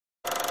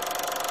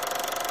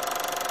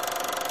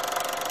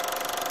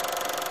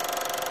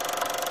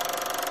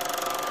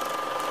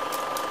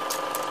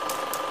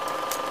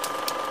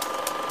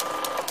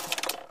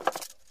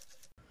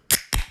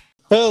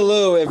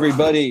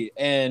everybody,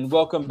 and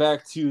welcome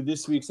back to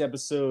this week's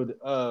episode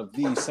of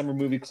the Summer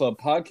Movie Club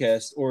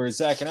podcast, or as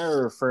Zach and I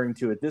are referring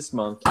to it this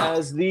month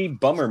as the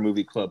Bummer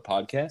Movie Club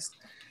podcast.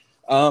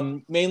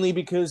 Mainly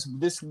because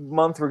this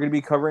month we're going to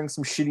be covering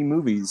some shitty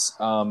movies.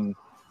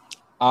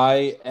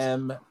 I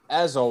am,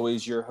 as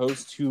always, your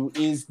host, who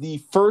is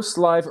the first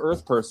live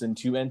Earth person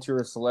to enter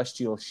a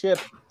celestial ship,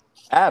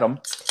 Adam.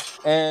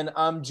 And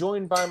I'm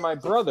joined by my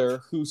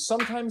brother, who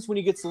sometimes when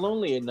he gets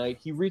lonely at night,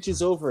 he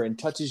reaches over and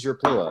touches your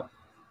pillow.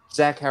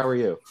 Zach, how are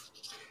you?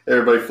 Hey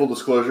everybody, full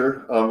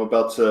disclosure, I'm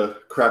about to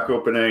crack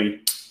open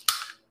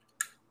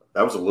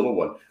that was a little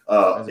one,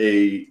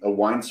 a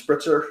wine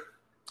spritzer.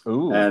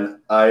 Ooh. And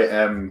I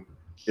am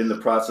in the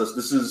process.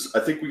 I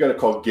think we got to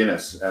call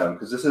Guinness,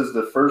 because this is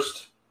the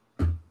first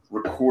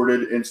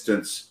recorded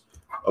instance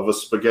of a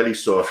spaghetti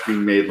sauce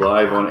being made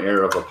live on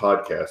air of a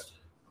podcast.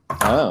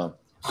 Oh.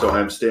 So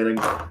I'm standing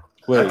at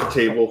the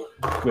table.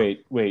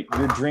 Wait,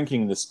 you're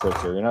drinking the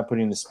spritzer. You're not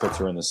putting the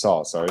spritzer in the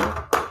sauce, are you?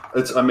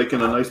 I'm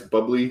making a nice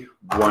bubbly,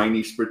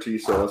 winey spritzy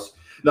sauce.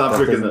 No, I'm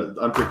drinking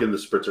the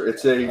spritzer.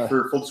 It's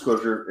for full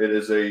disclosure, it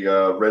is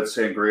a red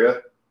sangria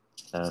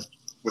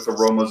with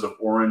aromas of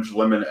orange,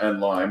 lemon,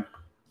 and lime.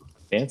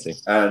 Fancy.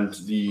 And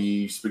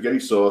the spaghetti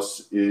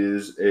sauce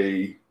is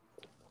a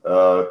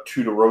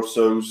Tuna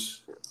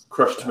Rosso's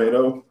crushed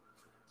tomato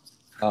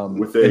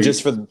with a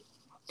just for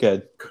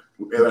good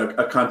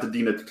a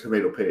contadina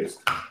tomato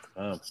paste.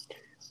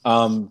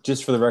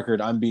 Just for the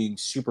record, I'm being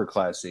super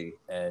classy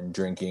and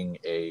drinking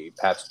a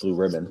Pabst Blue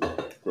Ribbon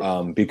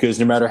because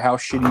no matter how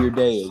shitty your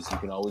day is, you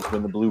can always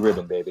win the Blue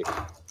Ribbon, baby.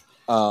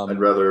 I'd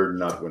rather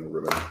not win the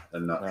ribbon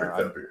and not drink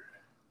that beer.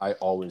 I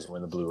always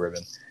win the Blue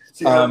Ribbon.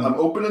 See, I'm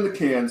opening the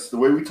cans the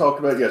way we talked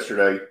about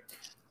yesterday.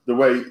 The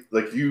way,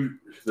 like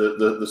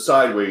the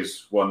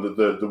sideways one,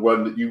 the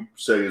one that you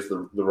say is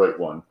the right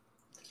one.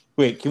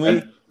 Wait,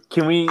 Can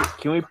we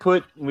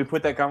put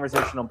that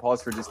conversation on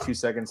pause for just 2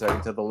 seconds so I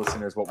can tell the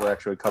listeners what we're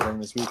actually covering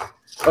this week?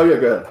 Oh yeah,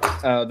 go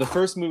ahead. The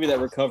first movie that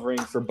we're covering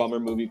for Bummer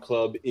Movie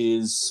Club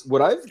is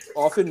what I've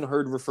often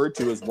heard referred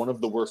to as one of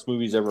the worst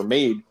movies ever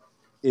made.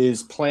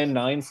 Is Plan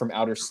 9 from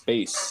Outer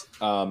Space,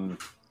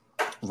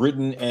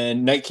 written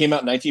and came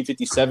out in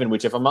 1957,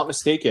 which, if I'm not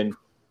mistaken,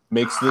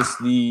 makes this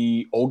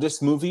the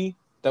oldest movie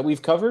that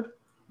we've covered.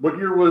 What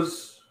year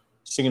was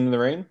Singing in the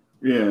Rain?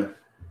 Yeah.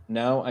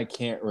 Now I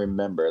can't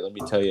remember. Let me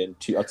tell you.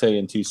 I'll tell you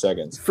in 2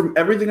 seconds. From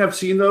everything I've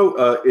seen,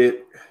 though,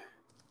 it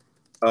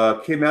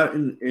came out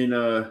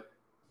in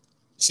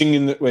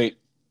Singing the wait.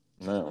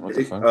 No, what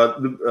the fuck?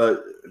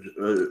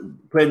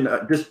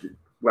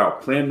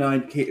 Plan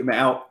 9 came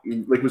out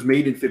was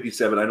made in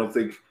 57. I don't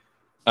think.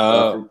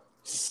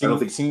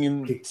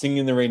 Singing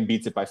in the Rain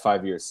beats it by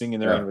 5 years. Singing in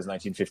the Rain was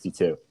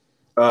 1952.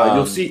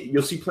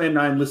 You'll see Plan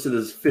 9 listed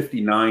as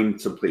 59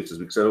 some places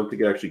because I don't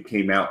think it actually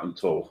came out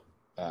until.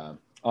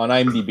 On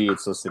IMDb,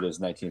 it's listed as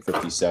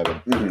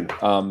 1957.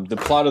 Mm-hmm. The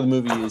plot of the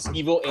movie is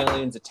evil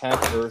aliens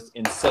attack Earth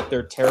and set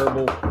their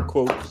terrible,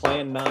 quote,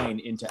 Plan 9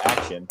 into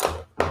action.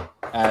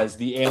 As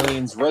the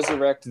aliens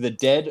resurrect the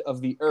dead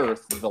of the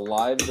Earth, the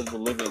lives of the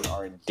living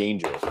are in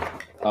danger.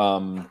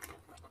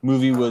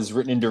 Movie was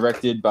written and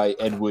directed by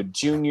Ed Wood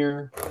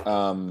Jr.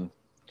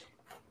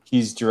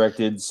 He's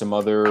directed some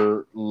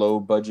other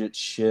low-budget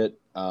shit.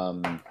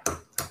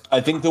 I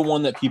think the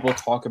one that people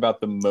talk about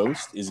the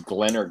most is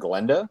Glenn or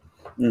Glenda.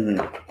 Mm-hmm.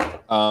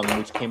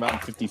 Which came out in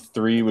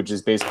 1953, which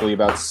is basically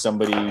about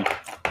somebody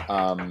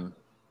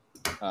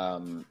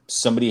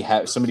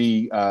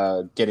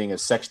getting a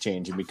sex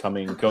change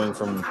and going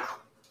from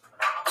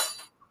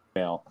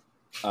male.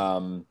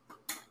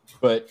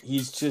 But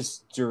he's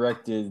just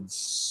directed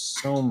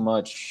so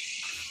much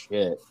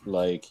shit.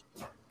 Like,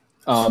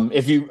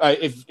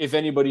 if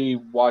anybody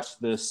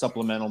watched the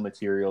supplemental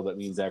material that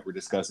me and Zach were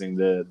discussing,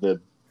 the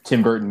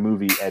Tim Burton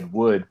movie Ed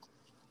Wood,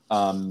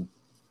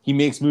 he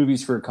makes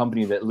movies for a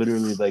company that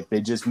literally,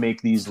 they just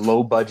make these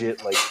low budget,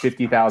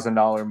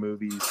 $50,000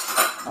 movies.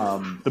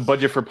 The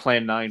budget for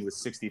Plan 9 was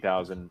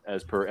 $60,000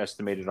 as per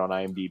estimated on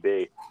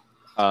IMDb.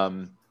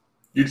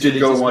 You did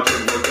go and watch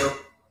it, though?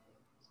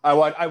 I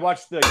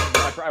watched the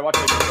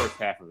first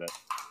half of it.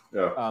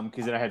 Yeah.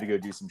 Because then I had to go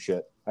do some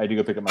shit. I had to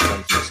go pick up my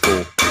son from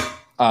school.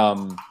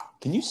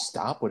 Can you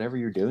stop whatever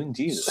you're doing?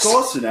 Jesus.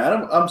 Saucing,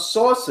 Adam. I'm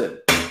saucing.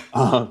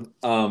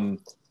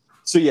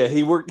 So yeah,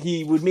 he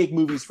would make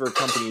movies for a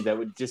company that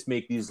would just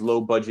make these low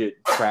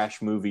budget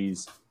trash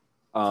movies.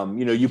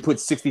 You put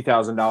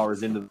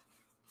 $60,000 into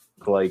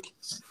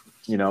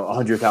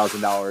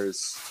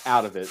 $100,000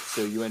 out of it,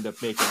 so you end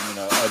up making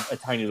a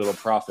tiny little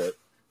profit.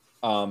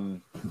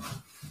 But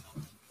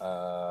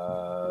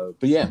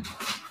yeah.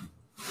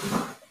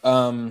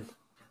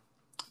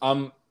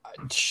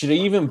 Should I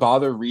even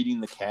bother reading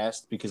the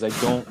cast? Because I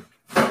don't.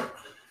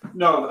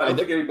 No, I don't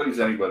think anybody's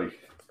anybody.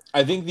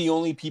 I think the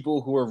only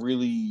people who are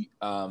really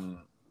known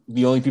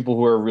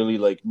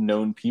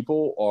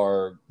people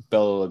are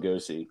Bela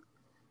Lugosi.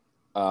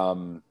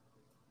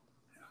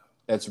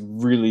 That's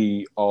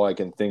really all I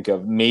can think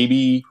of.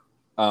 Maybe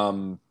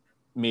Vampira,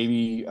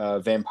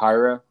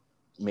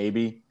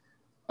 maybe.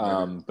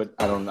 But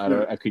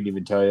I couldn't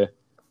even tell you.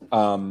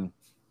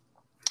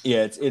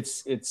 Yeah,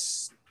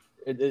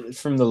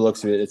 from the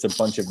looks of it, it's a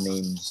bunch of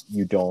names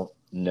you don't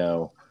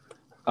know.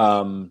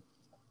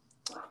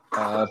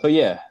 But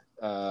yeah.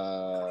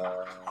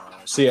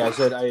 So yeah, I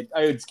said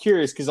I was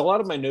curious because a lot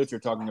of my notes are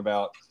talking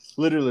about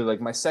literally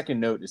like my second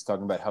note is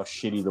talking about how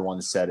shitty the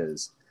one set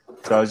is.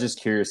 So I was just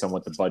curious on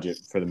what the budget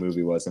for the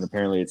movie was, and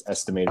apparently it's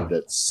estimated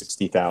at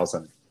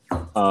 $60,000.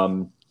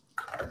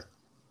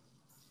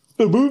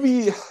 The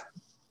movie.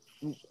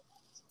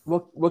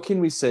 What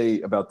can we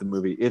say about the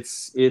movie?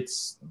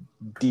 It's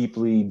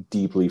deeply,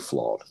 deeply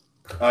flawed.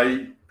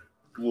 I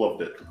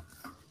loved it.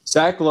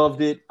 Zach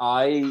loved it.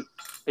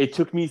 It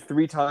took me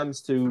 3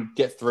 times to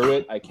get through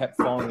it. I kept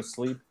falling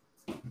asleep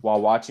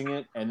while watching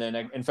it, and then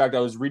in fact I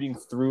was reading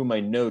through my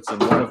notes, and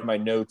one of my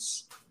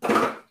notes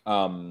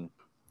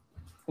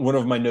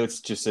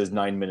just says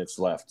 9 minutes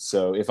left.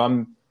 So if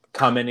I'm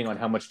commenting on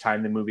how much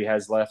time the movie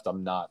has left,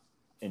 I'm not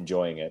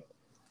enjoying it.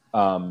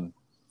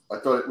 I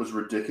thought it was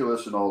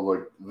ridiculous in all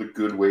like the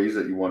good ways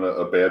that you want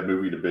a bad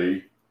movie to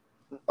be.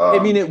 I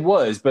mean, it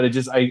was, but it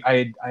just I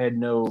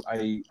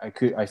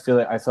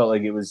felt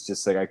like it was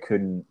just like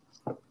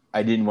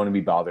I didn't want to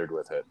be bothered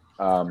with it.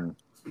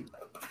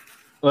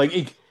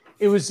 Like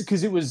it was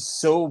because it was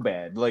so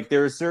bad. Like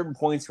there are certain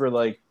points where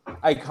like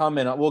I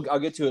comment on. Well, I'll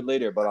get to it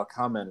later, but I'll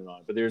comment on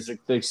it. But there's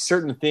like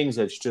certain things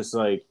that's just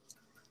like.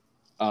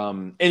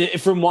 And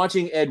from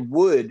watching Ed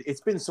Wood,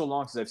 it's been so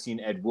long since I've seen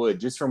Ed Wood.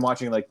 Just from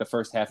watching like the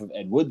first half of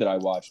Ed Wood that I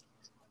watched,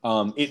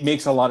 it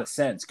makes a lot of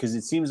sense because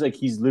it seems like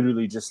he's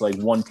literally just like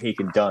one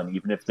take and done,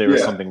 even if there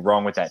was something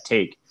wrong with that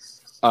take.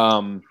 He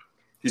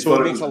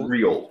thought it was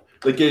real.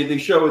 Like they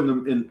show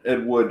in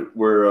Ed Wood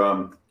where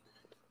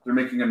they're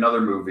making another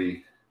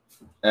movie,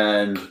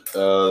 and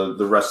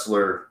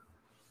the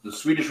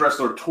Swedish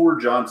wrestler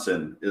Tor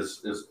Johnson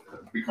is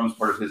becomes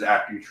part of his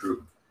acting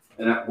troupe,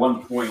 and at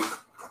one point.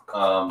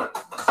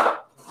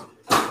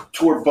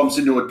 Tor bumps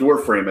into a door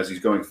frame as he's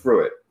going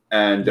through it,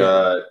 and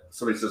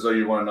somebody says, "Oh,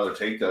 you want another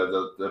take?"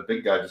 The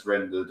big guy just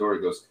ran into the door.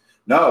 He goes,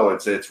 "No,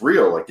 it's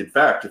real. Like in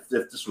fact, if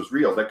this was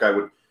real,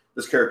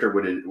 this character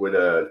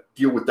would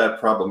deal with that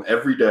problem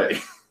every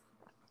day."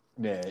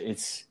 Yeah,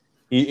 it's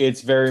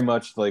very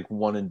much like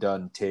one and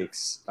done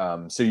takes.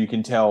 So you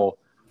can tell.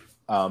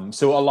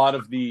 So a lot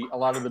of the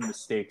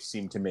mistakes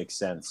seem to make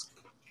sense.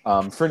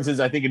 For instance,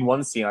 I think in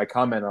one scene I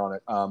comment on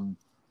it.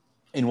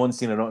 In one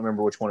scene, I don't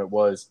remember which one it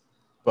was,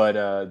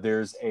 but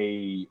there's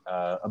a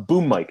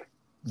boom mic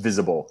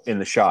visible in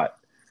the shot.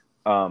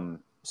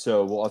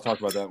 So I'll talk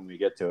about that when we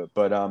get to it.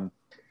 But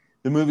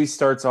the movie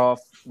starts off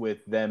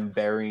with them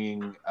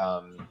burying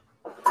Bela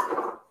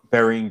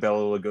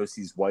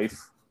Lugosi's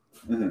wife.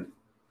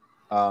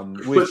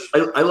 Mm-hmm. Which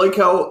I like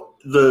how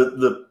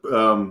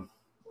the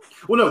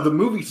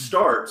movie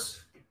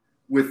starts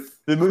with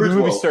the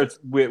movie starts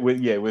with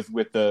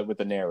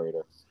the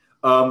narrator,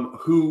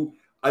 who.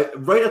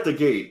 Right at the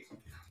gate,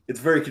 it's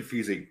very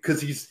confusing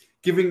because he's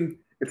giving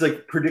it's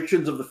like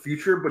predictions of the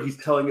future, but he's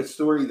telling a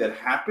story that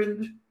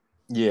happened,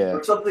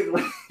 or something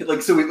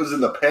like so it was in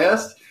the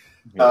past.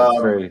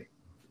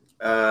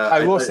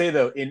 I will say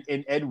though,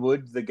 in Ed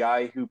Wood, the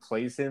guy who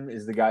plays him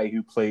is the guy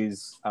who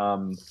plays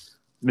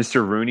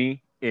Mr.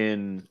 Rooney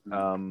in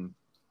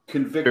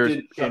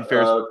convicted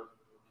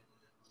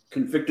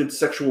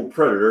sexual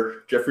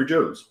predator Jeffrey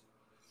Jones.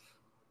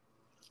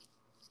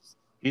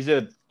 He's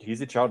a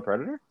child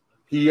predator?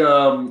 He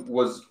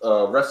was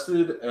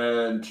arrested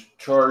and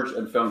charged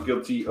and found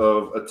guilty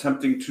of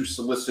attempting to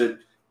solicit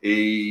a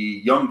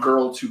young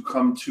girl to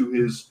come to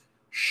his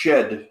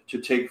shed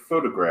to take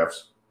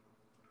photographs.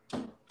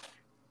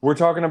 We're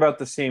talking about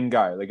the same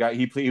guy. The guy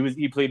he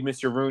played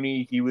Mr.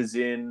 Rooney. He was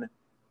in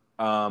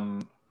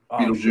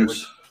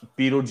Beetlejuice.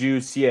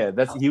 Beetlejuice, yeah.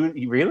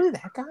 He really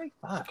that guy?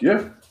 Fuck.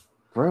 Yeah.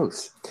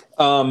 Gross.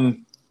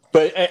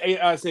 But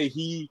I say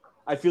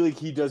I feel like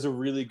he does a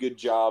really good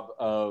job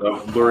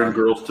of luring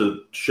girls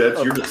to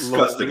sheds. You're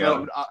disgusting.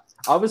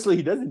 Obviously,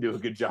 he doesn't do a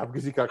good job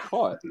because he got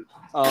caught.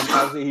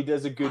 Obviously, he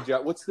does a good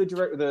job. What's the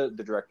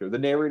director? The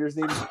narrator's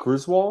name is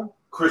Criswell?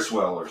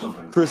 Criswell or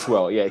something.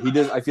 Criswell, yeah. He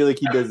does. I feel like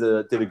he did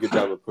a good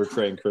job of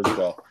portraying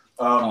Criswell.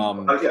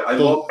 I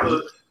love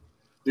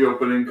the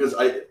opening because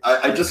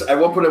I just at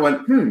one point I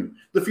went,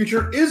 the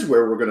future is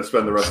where we're going to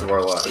spend the rest of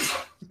our lives.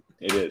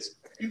 It is.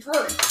 He's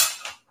right.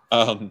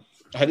 I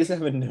just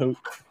have a note.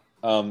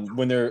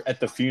 When they're at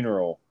the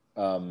funeral,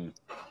 it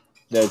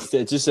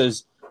just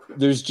says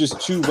there's just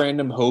 2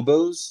 random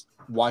hobos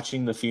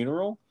watching the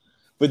funeral,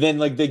 but then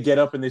like they get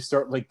up and they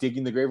start like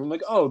digging the grave. I'm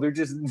like, oh, they're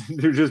just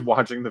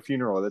watching the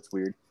funeral. That's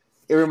weird.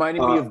 It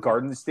reminded me of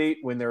Garden State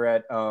when they're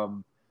at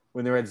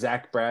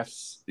Zach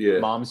Braff's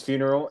mom's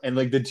funeral, and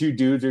like the 2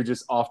 dudes are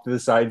just off to the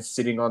side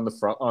sitting on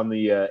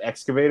the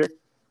excavator.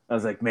 I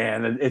was like,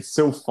 man, it's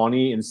so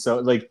funny and so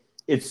like.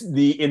 It's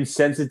the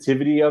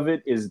insensitivity of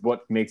it is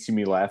what makes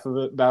me laugh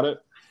about it.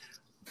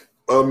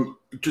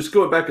 Just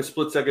going back a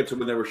split second to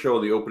when they were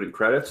showing the opening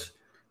credits,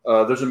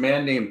 there's a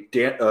man named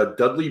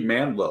Dudley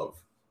Manlove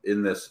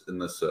in this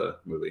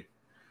movie.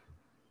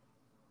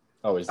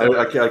 Oh, is that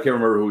I can't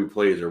remember who he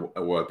plays or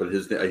what, but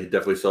I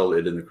definitely saw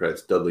it in the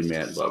credits. Dudley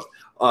Manlove.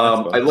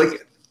 I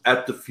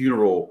at the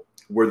funeral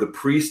where the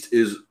priest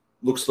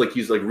looks like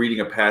he's like reading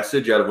a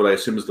passage out of what I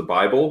assume is the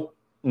Bible,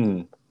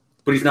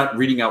 but he's not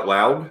reading out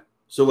loud.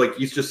 So like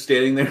he's just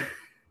standing there,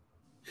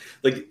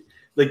 like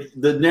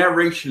the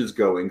narration is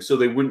going, so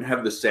they wouldn't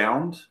have the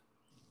sound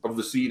of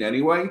the scene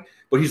anyway.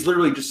 But he's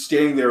literally just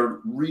standing there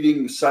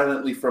reading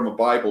silently from a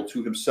Bible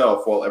to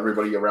himself while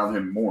everybody around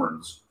him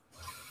mourns.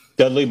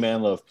 Dudley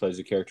Manlove plays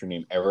a character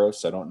named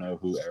Eros. I don't know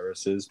who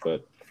Eros is,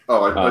 but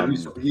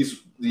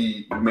he's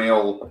the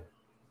male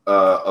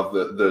of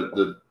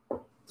the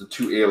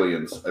two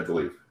aliens, I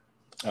believe.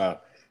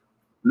 Not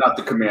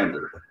the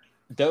commander.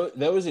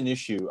 That was an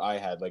issue I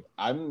had. Like,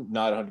 I'm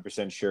not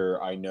 100%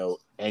 sure I know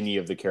any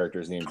of the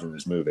characters' names in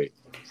this movie.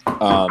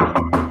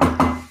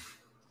 I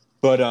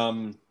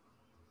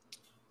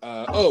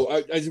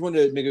just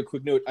wanted to make a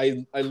quick note.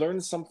 I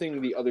learned something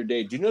the other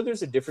day. Do you know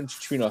there's a difference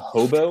between a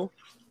hobo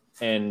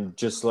and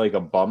just like a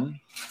bum?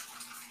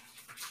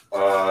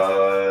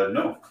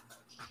 No.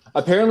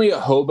 Apparently a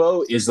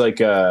hobo is like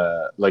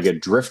a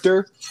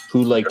drifter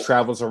who like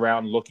travels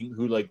around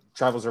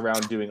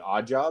doing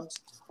odd jobs.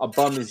 A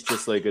bum is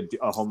just like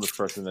a homeless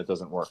person that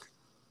doesn't work.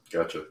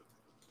 Gotcha.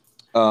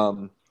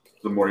 The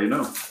more you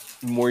know.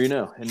 The more you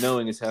know, and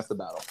knowing is half the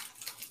battle.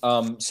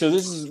 So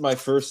this is my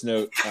first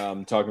note,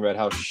 talking about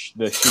how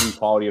the shitty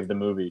quality of the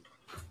movie.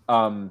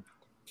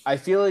 I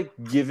feel like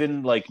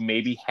given like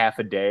maybe half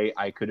a day,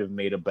 I could have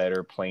made a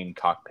better plane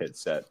cockpit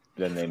set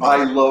than they made.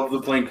 I love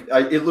the plane.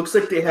 It looks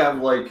like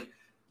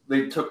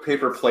they took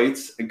paper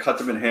plates and cut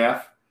them in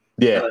half.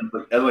 Yeah,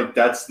 and like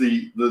that's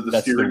the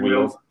steering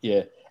wheel.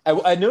 Yeah,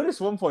 I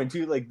noticed one point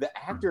too. Like the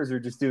actors are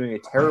just doing a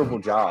terrible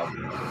job.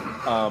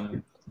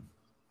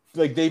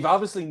 Like they've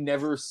obviously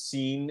never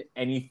seen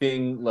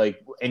anything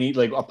like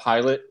a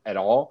pilot at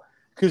all.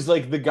 Because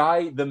like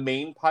the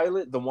main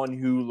pilot, the one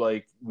who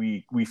like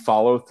we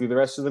follow through the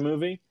rest of the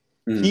movie,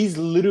 he's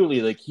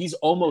literally like he's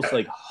almost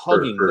like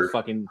hugging the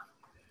fucking.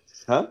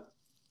 Huh?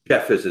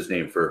 Jeff is his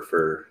name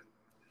for.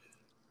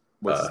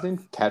 What's his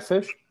name?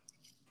 Catfish.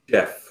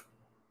 Jeff.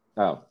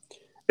 Oh.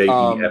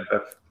 Jeff.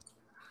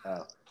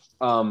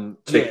 Oh.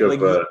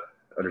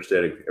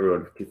 Understanding.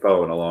 Everyone keep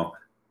following along.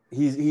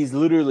 He's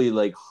literally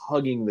like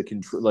hugging the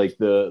control, like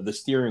the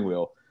steering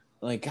wheel.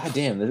 Like,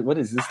 goddamn, what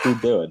is this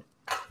dude doing?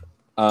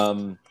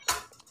 Do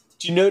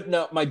you know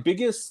now? My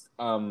biggest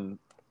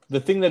the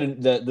thing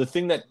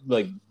that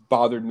like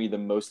bothered me the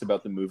most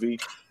about the movie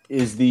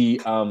is the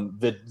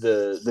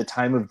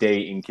time of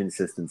day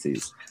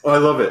inconsistencies. Oh, I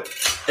love it.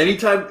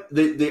 Anytime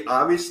they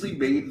obviously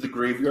made the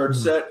graveyard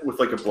set with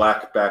like a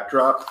black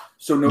backdrop,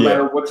 so no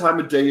matter what time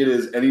of day it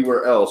is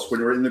anywhere else, when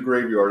you're in the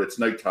graveyard, it's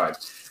nighttime.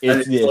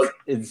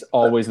 It's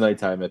always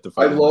nighttime at the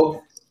fire.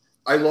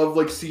 I love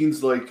like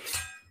scenes like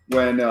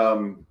when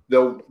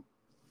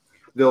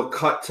they'll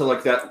cut to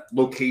like that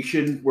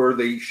location where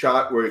they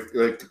shot, where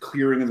like the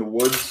clearing in the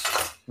woods.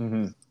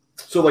 Mm-hmm.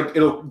 So like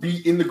it'll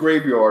be in the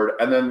graveyard,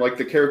 and then like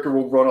the character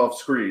will run off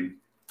screen,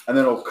 and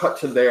then it'll cut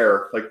to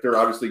there. Like they're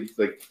obviously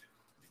like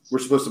we're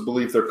supposed to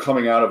believe they're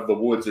coming out of the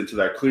woods into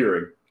that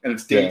clearing, and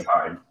it's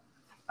daytime.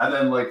 And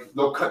then like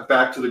they'll cut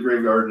back to the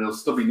graveyard, and it'll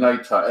still be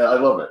nighttime. I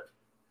love it.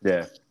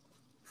 Yeah.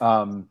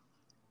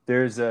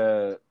 There's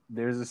a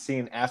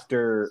scene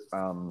after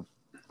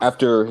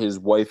his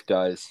wife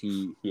dies,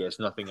 he has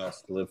nothing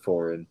else to live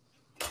for, and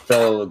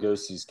Bela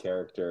Lugosi's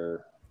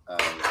character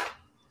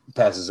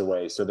passes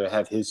away, so they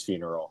have his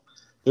funeral.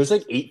 There's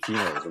like 8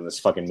 funerals in this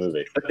fucking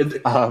movie.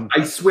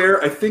 I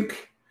swear, I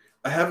think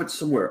I have it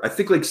somewhere. I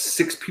think like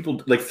 6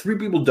 people, like 3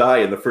 people die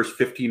in the first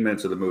 15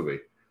 minutes of the movie.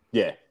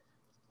 Yeah.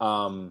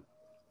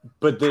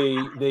 But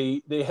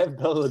they have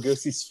Bela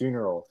Lugosi's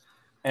funeral,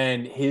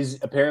 and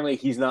apparently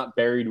he's not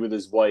buried with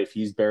his wife.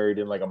 He's buried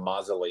in like a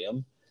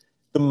mausoleum.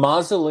 The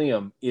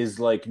mausoleum is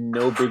like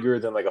no bigger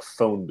than like a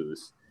phone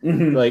booth.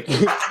 Mm-hmm. Like,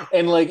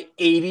 and like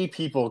 80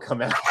 people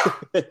come out.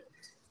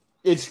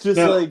 It's just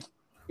like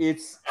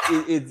it's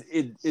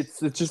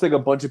just like a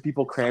bunch of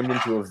people crammed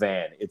into a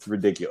van. It's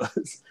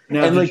ridiculous.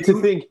 Now, and like to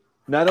think,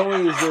 not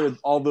only is there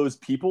all those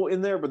people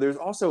in there, but there's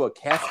also a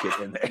casket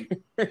in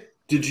there.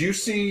 Did you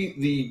see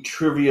the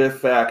trivia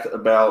fact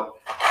about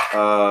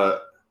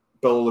Bela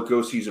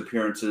Lugosi's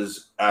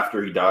appearances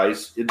after he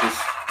dies in this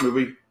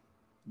movie?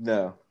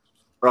 No.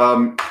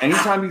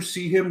 Anytime you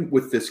see him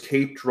with this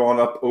cape drawn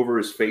up over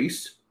his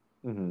face,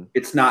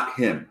 it's not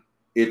him.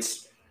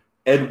 It's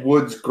Ed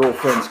Wood's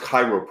girlfriend's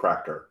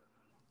chiropractor.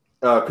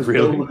 Because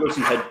Bela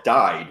Lugosi had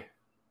died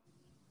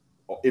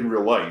in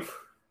real life.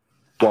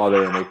 While they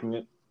were making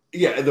it?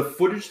 Yeah, and the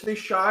footage they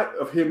shot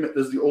of him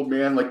as the old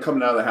man, like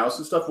coming out of the house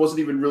and stuff, wasn't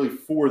even really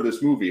for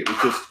this movie. It was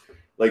just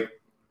like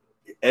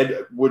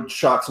Ed Wood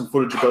shot some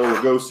footage of Bela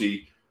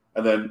Lugosi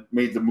and then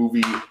made the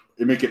movie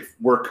and make it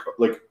work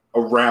like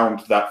around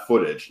that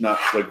footage, not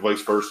like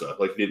vice versa.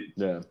 Like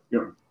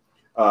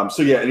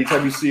so yeah,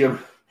 anytime you see him,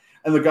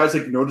 and the guy's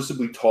like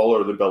noticeably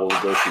taller than Bela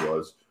Lugosi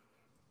was.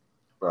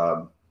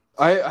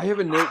 I have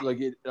a note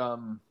like it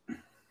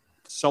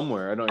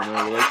somewhere. I don't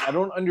know. Like I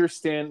don't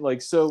understand.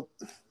 Like so,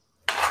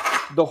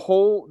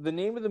 the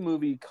name of the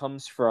movie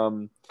comes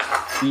from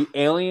the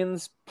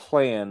aliens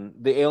plan.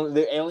 The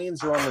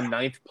aliens are on the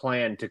 9th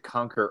plan to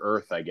conquer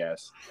Earth, I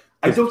guess.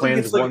 I don't think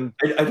it's like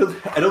I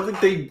don't think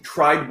they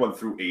tried 1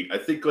 through 8. I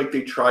think like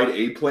they tried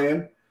a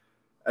plan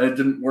and it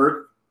didn't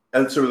work.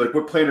 And so like,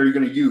 what plan are you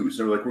going to use?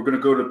 And they're like, we're going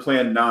to go to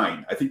plan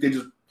 9. I think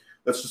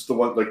that's just the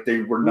one, like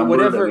they were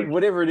numbered.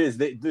 Whatever it is,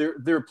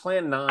 their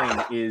plan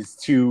 9 is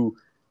to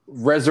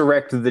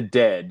resurrect the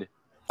dead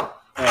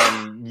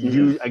and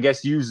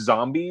use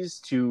zombies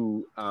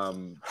to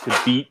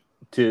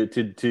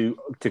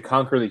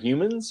conquer the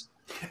humans.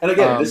 And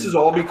again, this is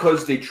all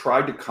because they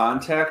tried to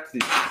contact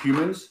the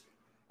humans,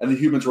 and the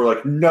humans were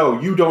like, "No,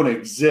 you don't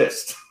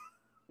exist."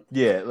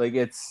 Yeah, like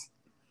it's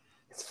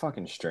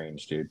fucking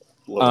strange, dude.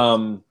 But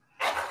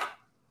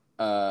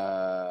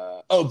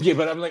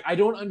I'm like, I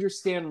don't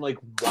understand like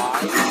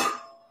why.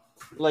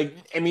 Like,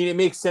 I mean, it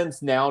makes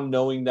sense now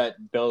knowing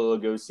that Bela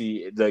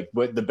Lugosi, like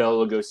what the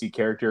Bela Lugosi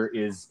character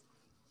is,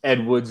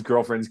 Ed Wood's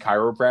girlfriend's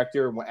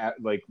chiropractor.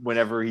 Like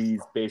whenever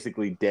he's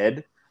basically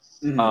dead,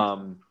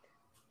 but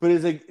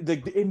it's like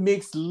it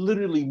makes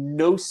literally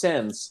no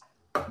sense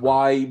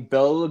why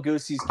Bela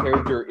Lugosi's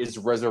character is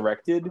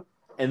resurrected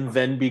and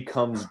then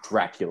becomes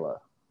Dracula.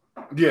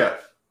 Yeah.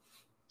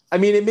 I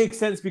mean, it makes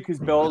sense because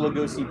Bela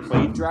Lugosi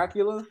played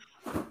Dracula,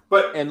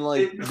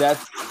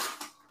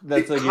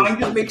 that's like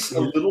kind of makes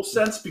a little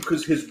sense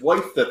because his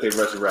wife that they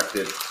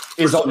resurrected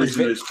is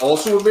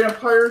also a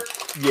vampire.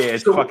 Yeah,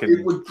 it's so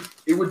fucking.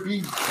 It would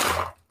be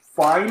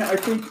fine, I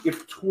think,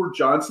 if Tor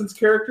Johnson's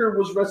character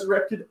was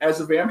resurrected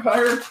as a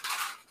vampire,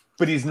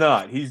 but he's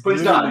not. He's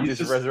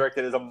just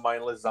resurrected as a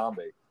mindless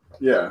zombie.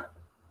 Yeah.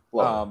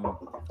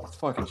 It's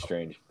fucking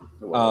strange.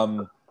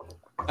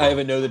 I have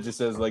a note that just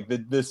says like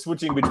the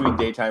switching between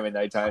daytime and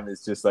nighttime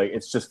is just like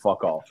it's just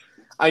fuck all.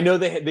 I know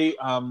they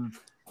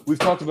we've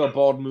talked about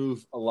Bald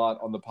Move a lot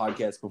on the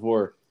podcast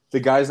before. The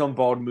guys on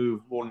Bald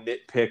Move will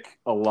nitpick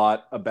a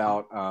lot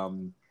about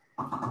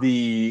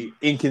the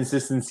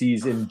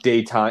inconsistencies in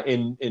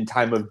daytime in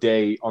time of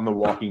day on The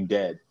Walking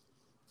Dead,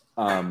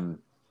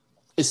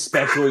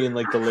 especially in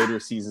like the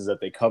later seasons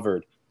that they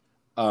covered.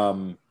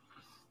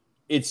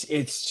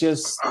 It's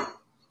just.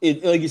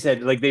 Like you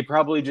said, like they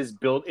probably just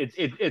built it.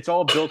 It's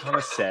all built on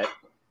a set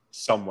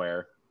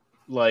somewhere,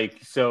 like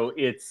so.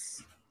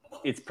 It's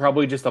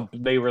probably just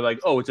they were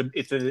like, oh,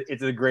 it's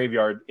a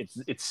graveyard.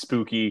 It's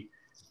spooky.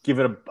 Give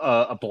it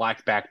a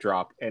black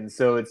backdrop, and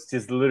so it's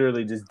just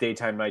literally just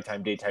daytime,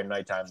 nighttime,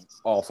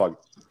 all fucking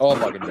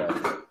day.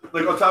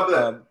 Like on top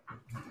of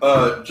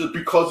that, just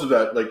because of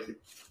that, like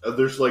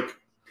there's like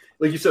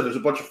you said, there's a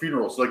bunch of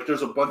funerals. Like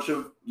there's a bunch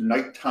of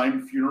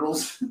nighttime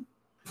funerals.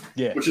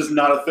 Yeah, which is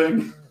not a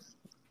thing.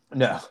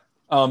 No.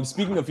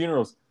 Speaking of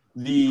funerals,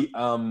 the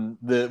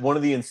one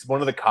of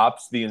the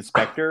cops, the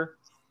inspector,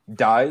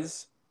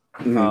 dies.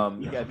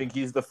 I think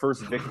he's the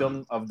first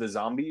victim of the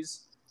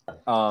zombies.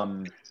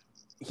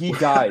 He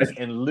dies,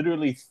 and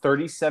literally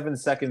 37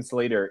 seconds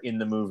later in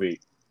the movie,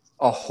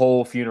 a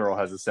whole funeral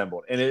has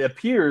assembled, and it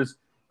appears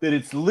that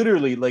it's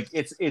literally like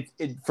it's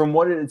from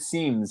what it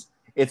seems,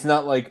 it's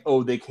not like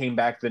they came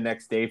back the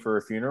next day for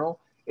a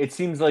funeral. It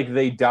seems like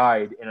they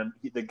died, and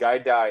the guy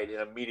died,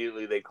 and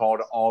immediately they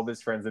called all of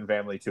his friends and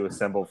family to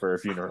assemble for a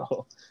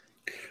funeral.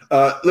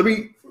 Let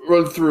me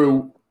run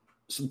through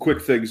some quick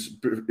things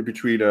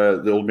between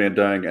the old man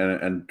dying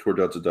and Tor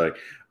Johnson dying.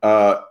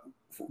 I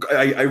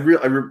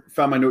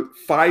found my note.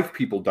 5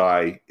 people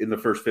die in the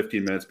first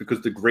 15 minutes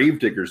because the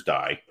gravediggers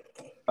die.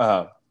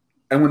 And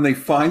when they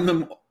find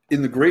them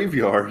in the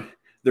graveyard,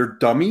 they're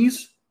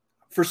dummies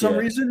for some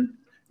reason.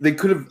 They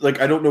could have,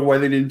 like, I don't know why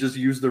they didn't just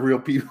use the real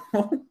people.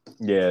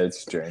 Yeah, it's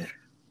strange.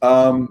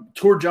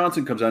 Tor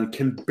Johnson comes on,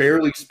 can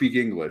barely speak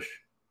English.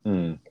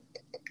 And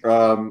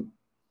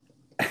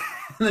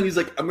then he's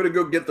like, I'm going to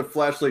go get the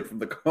flashlight from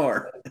the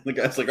car. And the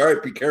guy's like, all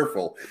right, be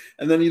careful.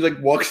 And then he,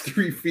 like, walks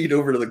 3 feet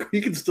over to the car.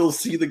 He can still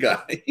see the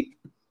guy.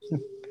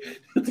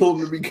 I told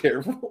him to be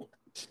careful.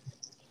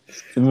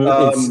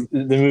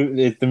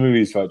 The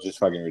movie's just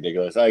fucking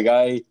ridiculous. Like,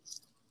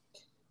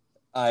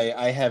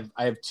 I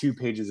have 2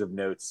 pages of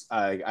notes.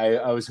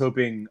 I was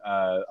hoping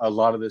a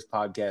lot of this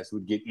podcast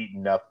would get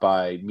eaten up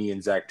by me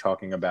and Zach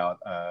talking about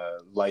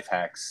life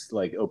hacks,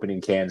 like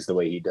opening cans the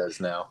way he does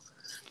now.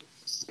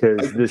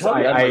 Because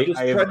I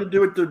tried to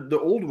do it the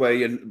old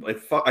way, and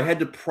I had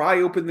to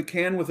pry open the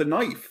can with a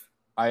knife.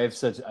 I have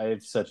such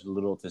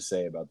little to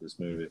say about this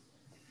movie.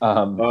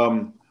 At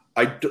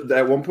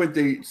one point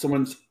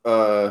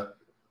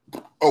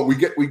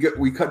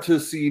we cut to a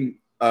scene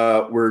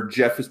where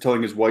Jeff is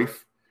telling his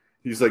wife.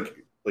 He's like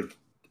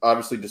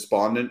obviously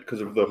despondent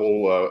because of the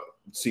whole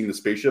seeing the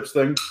spaceships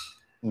thing.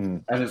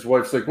 And his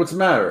wife's like, what's the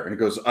matter? And he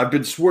goes, I've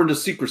been sworn to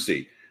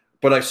secrecy,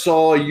 but I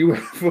saw a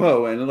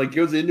UFO. And then like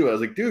goes into it. I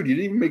was like, dude, you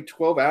didn't even make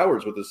 12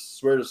 hours with this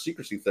swear to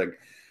secrecy thing.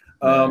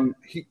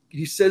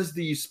 He says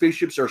the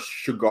spaceships are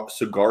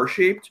cigar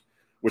shaped,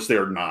 which they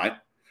are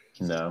not.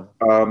 No.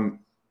 I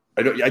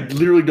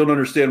literally don't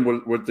understand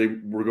what they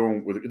were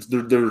going with.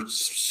 They're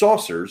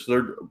saucers.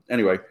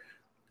 Anyway.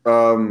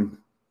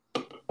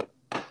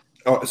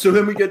 So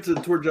then we get to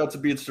Tor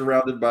Johnson being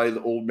surrounded by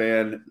the old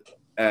man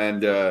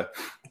and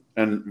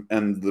and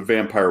the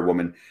vampire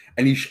woman,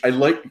 and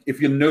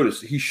if you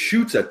notice, he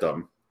shoots at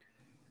them,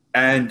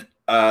 and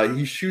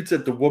he shoots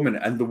at the woman,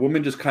 and the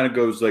woman just kind of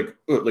goes like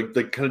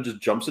kind of just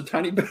jumps a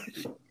tiny bit.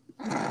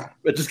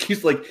 It just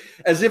keeps like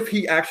as if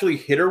he actually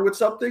hit her with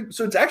something.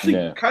 So it's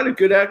actually kind of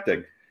good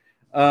acting.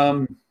 Let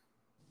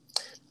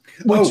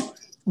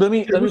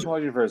me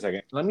pause you for a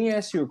second. Let me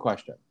ask you a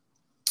question.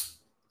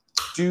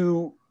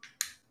 Do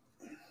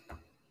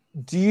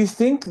you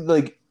think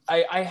like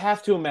I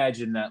have to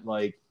imagine that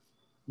like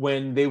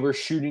when they were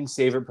shooting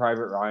Saving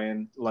Private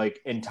Ryan, like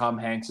and Tom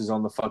Hanks is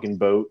on the fucking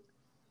boat,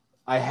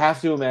 I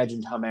have to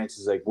imagine Tom Hanks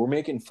is like, we're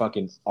making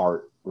fucking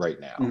art right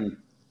now. Mm-hmm.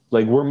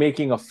 Like we're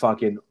making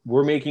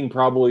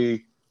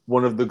probably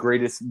one of the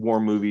greatest war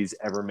movies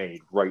ever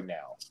made right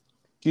now.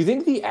 Do you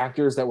think the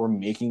actors that were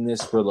making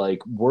this were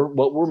like,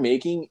 what we're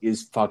making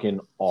is fucking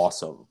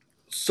awesome?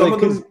 Some of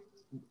them,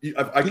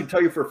 I can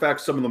tell you for a fact,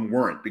 some of them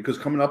weren't, because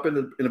coming up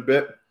in a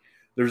bit,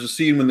 there's a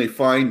scene when they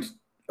find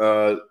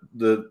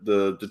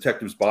the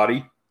detective's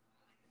body.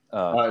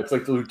 It's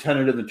like the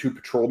lieutenant and the two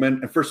patrolmen.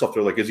 And first off,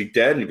 they're like, "Is he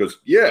dead?" And he goes,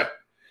 "Yeah."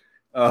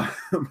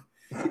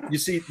 You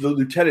see, the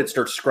lieutenant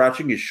starts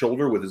scratching his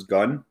shoulder with his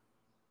gun.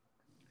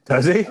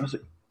 Does he?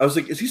 I was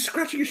like, is he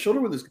scratching his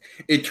shoulder with his?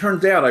 It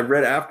turns out, I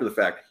read after the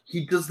fact,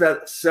 he does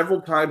that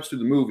several times through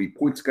the movie,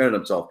 points a gun at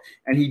himself,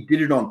 and he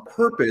did it on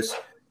purpose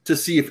to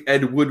see if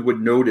Ed Wood would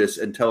notice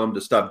and tell him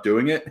to stop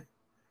doing it.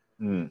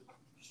 Mm.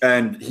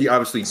 And he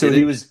obviously did. So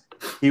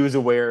he was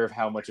aware of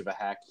how much of a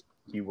hack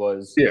he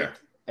was. Yeah.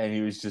 And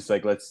he was just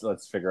like,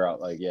 let's figure out,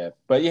 like, yeah.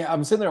 But yeah,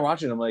 I'm sitting there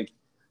watching. I'm like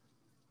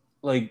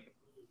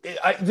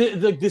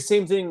the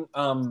same thing.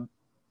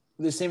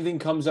 The same thing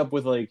comes up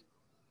with like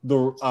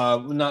the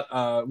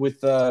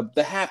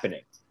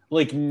Happening.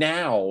 Like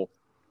now,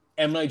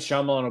 M. Night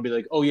Shyamalan will be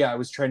like, "Oh yeah, I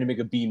was trying to make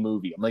a B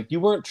movie." I'm like, you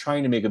weren't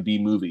trying to make a B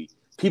movie.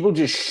 People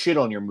just shit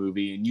on your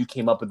movie, and you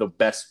came up with the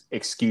best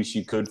excuse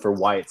you could for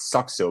why it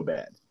sucks so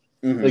bad.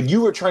 Mm-hmm. Like you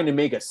were trying to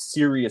make a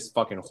serious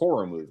fucking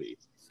horror movie,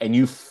 and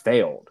you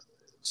failed.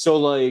 So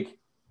like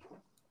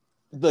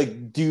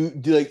do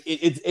like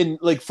it's and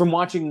like from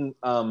watching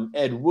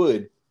Ed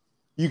Wood,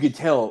 you could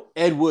tell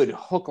Ed Wood,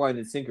 hook, line,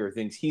 and sinker,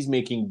 thinks he's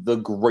making the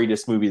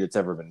greatest movie that's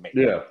ever been made.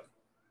 Yeah.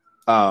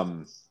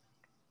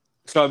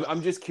 So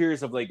I'm just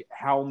curious of like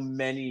how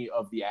many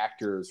of the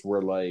actors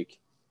were like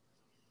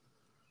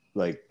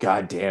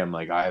God damn,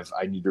 like I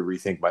need to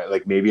rethink my,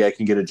 like maybe I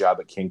can get a job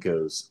at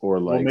Kinko's or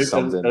like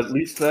something. At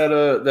least that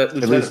at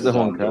least the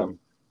homecoming.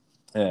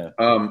 Yeah.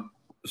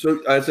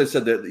 So as I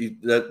said, that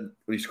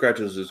when he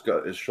scratches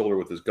his shoulder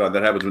with his gun,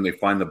 that happens when they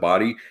find the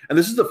body. And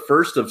this is the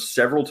first of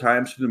several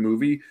times through the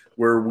movie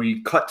where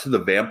we cut to the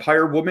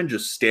vampire woman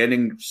just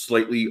standing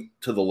slightly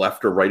to the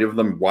left or right of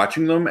them,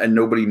 watching them, and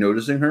nobody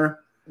noticing her.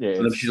 Yeah,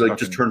 and then she like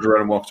just turns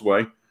around and walks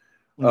away.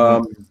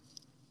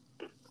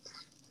 Mm-hmm.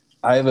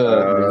 I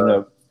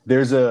have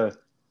there's a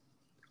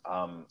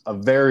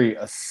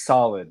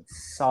solid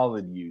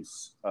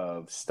use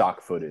of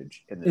stock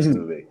footage in this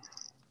movie.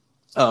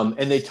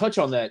 And they touch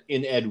on that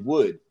in Ed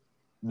Wood.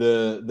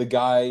 The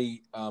guy,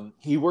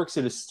 he works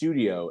at a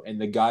studio, and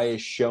the guy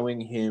is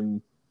showing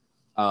him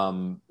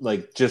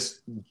like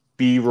just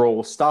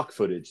B-roll stock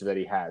footage that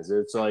he has.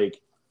 It's like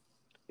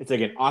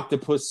an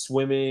octopus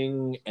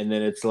swimming, and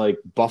then it's like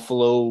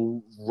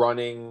buffalo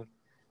running,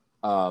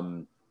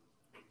 and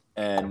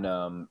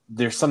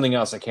there's something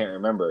else I can't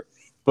remember.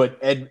 But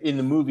Ed in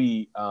the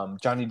movie,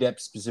 Johnny Depp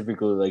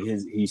specifically, like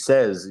he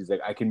says, he's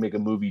like, I can make a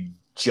movie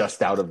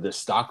just out of this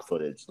stock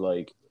footage,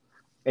 like,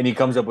 and he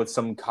comes up with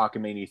some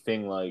cockamamie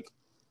thing like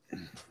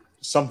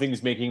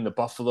something's making the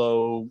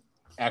buffalo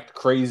act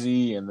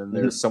crazy, and then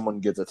there's someone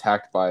gets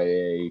attacked by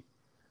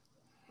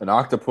an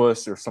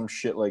octopus or some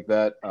shit like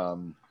that. By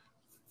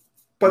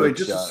the way,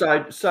 just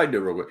a side note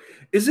real quick.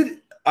 Is it,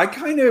 I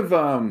kind of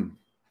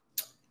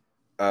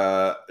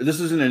this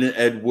isn't an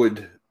Ed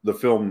Wood the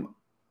film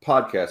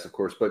podcast, of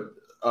course, but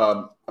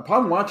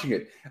upon watching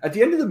it, at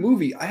the end of the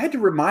movie, I had to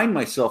remind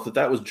myself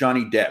that was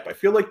Johnny Depp. I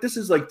feel like this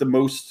is like the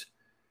most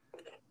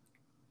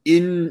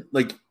into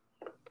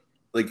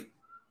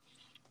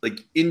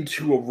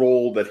a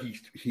role that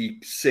he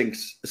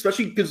sinks,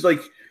 especially because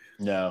like.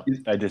 No,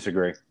 I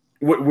disagree.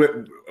 What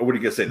are you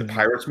gonna say? The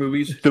Pirates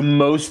movies? The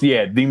most.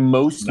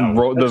 No,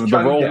 role. The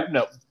role. Depp.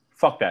 No,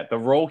 fuck that. The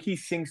role he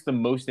sinks the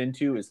most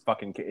into is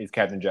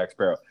Captain Jack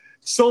Sparrow.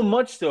 So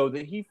much so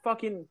that he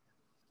fucking.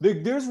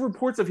 There's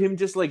reports of him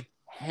just like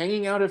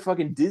hanging out at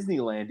fucking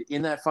Disneyland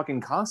in that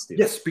fucking costume.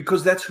 Yes,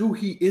 because that's who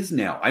he is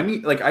now. I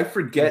mean, like I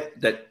forget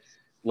that,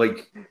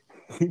 like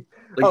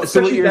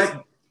especially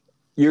that.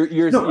 I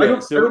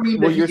don't mean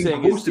that you're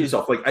saying host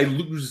himself. Like I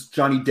lose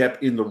Johnny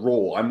Depp in the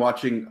role. I'm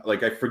watching,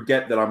 like I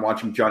forget that I'm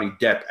watching Johnny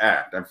Depp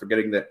act. I'm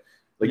forgetting that,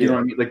 like you know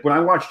what I mean. Like when I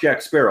watch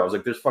Jack Sparrow, I was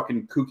like, "There's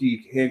fucking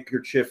kooky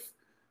handkerchief,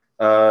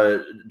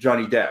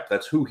 Johnny Depp.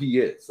 That's who he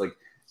is." Like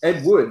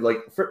Ed Wood. Like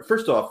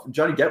first off,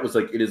 Johnny Depp was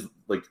like in his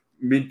like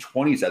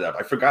mid-20s at that.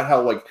 I forgot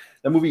how like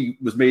that movie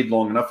was made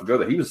long enough ago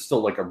that he was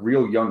still like a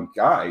real young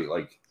guy.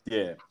 Like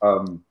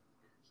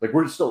like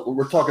we're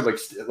talking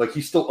like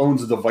he still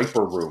owns the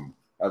Viper Room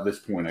at this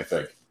point, I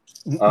think.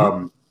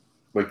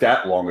 like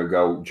that long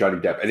ago, Johnny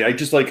Depp. And I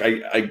just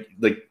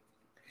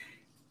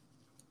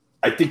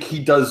I think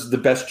he does the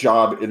best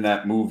job in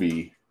that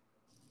movie,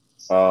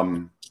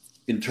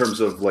 in terms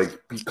of like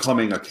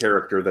becoming a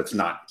character that's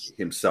not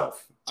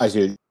himself. I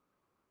see.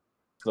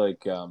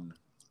 Like,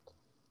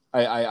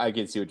 I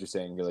can see what you're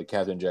saying. Like,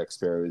 Captain Jack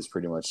Sparrow is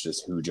pretty much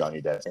just who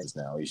Johnny Depp is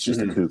now. He's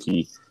just a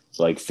kooky,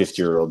 like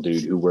 50-year-old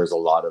dude who wears a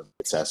lot of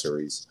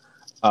accessories.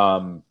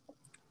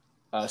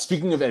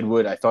 Speaking of Ed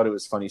Wood, I thought it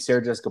was funny.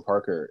 Sarah Jessica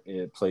Parker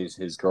plays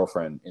his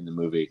girlfriend in the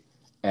movie,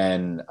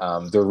 and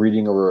they're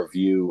reading a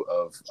review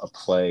of a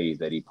play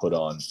that he put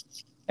on,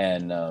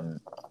 and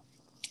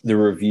the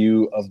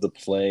review of the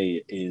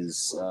play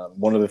is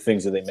one of the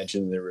things that they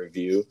mentioned in the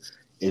review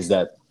is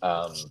that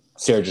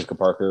Sarah Jessica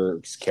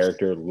Parker's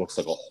character looks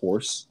like a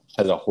horse,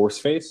 has a horse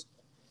face.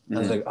 And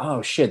I was like,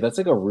 oh shit, that's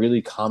like a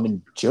really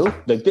common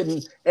joke. Like,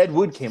 Ed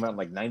Wood came out in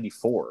like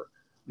 '94.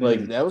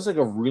 Like, that was like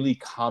a really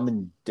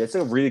common. That's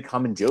a really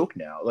common joke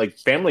now. Like,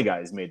 Family Guy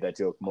has made that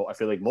joke. I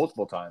feel like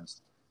multiple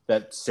times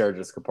that Sarah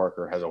Jessica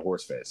Parker has a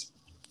horse face.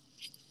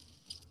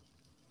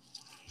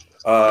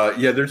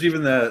 Yeah, there's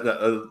even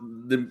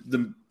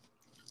the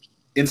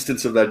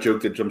instance of that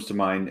joke that jumps to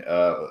mind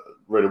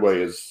right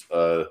away is.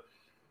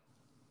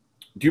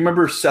 Do you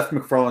remember Seth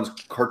MacFarlane's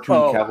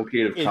cartoon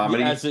cavalcade of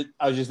comedy?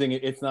 I was just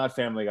thinking, it's not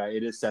Family Guy.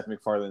 It is Seth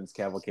MacFarlane's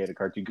cavalcade of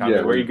cartoon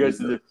comedy, where he goes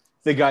to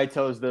the guy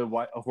tells a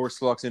horse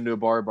walks into a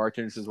bar,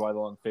 bartender says, "Why the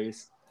long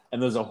face?"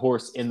 And there's a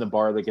horse in the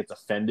bar that gets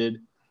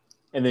offended,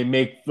 and they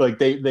make like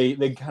they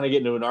kind of get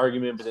into an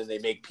argument, but then they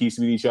make peace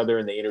with each other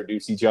and they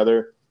introduce each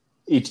other,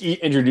 each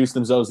introduce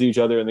themselves to each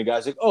other, and the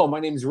guy's like, "Oh, my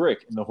name's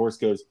Rick," and the horse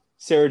goes,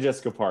 "Sarah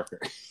Jessica Parker."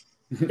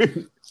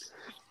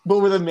 But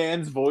with a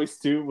man's voice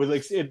too, with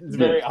like it's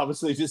very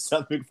obviously just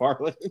Seth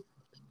MacFarlane.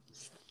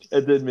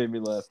 It did make me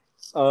laugh.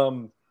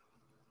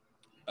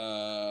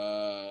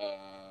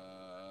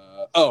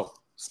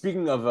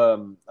 Speaking of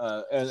and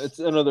it's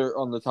another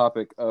on the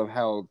topic of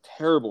how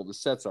terrible the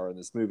sets are in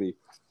this movie.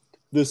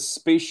 The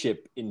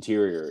spaceship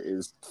interior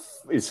is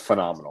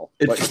phenomenal.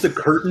 It's just a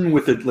curtain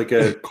with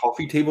a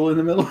coffee table in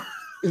the middle.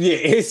 Yeah,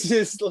 it's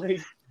just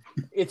like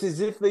it's as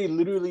if they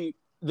literally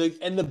the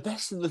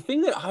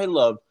thing that I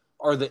love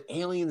are the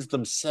aliens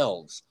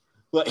themselves.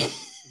 Like,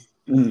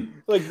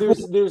 like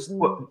there's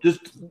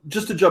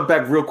just to jump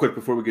back real quick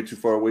before we get too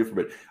far away from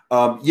it.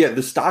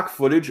 The stock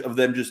footage of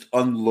them just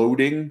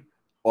unloading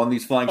on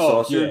these flying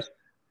saucers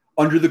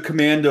under the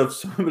command of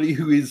somebody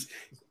who is,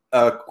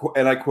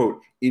 and I quote,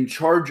 in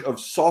charge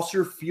of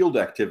saucer field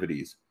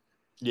activities.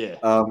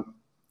 Yeah.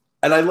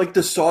 And I like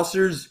the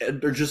saucers,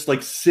 and they're just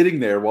like sitting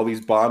there while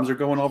these bombs are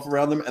going off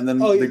around them, and then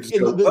they just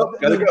go,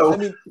 gotta go. I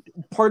mean,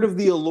 part of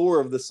the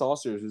allure of the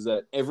saucers is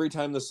that every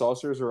time the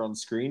saucers are on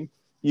screen,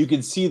 you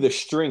can see the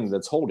string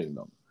that's holding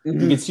them. You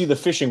can see the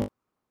fishing.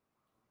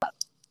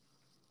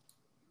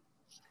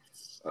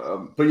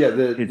 But yeah,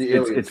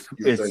 it's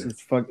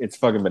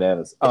fucking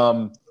bananas.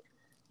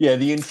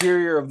 The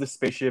interior of the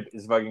spaceship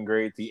is fucking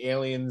great. The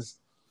aliens.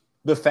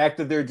 The fact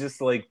that they're just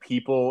like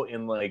people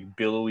in like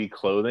billowy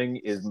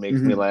clothing makes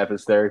me laugh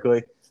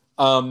hysterically.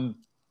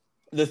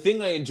 The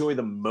thing I enjoy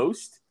the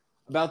most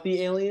about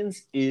the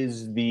aliens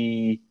is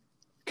the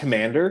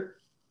commander,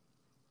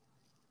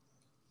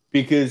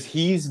 because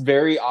he's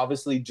very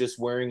obviously just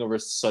wearing a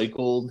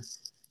recycled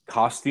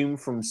costume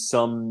from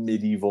some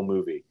medieval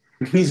movie.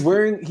 He's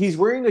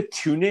wearing a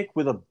tunic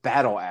with a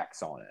battle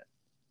axe on it.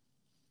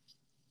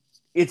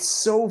 It's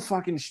so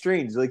fucking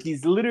strange. Like,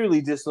 he's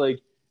literally just like,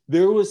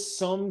 there was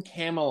some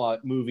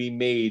Camelot movie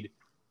made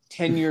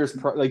 2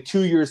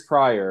 years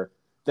prior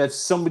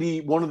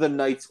that one of the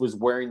knights was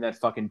wearing that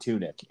fucking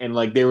tunic, and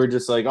like they were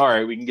just like, all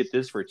right, we can get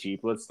this for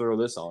cheap. Let's throw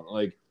this on.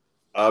 Like,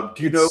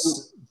 do you know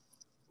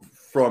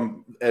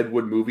from Ed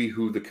Wood movie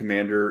who the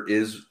commander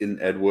is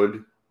in Ed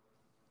Wood?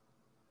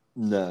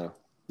 No,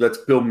 that's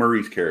Bill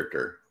Murray's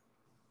character.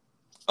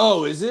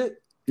 Oh, is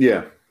it?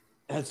 Yeah,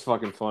 that's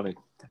fucking funny.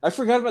 I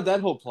forgot about that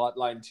whole plot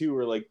line too,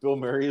 where like Bill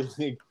Murray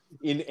like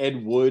in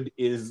Ed Wood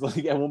is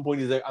like at one point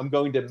he's like, I'm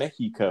going to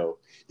Mexico.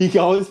 He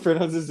always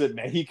pronounces it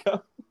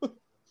Mexico.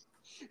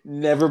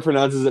 Never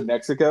pronounces it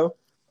Mexico.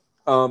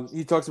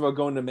 He talks about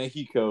going to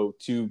Mexico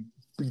to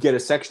get a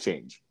sex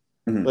change.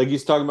 Like,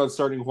 he's talking about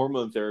starting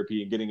hormone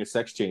therapy and getting a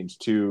sex change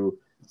to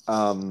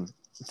down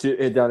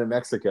in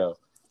Mexico.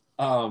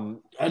 I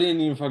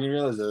didn't even fucking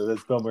realize that.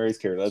 That's Bill Murray's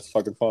character. That's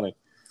fucking funny.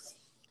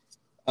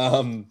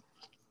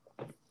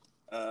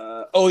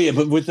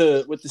 But with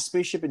the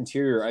spaceship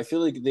interior, I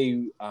feel like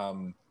they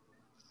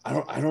I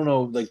don't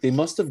know, like they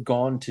must have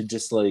gone to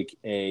just like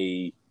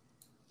a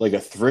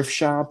thrift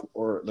shop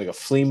or like a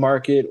flea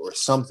market or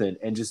something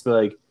and just be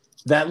like,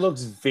 that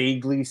looks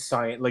vaguely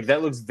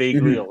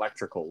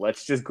electrical.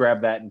 Let's just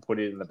grab that and put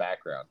it in the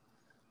background.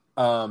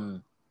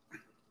 And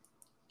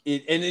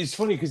it's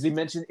funny because they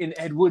mentioned in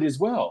Ed Wood as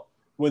well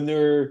when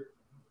they're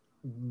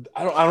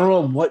I don't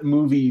know what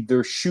movie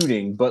they're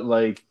shooting, but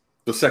like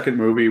the second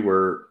movie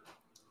where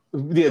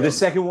the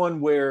second one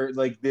where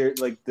they're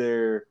like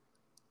Bela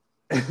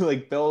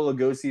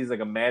Lugosi is like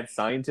a mad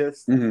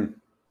scientist, and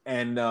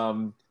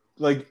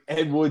like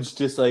Ed Wood's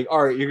just like,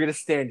 all right, you're gonna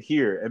stand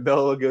here, and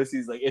Bela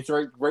Lugosi's like, it's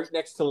right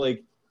next to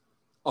like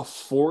a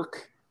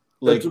fork,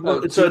 like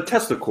it's a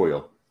Tesla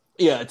coil.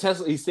 Yeah, a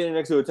Tesla. He's standing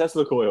next to a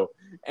Tesla coil,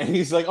 and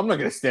he's like, I'm not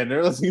gonna stand there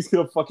unless he's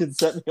gonna fucking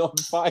set me on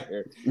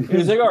fire. And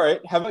he's like, all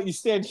right, how about you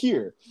stand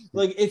here?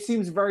 Like, it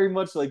seems very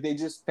much like they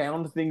just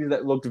found things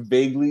that looked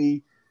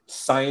vaguely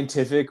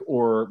scientific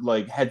or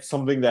like had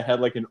something that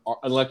had like an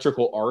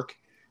electrical arc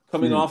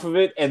coming off of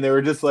it, and they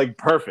were just like,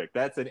 perfect,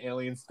 that's an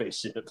alien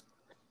spaceship.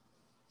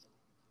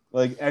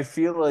 Like, I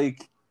feel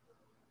like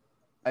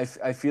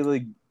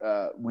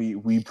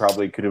we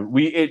probably could have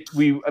we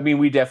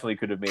definitely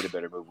could have made a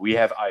better movie. We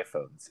have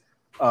iPhones,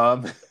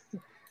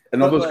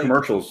 and all those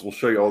commercials will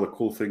show you all the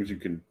cool things you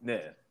can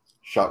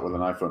shot with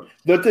an iPhone.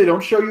 What they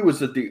don't show you is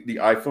that the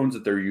iPhones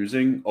that they're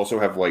using also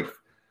have like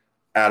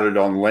added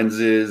on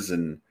lenses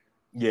and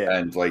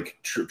like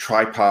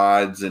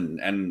tripods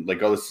and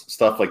like all this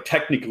stuff. Like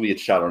technically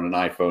it's shot on an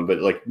iPhone, but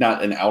like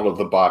not an out of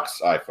the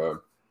box iPhone.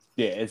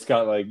 Yeah, it's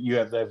got like you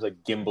have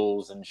like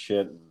gimbals and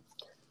shit.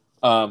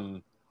 I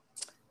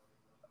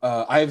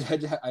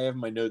have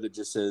my note that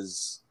just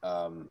says,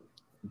 I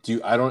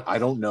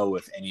don't know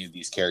if any of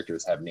these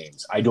characters have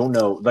names. I don't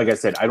know. Like I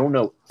said, I don't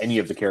know any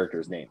of the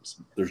characters' names.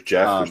 There's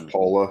Jeff. There's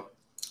Paula.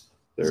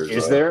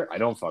 Is there? I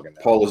don't fucking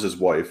know. Paula's his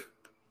wife.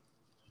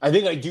 I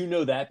think I do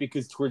know that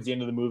because towards the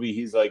end of the movie,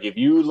 he's like, if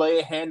you lay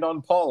a hand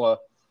on Paula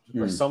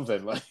or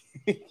something like.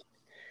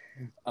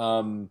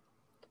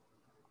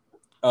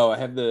 I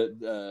have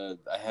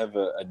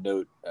a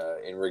note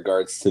in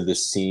regards to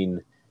this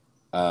scene.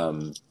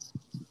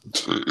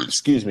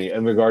 Excuse me.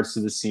 In regards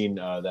to the scene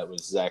that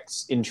was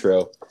Zach's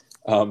intro,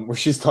 where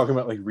she's talking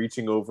about like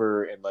reaching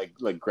over and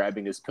like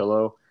grabbing his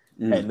pillow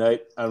at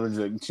night. I was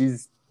like,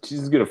 she's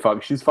gonna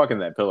fuck. She's fucking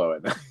that pillow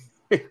at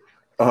night.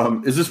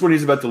 Is this when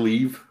he's about to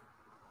leave?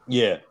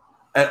 Yeah.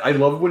 I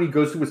love when he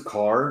goes to his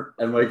car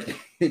and like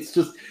it's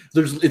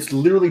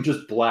literally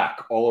just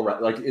black all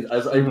around. Like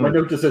my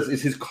note just says,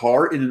 is his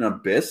car in an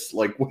abyss?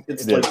 Like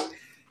it's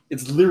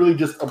literally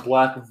just a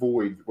black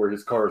void where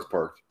his car is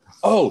parked.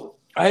 Oh,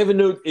 I have a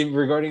note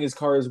regarding his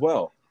car as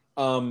well.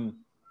 And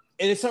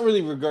it's not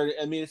really regarding.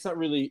 I mean, it's not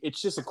really.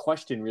 It's just a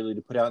question, really,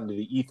 to put out into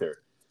the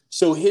ether.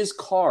 So his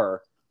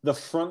car, the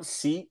front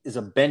seat is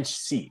a bench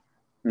seat.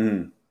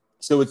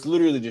 So it's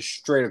literally just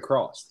straight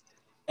across.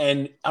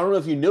 And I don't know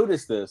if you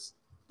noticed this.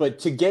 But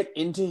to get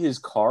into his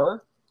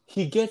car,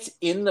 he gets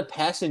in the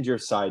passenger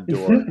side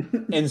door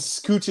and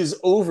scooches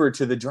over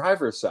to the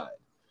driver's side.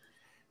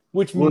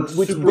 It's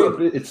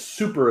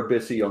super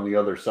abyssy on the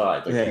other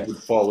side. Like he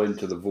would fall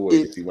into the void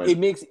if he went. It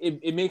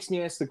makes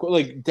me ask the question.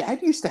 Like,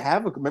 Dad used to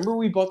have remember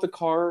we bought the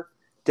car?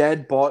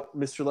 Dad bought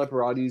Mr.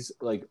 Leparati's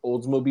like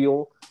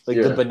Oldsmobile, like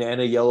the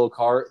banana yellow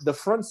car. The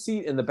front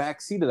seat and the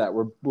back seat of that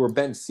were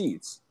bench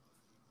seats.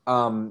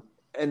 And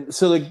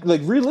so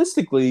like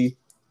realistically.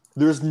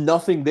 There's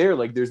nothing there.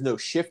 Like, there's no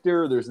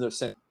shifter. There's no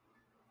sense.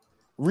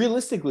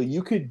 Realistically,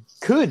 you could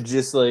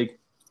just like,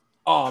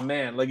 oh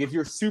man, like if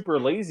you're super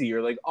lazy,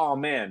 you're like, oh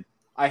man,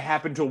 I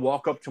happen to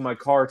walk up to my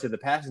car to the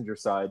passenger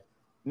side.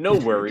 No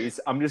worries.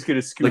 I'm just gonna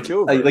scooch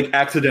over. Like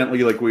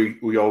accidentally, like we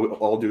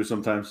all do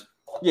sometimes.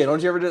 Yeah,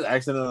 don't you ever just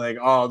accidentally like,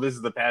 oh, this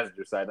is the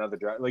passenger side, not the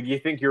driver. Like you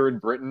think you're in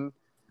Britain,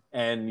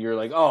 and you're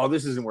like, oh,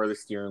 this isn't where the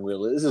steering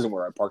wheel is. This isn't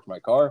where I parked my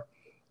car.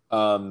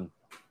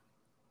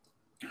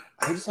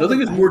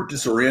 Nothing is more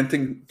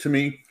disorienting to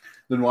me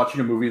than watching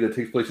a movie that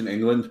takes place in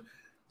England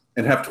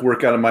and have to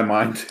work out in my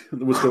mind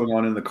what's going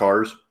on in the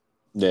cars.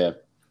 Yeah.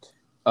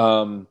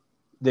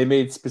 They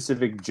made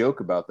specific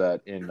joke about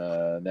that in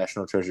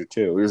National Treasure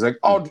 2. He was like,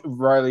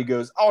 Riley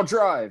goes, I'll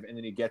drive. And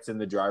then he gets in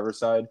the driver's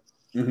side,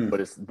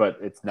 but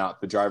it's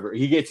not the driver.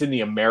 He gets in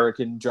the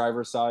American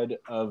driver's side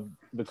of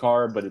the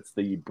car, but it's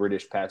the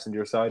British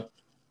passenger side.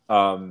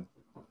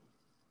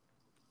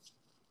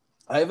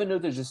 I have a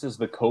note that just says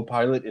the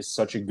co-pilot is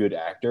such a good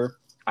actor.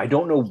 I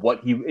don't know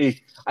what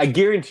I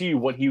guarantee you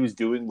what he was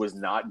doing was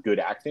not good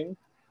acting.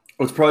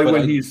 Well, it's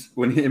probably he's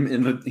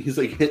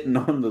like hitting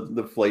on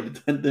the flight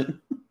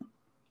attendant.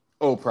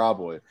 Oh,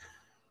 probably.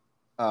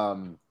 I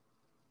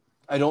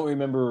don't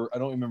remember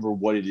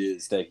what it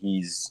is that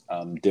he's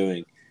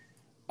doing.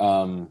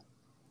 I'd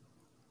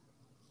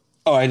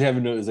have a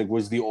note. It's like,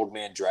 was the old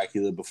man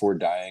Dracula before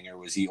dying,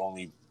 or does he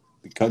only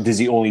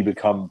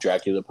become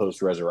Dracula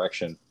post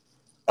resurrection?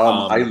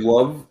 I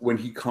love when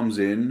he comes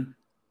in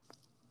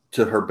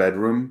to her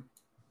bedroom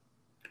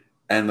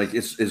and like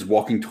is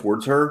walking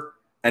towards her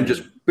and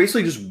just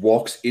basically just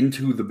walks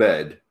into the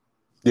bed.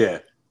 Yeah.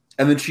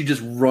 And then she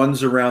just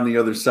runs around the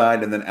other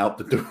side and then out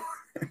the door.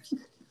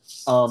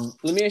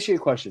 Let me ask you a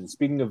question.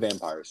 Speaking of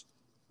vampires,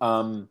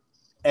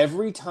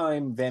 every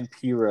time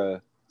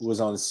Vampira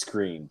was on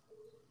screen,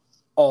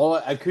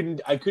 I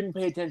couldn't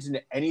pay attention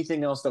to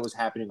anything else that was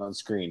happening on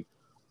screen.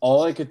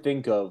 All I could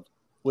think of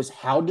was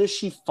how does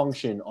she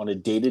function on a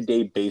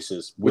day-to-day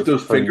basis with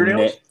those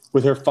fingernails?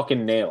 With her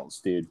fucking nails,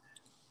 dude.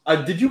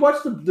 Did you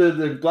watch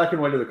the black and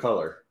white or the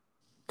color?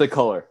 The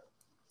color.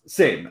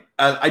 Same.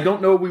 I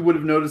don't know if we would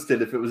have noticed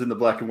it if it was in the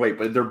black and white,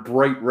 but they're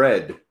bright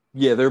red.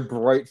 Yeah, they're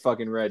bright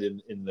fucking red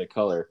in the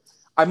color.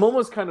 I'm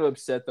almost kind of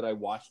upset that I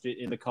watched it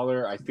in the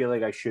color. I feel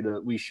like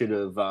we should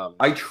have.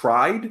 I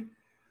tried,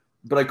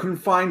 but I couldn't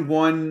find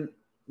one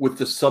with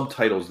the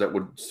subtitles that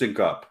would sync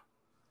up.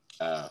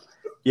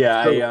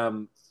 Yeah,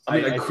 so,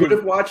 I could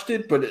have watched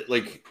it, but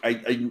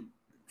I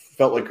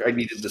felt like I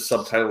needed the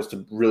subtitles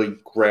to really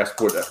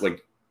grasp what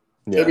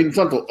Yeah. I mean,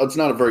 it's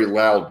not a very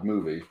loud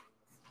movie.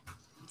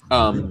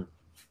 Let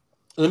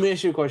me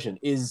ask you a question: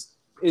 Is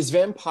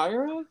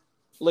Vampira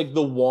like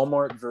the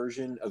Walmart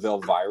version of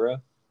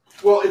Elvira?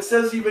 Well, it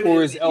says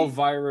or is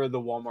Elvira the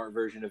Walmart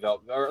version of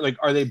Elvira? Like,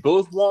 are they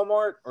both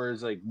Walmart, or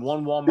is like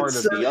one Walmart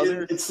of the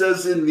other? It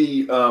says in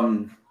the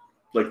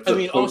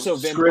also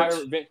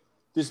Vampira.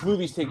 This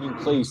movie's taking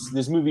place.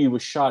 This movie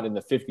was shot in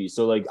the 50s,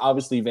 so like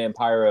obviously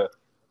Vampira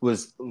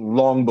was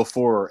long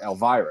before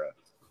Elvira,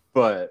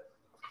 but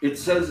it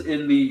says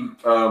in the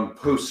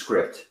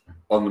postscript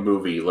on the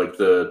movie, like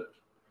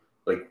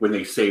when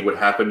they say what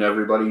happened to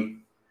everybody,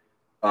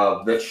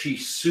 that she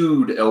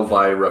sued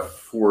Elvira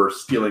for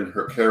stealing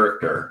her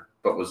character,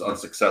 but was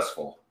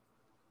unsuccessful.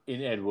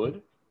 In Ed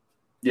Wood?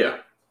 Yeah.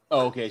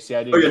 Oh, okay. See,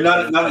 I didn't.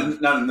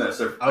 Not in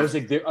this. I was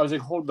like,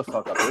 hold the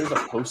fuck up. There's a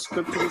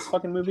postscript to this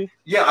fucking movie.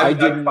 Yeah, I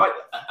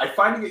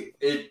find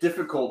it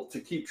difficult to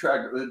keep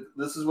track.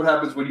 This is what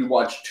happens when you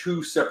watch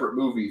two separate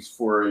movies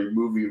for a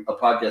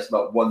podcast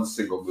about one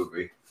single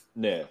movie.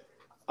 Yeah.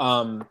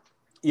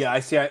 Yeah.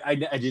 I see. I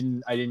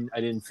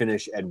didn't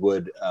finish Ed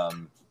Wood.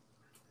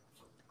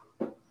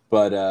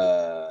 But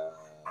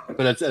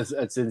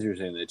that's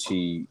interesting that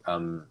she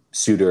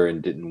sued her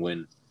and didn't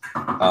win.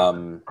 I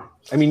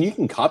mean, you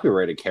can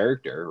copyright a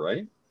character,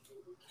 right?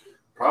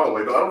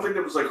 Probably, but I don't think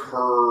it was like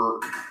her.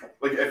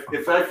 Like,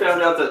 if I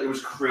found out that it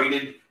was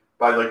created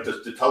by like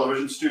the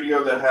television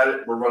studio that had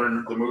it, were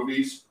running the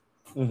movies,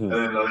 and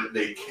then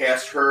they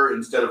cast her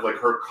instead of like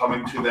her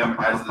coming to them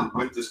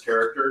with this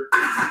character.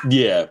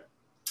 Yeah,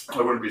 I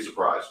wouldn't be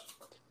surprised.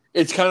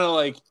 It's kind of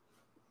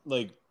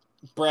like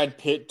Brad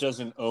Pitt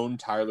doesn't own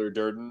Tyler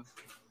Durden.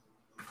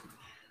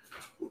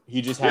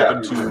 He just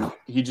happened to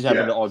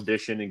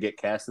audition and get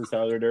cast as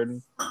Tyler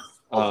Durden.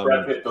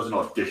 Brad Pitt doesn't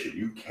audition.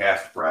 You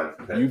cast Brad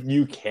Pitt.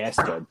 You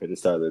cast Brad Pitt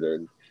as Tyler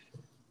Durden.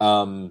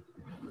 I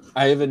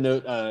have a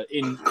note.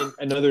 In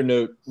another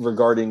note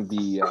regarding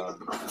the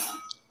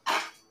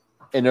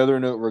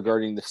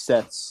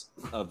sets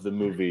of the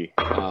movie.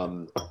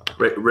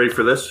 Ready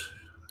for this?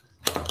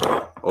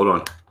 Hold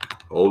on.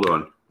 Oh,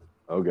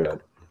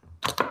 good.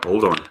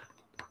 Hold on.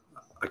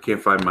 I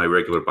can't find my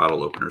regular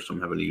bottle opener, so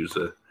I'm having to use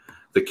the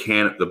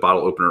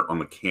bottle opener on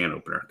the can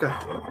opener.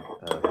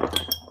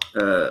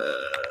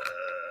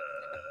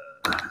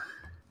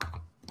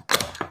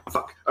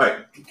 Fuck. All right,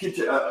 keep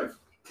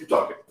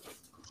talking.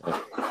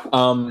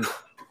 What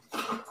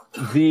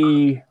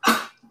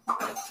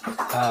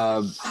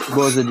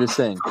was I just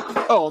saying?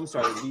 Oh, I'm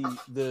sorry.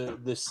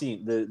 The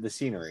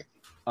scenery.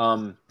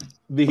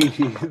 They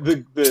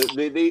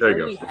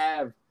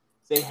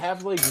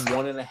have like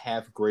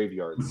 1.5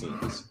 graveyard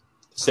scenes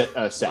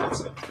sets.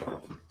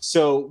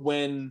 So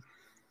when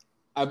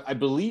I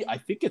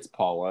think it's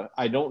Paula.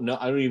 I don't know.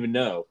 I don't even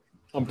know.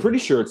 I'm pretty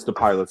sure it's the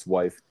pilot's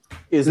wife.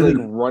 Is like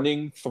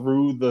running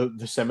through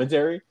the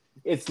cemetery.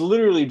 It's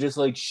literally just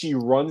like she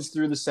runs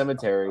through the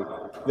cemetery.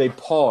 They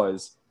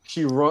pause.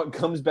 She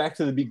comes back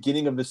to the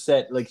beginning of the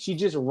set. Like she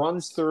just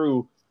runs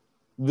through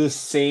the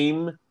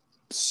same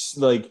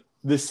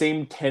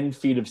 10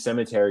 feet of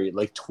cemetery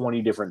like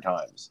 20 different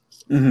times.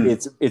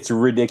 It's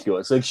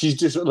ridiculous. Like she's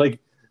just like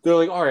they're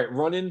like, all right,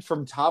 run in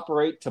from top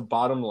right to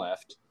bottom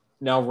left.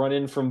 Now run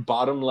in from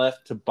bottom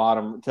left to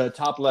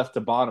top left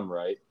to bottom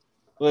right.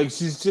 Like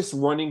she's just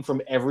running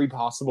from every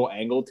possible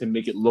angle to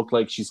make it look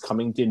like she's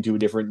coming into a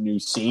different new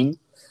scene.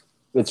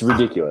 It's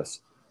ridiculous.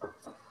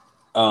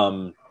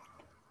 How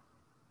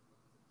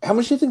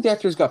much do you think the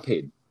actors got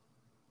paid?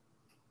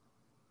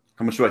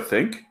 How much do I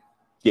think?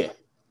 Yeah.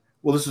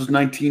 Well, this is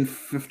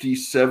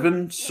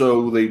 1957,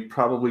 so they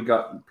probably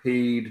got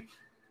paid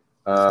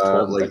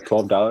like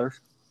 $12,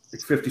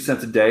 like 50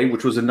 cents a day,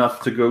 which was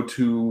enough to go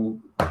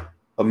to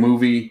a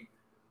movie,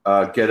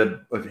 get a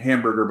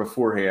hamburger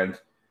beforehand.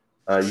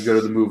 You go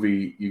to the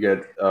movie, you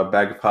get a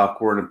bag of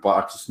popcorn, a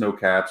box of snow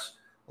caps,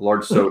 a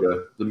large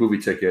soda, the movie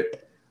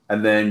ticket,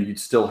 and then you'd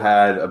still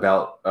had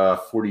about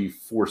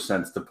 44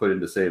 cents to put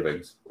into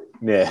savings.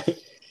 Yeah.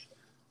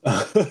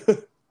 I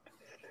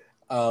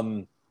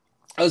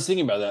was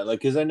thinking about that, like,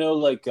 because I know,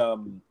 like,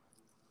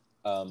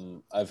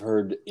 I've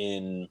heard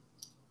in,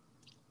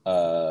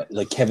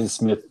 like, Kevin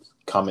Smith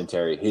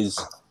commentary,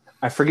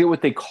 I forget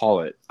what they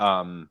call it.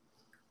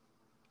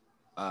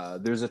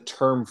 There's a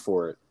term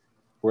for it,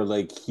 where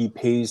like he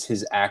pays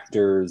his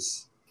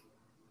actors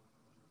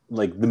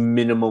like the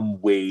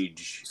minimum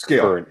wage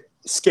scale.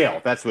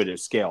 That's what it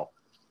is. Scale.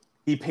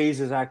 He pays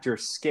his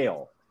actors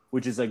scale,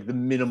 which is like the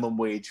minimum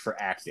wage for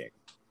acting.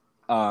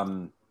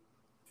 I'm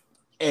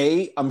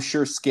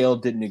sure scale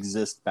didn't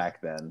exist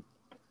back then.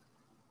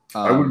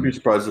 I wouldn't be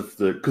surprised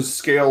because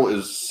scale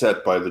is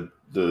set by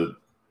the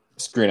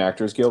Screen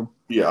Actors Guild.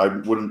 Yeah, I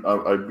wouldn't.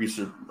 I'd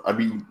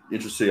be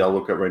interested. I'll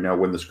look up right now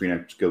when the Screen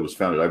Actors Guild was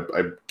founded.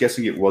 I'm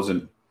guessing it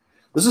wasn't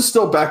This is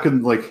still back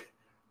in like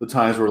the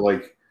times where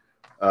like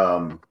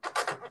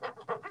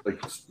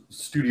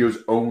studios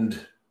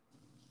owned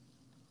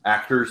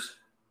actors.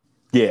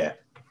 Yeah,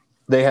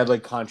 they had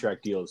like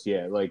contract deals.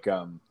 Yeah, like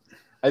I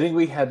think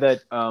we had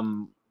that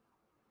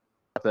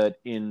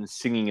in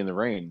Singing in the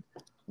Rain,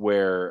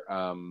 where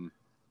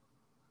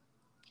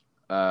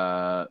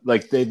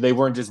like they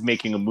weren't just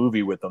making a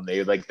movie with them.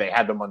 They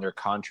had them under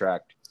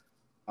contract.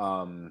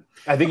 I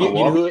think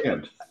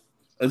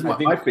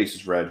my face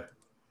is red.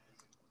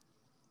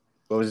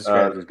 What was his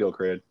character's Gil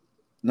Craig?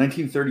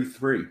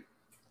 1933.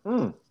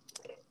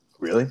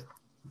 Really?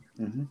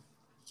 Mm-hmm.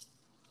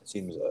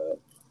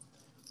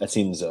 That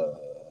seems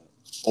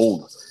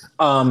old.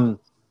 But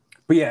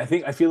yeah,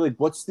 I feel like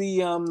what's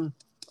the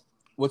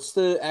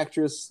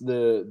actress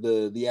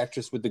the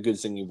actress with the good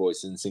singing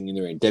voice in Singing in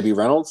the Rain? Debbie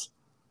Reynolds.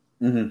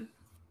 Mm-hmm.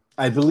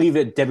 I believe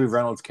that Debbie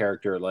Reynolds'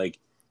 character, like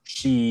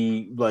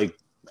she like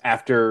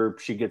after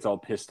she gets all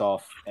pissed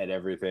off at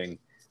everything,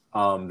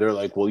 they're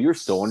like, "Well, you're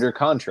still under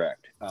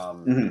contract,"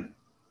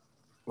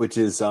 which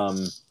is,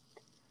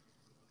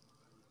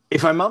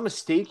 if I'm not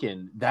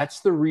mistaken, that's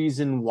the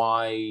reason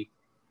why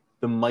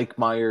the Mike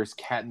Myers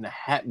Cat in the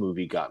Hat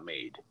movie got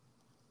made,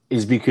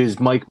 is because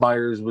Mike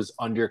Myers was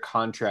under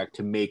contract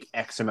to make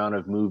X amount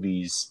of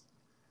movies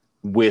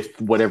with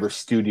whatever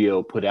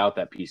studio put out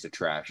that piece of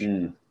trash.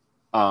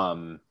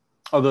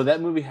 Although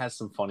that movie has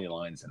some funny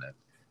lines in it.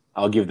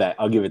 I'll give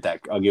it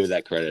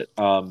that credit.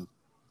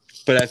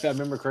 But if I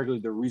remember correctly,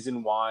 the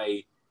reason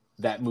why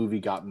that movie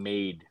got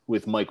made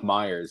with Mike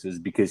Myers is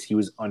because he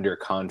was under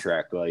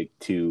contract, like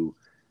to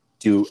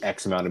do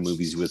X amount of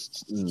movies with,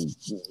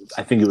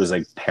 I think it was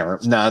like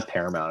not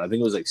Paramount. I think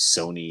it was like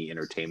Sony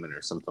Entertainment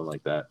or something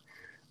like that.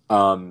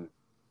 But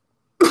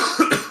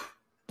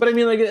I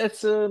mean, like,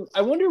 it's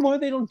I wonder why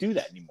they don't do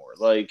that anymore.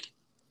 Like,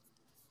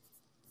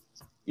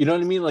 you know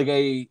what I mean? Like,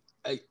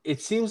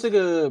 it seems like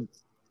a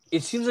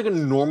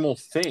normal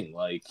thing.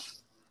 Like,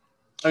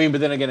 I mean,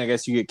 but then again, I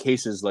guess you get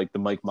cases like the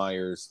Mike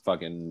Myers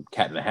fucking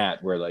Cat in the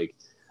Hat, where like,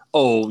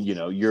 oh, you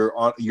know,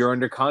 you're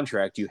under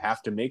contract, you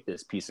have to make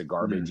this piece of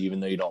garbage, even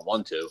though you don't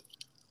want to.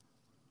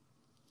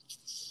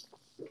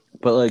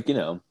 But like, you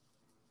know,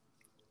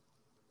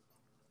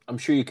 I'm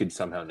sure you could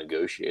somehow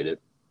negotiate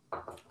it.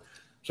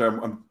 So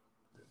I'm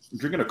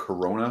drinking a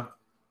Corona.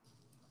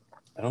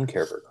 I don't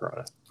care for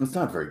Corona. It's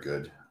not very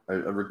good. I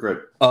regret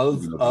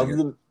of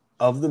the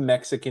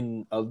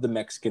Mexican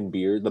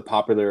beer, the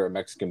popular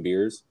Mexican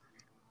beers.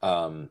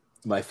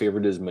 My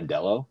favorite is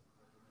Modelo.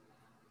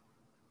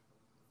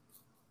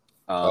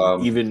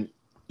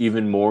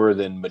 Even more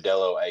than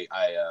Modelo,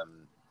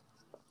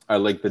 I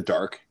like the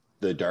darker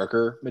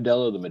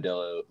Modelo, the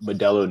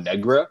Modelo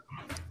Negra.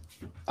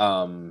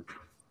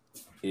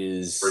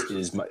 Is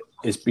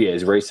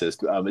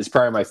racist. It's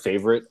probably my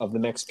favorite of the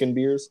Mexican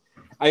beers.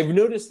 I've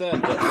noticed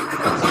that the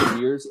Mexican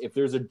beers, if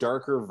there's a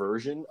darker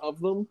version of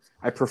them,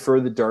 I prefer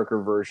the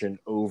darker version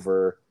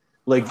over,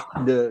 like,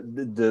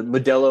 the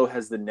Modelo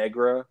has the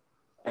Negra,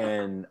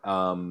 and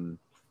Dos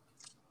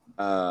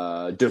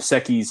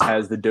Equis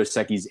has the Dos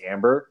Equis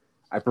Amber.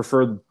 I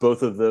prefer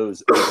both of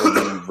those over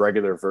the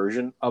regular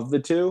version of the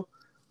two.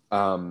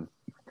 But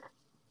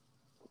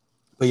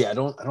yeah, I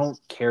don't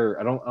care.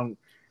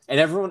 And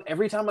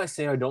every time I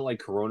say I don't like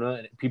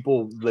Corona,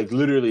 people like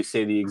literally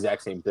say the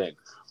exact same thing.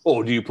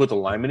 Oh, do you put the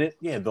lime in it?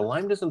 Yeah, the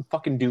lime doesn't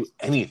fucking do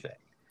anything.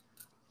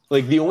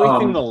 Like, the only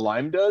thing the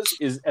lime does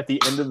is at the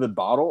end of the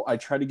bottle, I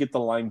try to get the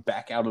lime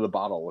back out of the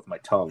bottle with my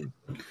tongue.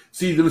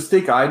 See, the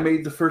mistake I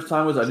made the first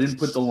time was I didn't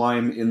put the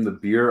lime in the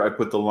beer. I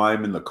put the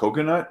lime in the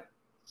coconut.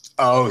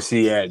 Oh,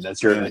 see, yeah,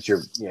 that's your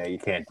yeah. You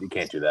can't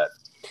do that.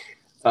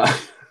 I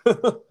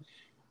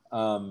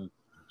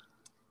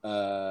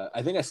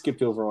think I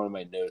skipped over one of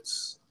my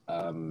notes,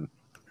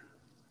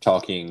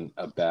 talking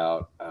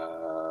about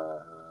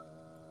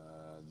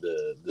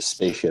the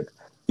spaceship.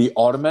 The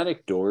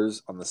automatic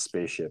doors on the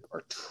spaceship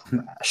are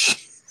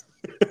trash.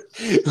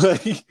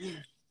 Like,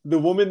 the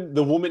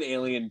woman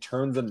alien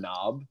turns a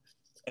knob,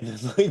 and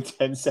then like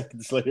 10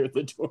 seconds later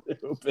the door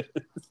opens.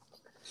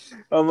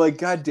 I'm like,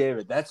 God damn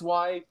it! That's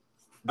why.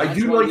 I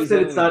do like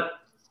that it's not.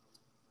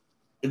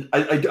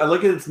 I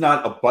like it. It's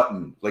not a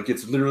button. Like,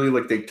 it's literally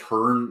like they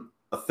turn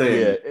a thing.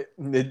 Yeah,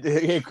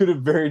 it could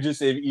have very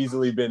just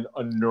easily been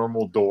a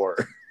normal door.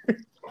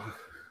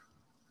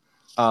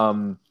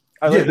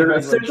 They're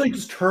essentially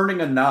just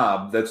turning a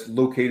knob that's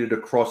located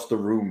across the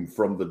room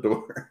from the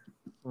door.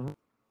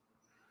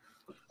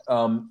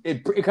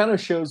 It kind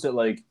of shows that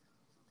like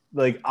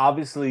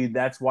obviously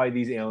that's why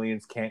these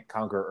aliens can't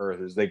conquer Earth,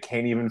 is they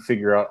can't even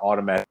figure out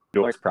automatic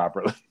doors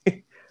properly.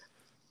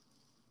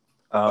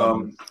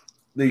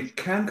 They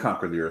can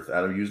conquer the Earth,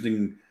 Adam,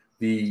 using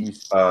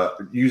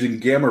using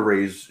gamma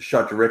rays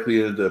shot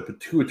directly into the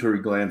pituitary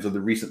glands of the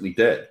recently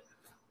dead.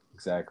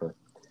 Exactly.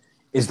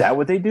 Is that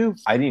what they do?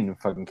 I didn't even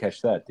fucking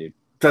catch that, dude.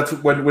 That's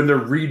when they're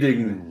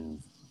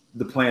reading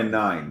the Plan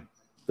 9.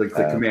 Like,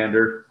 the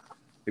commander,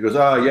 he goes,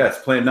 "Oh,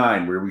 yes, Plan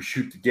 9, where we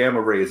shoot the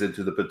gamma rays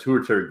into the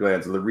pituitary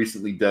glands of the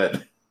recently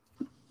dead."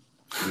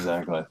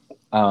 Exactly.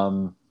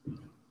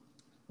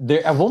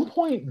 They at one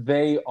point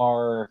they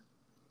are.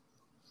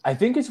 I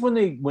think it's when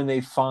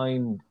they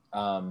find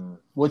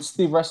what's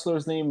the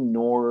wrestler's name?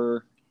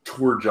 Tor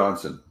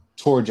Johnson.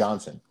 Tor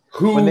Johnson.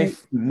 Who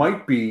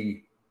might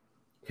be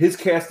his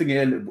casting,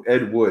 and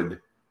Ed Wood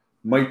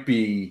might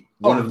be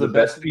one of the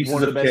best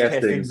pieces of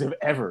castings of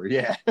ever.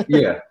 Yeah.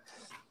 Yeah.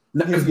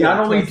 Because not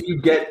only do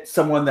you get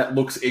someone that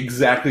looks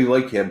exactly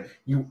like him,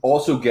 you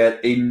also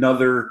get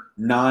another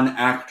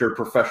non-actor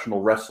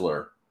professional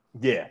wrestler.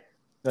 Yeah.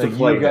 They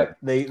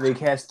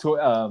cast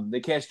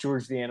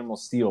George the Animal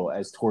Steel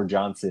as Tor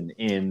Johnson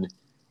in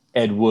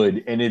Ed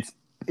Wood, and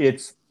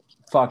it's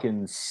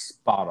fucking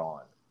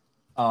spot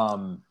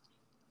on.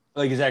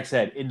 Like Zach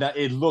said,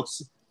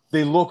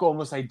 they look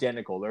almost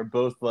identical. They're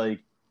both like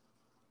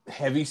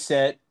heavy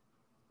set,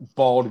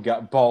 bald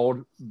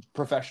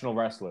professional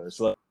wrestlers.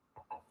 So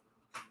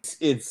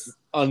it's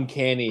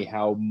uncanny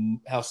how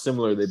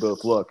similar they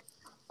both look.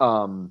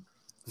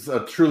 It's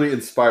a truly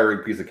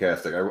inspiring piece of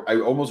casting. I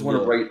almost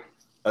want to write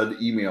an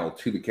email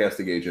to the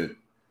casting agent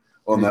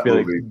on that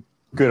movie. Like,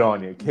 good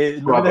on you.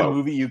 Remember that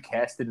movie you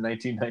cast in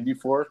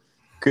 1994?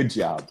 Good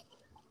job.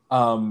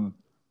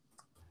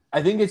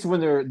 I think it's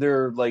when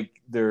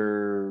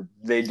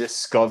they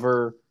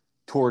discover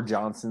Tor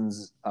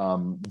Johnson's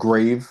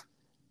grave.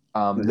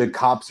 The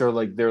cops are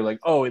like, they're like,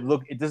 oh,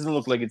 it doesn't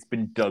look like it's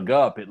been dug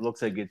up. It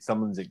looks like it's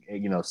someone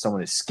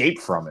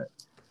escaped from it.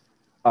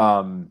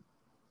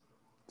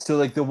 So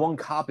like the one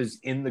cop is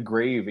in the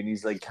grave and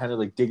he's like kind of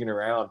like digging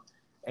around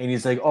and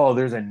he's like, oh,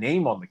 there's a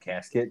name on the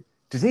casket.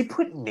 Do they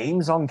put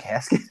names on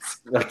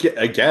caskets?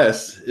 I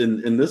guess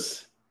in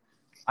this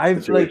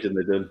situation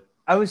they did.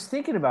 I was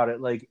thinking about it,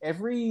 like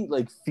every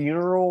like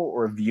funeral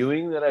or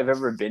viewing that I've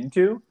ever been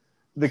to,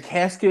 the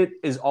casket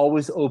is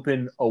always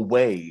open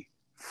away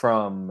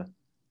from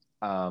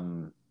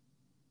like,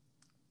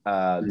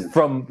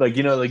 like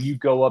you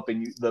go up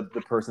and the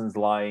person's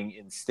lying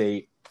in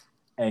state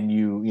and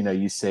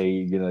you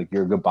say, like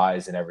your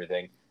goodbyes and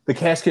everything. The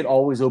casket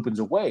always opens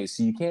away,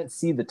 so you can't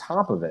see the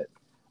top of it.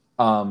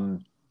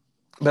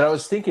 But I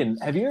was thinking,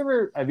 have you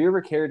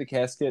ever carried a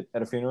casket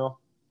at a funeral?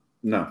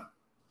 No.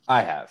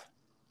 I have.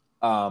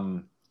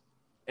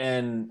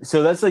 And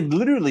so that's like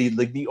literally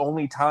like the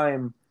only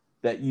time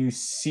that you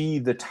see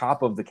the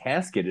top of the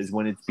casket is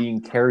when it's being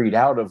carried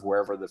out of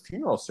wherever the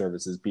funeral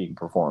service is being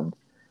performed.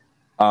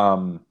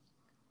 And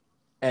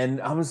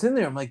I was in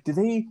there, I'm like,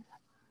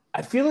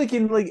 I feel like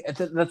in like,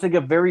 that's like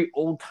a very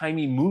old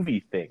timey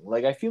movie thing.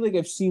 Like, I feel like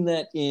I've seen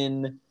that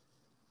in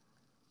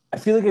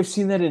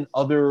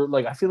other,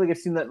 like, I feel like I've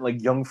seen that in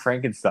like Young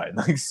Frankenstein.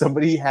 Like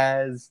somebody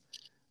has,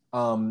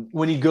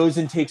 when he goes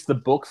and takes the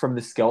book from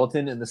the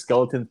skeleton and the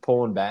skeleton's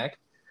pulling back,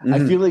 I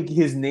feel like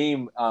his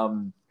name,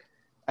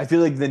 I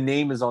feel like the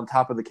name is on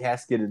top of the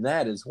casket in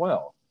that as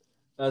well.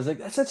 And I was like,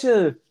 that's such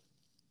an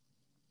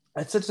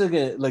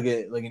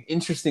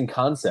interesting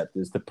concept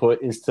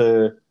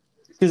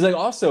because like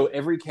also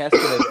every casket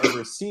I've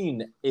ever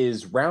seen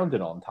is rounded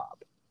on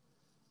top.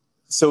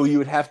 So you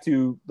would have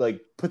to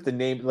like put the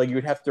name, like you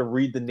would have to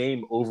read the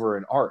name over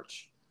an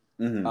arch.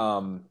 But I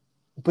don't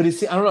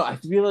know. I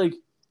feel like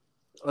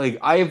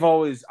I've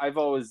always had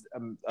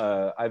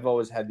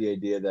the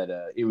idea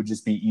that it would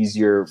just be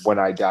easier when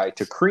I die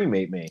to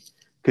cremate me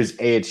because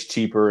A, it's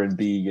cheaper, and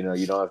B, you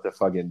don't have to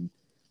fucking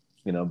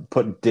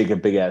dig a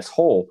big ass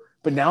hole.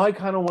 But now I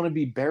kind of want to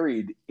be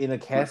buried in a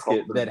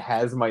casket that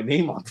has my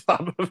name on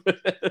top of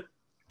it.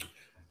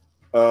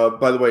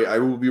 By the way, I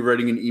will be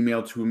writing an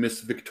email to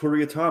Miss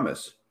Victoria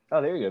Thomas.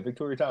 Oh, there you go,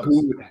 Victoria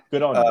Thomas.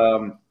 Good on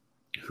you.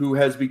 Who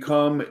has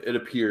become, it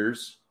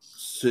appears,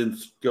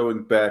 since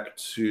going back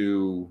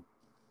to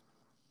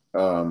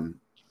going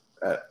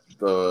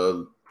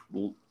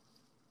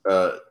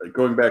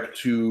back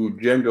to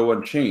Django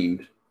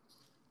Unchained,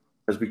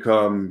 has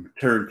become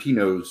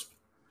Tarantino's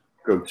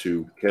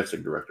go-to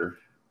casting director.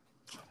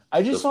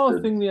 I just saw a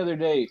thing the other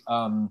day.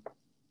 I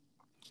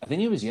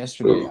think it was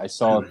yesterday. I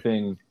saw a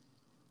thing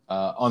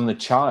on the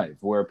Chive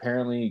where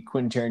apparently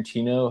Quentin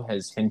Tarantino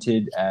has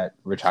hinted at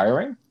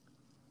retiring.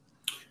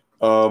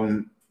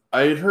 I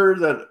had heard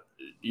that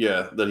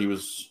he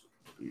was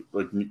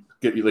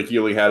he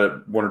only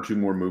had one or two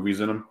more movies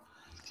in him.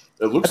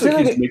 It looks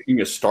like he's making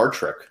a Star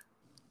Trek.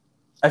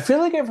 I feel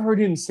like I've heard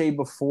him say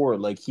before,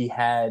 like he's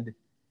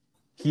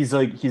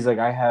like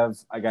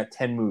I got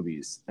 10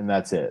 movies and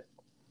that's it.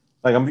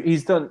 Like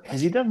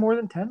has he done more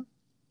than 10?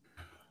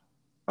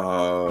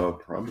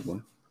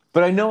 Probably.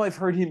 But I know I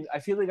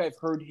feel like I've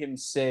heard him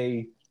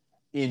say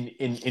in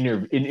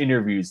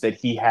interviews that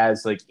he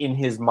has, like, in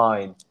his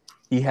mind,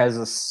 he has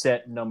a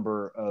set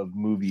number of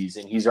movies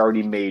and he's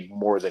already made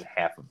more than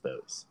half of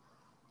those.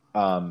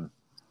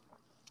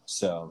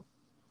 So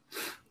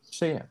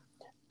yeah.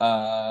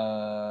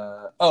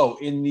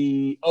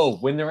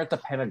 When they're at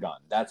the Pentagon,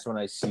 that's when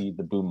I see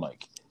the boom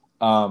mic.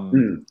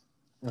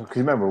 Because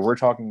remember, we're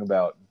talking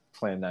about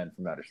Plan 9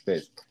 from Outer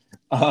Space.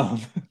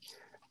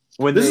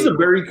 This is a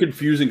very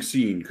confusing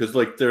scene because,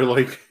 like, they're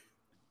like,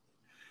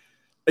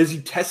 is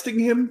he testing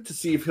him to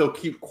see if he'll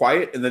keep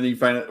quiet? And then you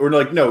find out, or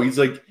like, no, he's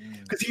like,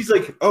 because he's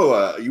like,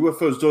 oh,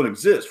 UFOs don't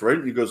exist, right?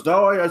 And he goes,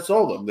 no, I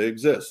saw them. They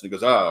exist. And he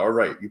goes, all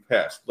right, you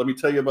passed. Let me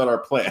tell you about our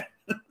plan.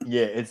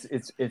 Yeah,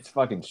 it's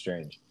fucking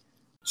strange.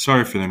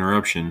 Sorry for the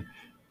interruption,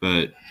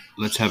 but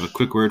let's have a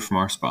quick word from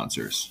our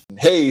sponsors.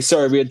 Hey,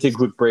 sorry, we had to take a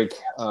quick break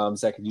so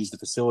I could use the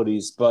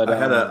facilities. But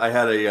I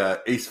had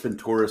a Ace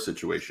Ventura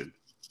situation.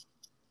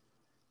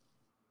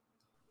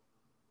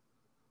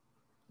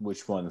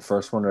 Which one? The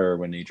first one or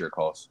When Nature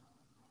Calls?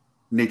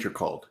 Nature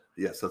Called.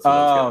 Yes, that's what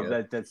I was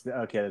getting at.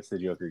 That's the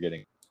joke you're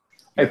getting.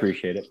 I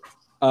appreciate it.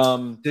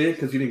 Did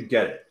because you didn't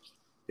get it.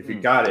 If you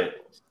got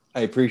it, I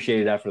appreciate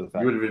it after the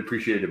fact. You would have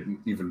appreciated it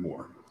even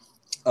more.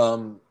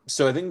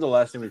 So I think the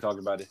last thing we talked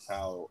about is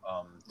how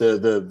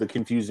the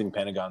confusing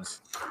Pentagon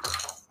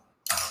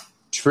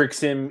tricks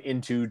him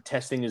into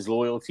testing his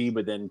loyalty,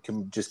 but then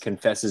just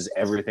confesses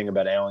everything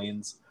about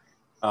aliens.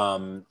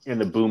 And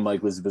the boom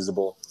mic was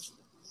visible.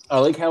 I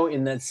like how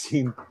in that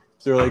scene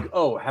they're like,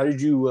 "Oh, how did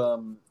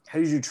you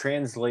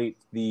translate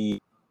the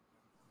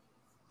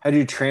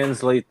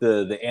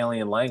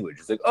alien language?"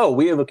 It's like, "Oh,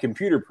 we have a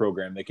computer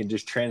program that can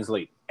just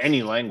translate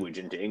any language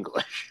into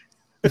English."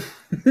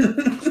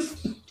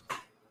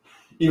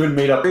 Even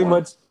made up.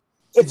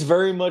 It's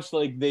very much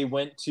like they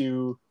went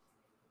to.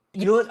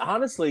 You know what?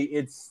 Honestly,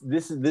 it's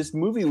this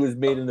movie was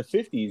made in the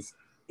 50s.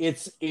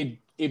 It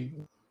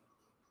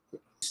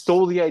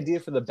stole the idea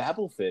for the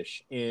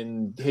Babelfish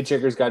in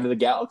Hitchhiker's Guide to the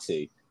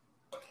Galaxy.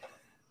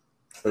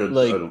 I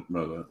don't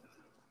know that.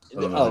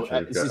 I'm not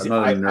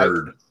a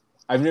nerd.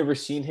 I've never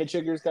seen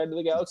Hitchhiker's Guide to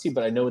the Galaxy,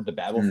 but I know what the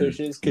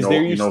Babelfish is because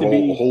there used to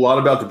be a whole lot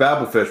about the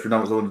Babelfish. We're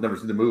not the one who's never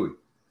seen the movie.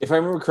 If I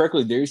remember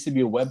correctly, there used to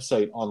be a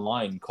website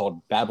online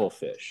called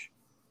Babelfish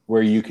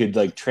where you could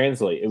like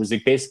translate. It was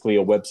like basically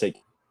a website.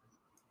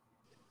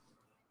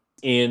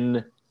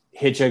 In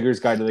Hitchhiker's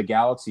Guide to the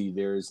Galaxy,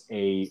 there's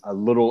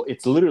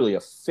it's literally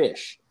a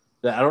fish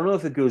that I don't know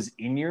if it goes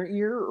in your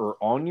ear or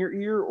on your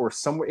ear or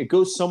somewhere. It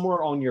goes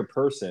somewhere on your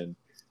person.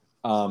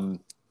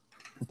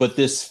 But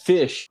this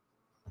fish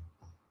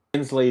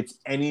translates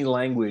any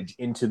language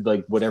into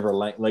like whatever,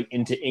 like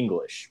into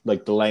English,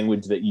 like the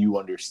language that you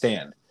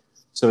understand.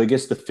 So I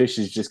guess the fish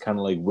is just kind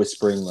of like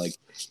whispering, like,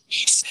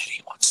 he said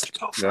he wants to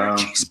go for a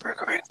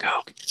cheeseburger and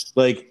Coke.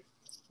 Like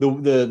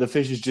the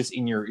fish is just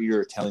in your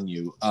ear telling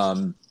you.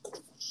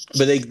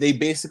 But they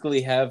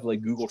basically have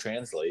like Google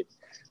Translate.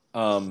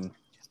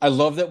 I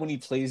love that when he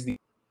plays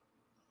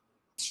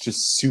it's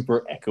just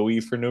super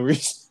echoey for no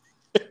reason.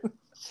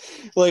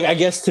 Like, I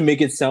guess to make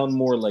it sound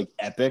more like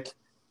epic,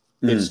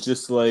 it's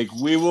just like,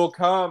 we will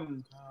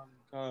come.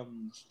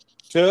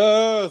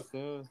 Well,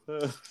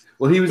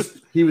 he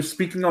was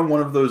speaking on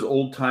one of those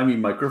old timey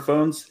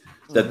microphones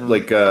that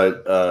like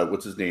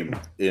what's his name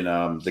in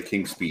the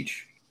King's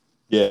Speech?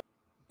 Yeah,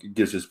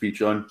 gives his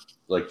speech on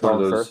like Colin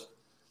one of those. Firth?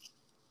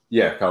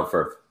 Yeah, Colin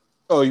Firth.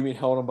 Oh, you mean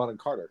Helena Bonham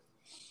Carter?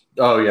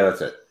 Oh yeah,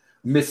 that's it.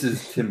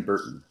 Mrs. Tim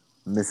Burton.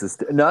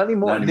 Not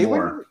anymore. Not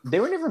anymore. They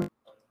were never.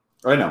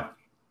 I know.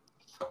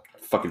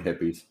 Fucking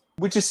hippies.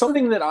 Which is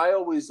something that I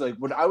always like.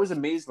 When I was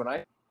amazed when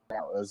I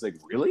was like,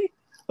 really?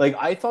 Like,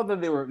 I thought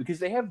that they were, because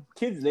they have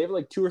kids. They have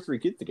like 2 or 3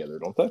 kids together,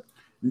 don't they?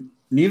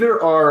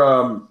 Neither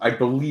are. I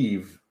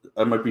believe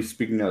I might be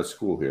speaking out of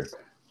school here.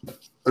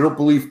 I don't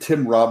believe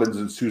Tim Robbins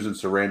and Susan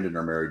Sarandon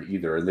are married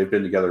either, and they've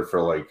been together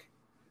for like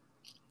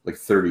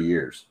 30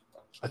 years.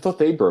 I thought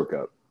they broke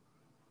up.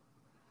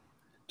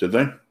 Did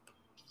they?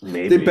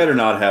 Maybe. They better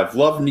not have.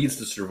 Love needs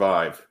to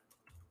survive.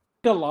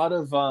 A lot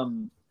of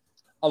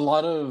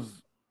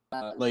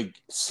like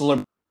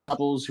celebrity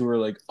couples who are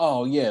like,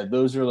 oh yeah,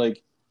 those are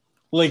like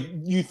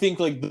you think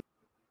like the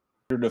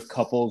of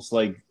couples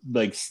like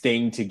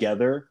staying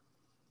together.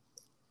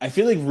 I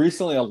feel like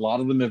recently a lot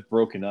of them have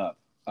broken up.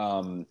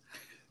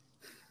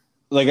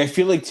 Like, I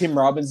feel like Tim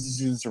Robbins and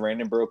Susan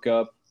Sarandon broke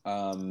up.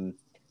 I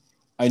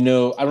don't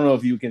know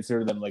if you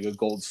consider them like a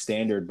gold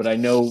standard, but I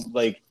know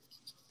like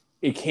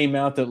it came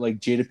out that like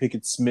Jada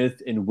Pinkett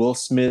Smith and Will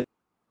Smith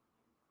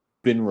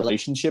been in a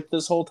relationship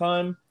this whole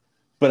time.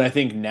 But I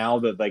think now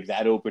that like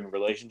that open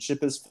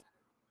relationship is.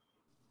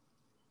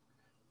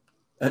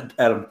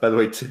 Adam, by the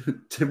way,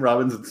 Tim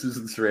Robbins and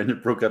Susan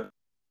Sarandon broke up.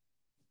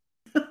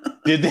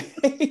 Did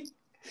they?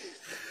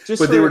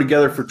 They were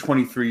together for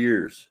 23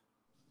 years.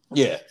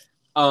 Yeah.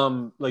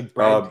 Like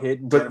Brad Pitt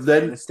and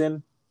Jennifer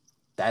Aniston.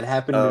 That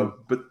happened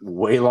but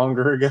way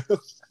longer ago.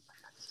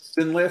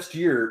 Then last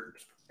year,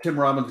 Tim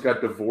Robbins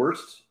got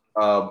divorced,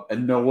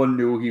 and no one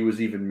knew he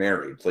was even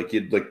married. Like,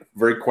 he'd like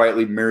very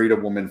quietly married a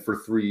woman for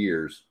 3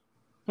 years.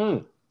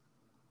 Good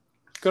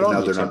on you.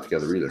 Now they're not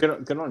together either.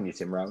 Good on you,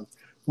 Tim Robbins.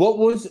 What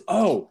was?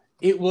 Oh,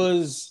 it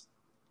was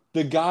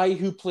the guy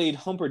who played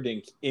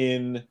Humperdinck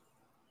in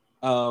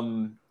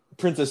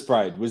Princess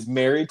Bride was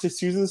married to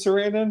Susan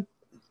Sarandon,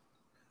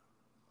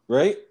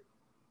 right?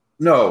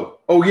 No.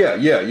 Oh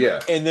yeah.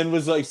 And then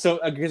was like, so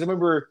because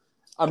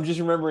I'm just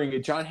remembering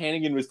it. John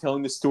Hannigan was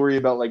telling the story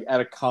about like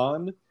at a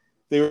con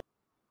they were in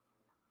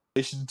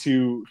relation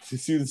to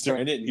Susan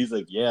Sarandon, and he's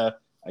like, yeah,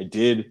 I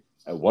did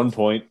at one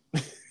point.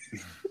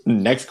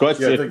 Next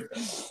question. Yeah,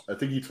 I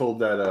think you told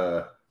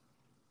that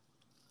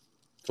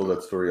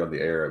story on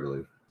the air, I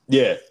believe.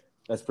 Yeah,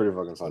 that's pretty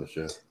fucking fun.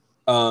 Shit.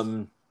 We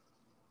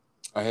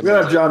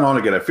gotta have John on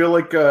again. I feel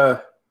like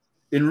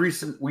in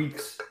recent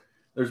weeks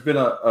there's been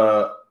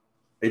a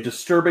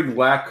disturbing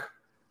lack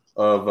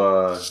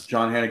of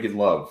John Hannigan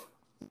love.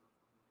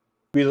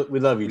 We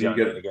love you, John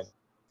Hannigan.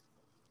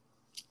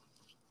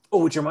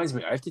 Oh, which reminds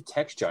me, I have to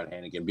text John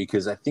Hannigan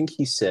because I think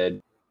he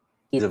said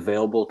he's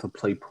available to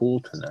play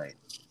pool tonight.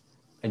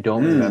 I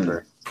don't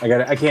remember.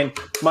 I can't.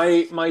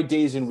 My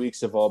days and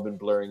weeks have all been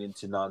blurring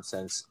into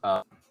nonsense.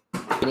 I'm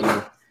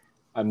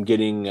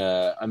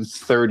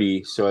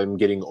 30, so I'm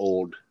getting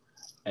old,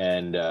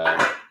 and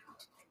I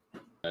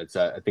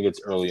think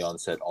it's early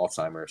onset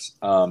Alzheimer's.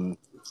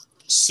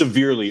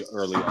 Severely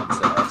early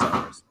onset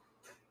Alzheimer's.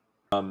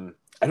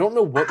 I don't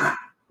know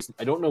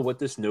what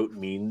this note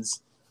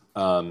means.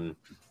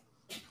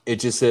 It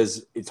just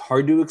says it's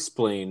hard to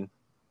explain.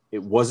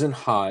 It wasn't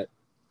hot,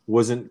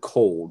 wasn't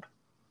cold,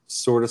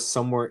 sort of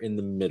somewhere in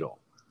the middle.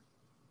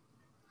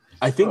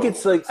 I think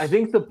it's like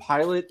the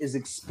pilot is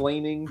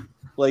explaining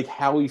like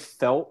how he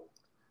felt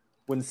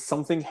when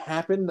something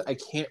happened. I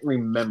can't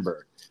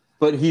remember,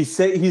 but he's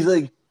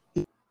like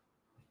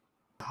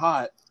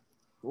hot,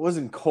 it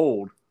wasn't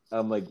cold.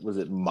 I'm like, was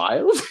it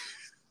mild?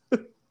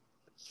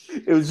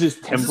 It was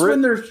just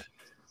temperate.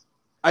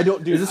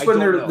 Is this when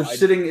they're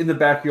sitting in the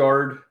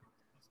backyard?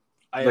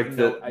 Like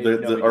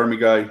the army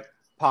guy?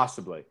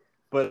 Possibly.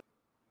 But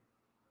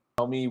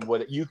tell me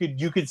what you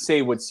could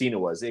say what scene it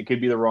was. It could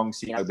be the wrong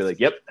scene. I'd be like,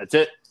 yep, that's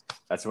it.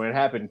 That's when it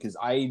happened. Because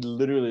I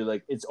literally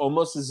like it's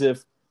almost as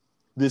if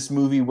this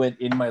movie went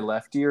in my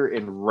left ear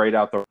and right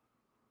out the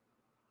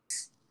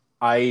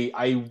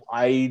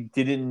I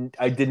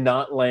did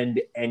not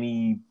lend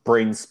any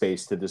brain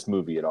space to this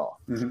movie at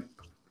all. Mm-hmm.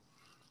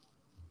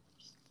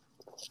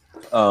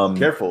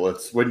 Careful!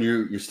 It's when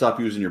you stop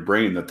using your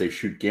brain that they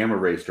shoot gamma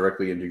rays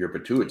directly into your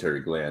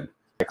pituitary gland.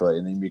 Exactly,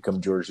 and then you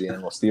become George the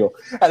Animal Steel.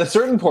 At a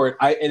certain point,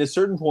 I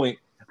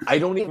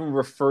don't even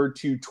refer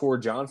to Tor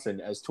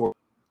Johnson as Tor.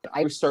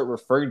 I start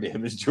referring to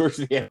him as George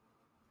the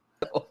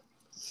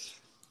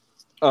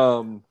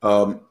Animal.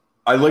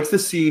 I like the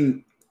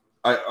scene.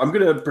 I'm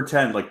gonna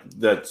pretend like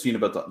that scene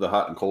about the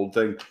hot and cold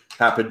thing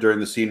happened during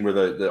the scene where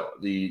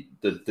the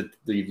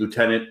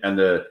lieutenant and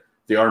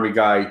the army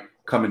guy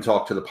come and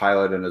talk to the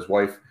pilot and his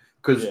wife,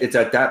 because it's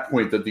at that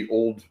point that the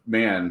old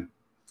man.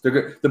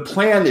 The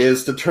plan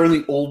is to turn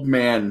the old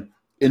man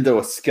into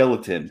a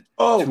skeleton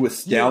to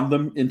astound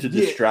them into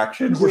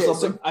distraction or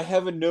something. So I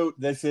have a note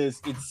that says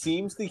it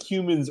seems the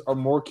humans are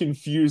more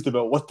confused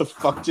about what the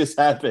fuck just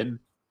happened,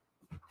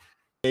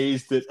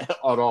 amazed at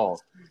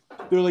all.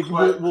 They're like,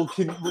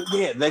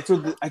 that's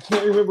what I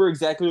can't remember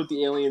exactly what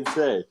the aliens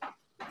say,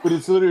 but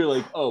it's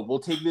literally like, we'll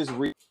take this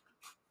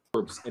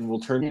corpse and we'll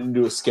turn it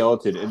into a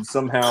skeleton, and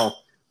somehow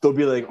they'll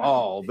be like,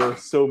 they're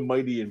so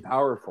mighty and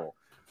powerful.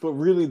 But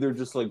really, they're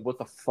just like, what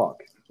the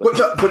fuck?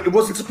 But it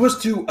wasn't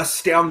supposed to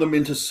astound them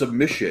into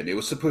submission. It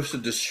was supposed to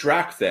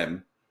distract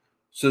them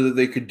so that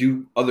they could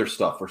do other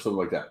stuff or something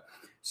like that.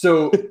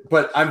 So,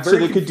 but I'm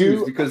very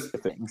confused because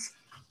things.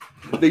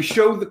 They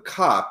show the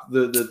cop,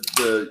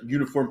 the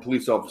uniformed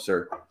police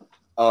officer,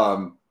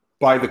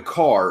 by the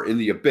car in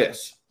the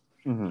abyss.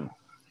 Mm-hmm.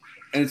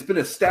 And it's been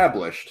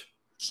established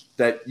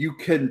that you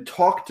can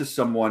talk to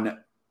someone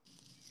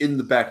in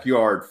the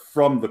backyard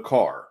from the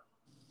car.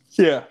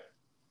 Yeah.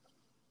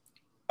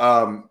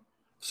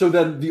 So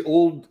then the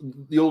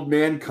old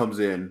man comes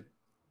in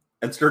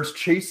and starts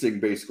chasing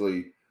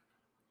basically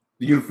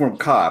the uniformed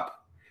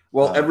cop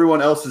while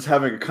everyone else is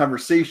having a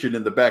conversation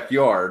in the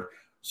backyard,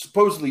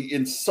 supposedly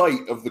in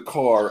sight of the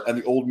car and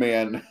the old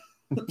man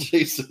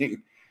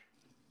chasing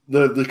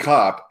the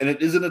cop. And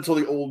it isn't until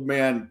the old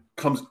man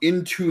comes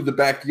into the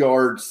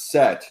backyard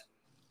set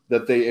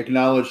that they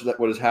acknowledge that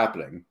what is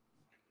happening.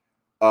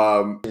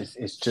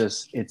 It's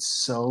just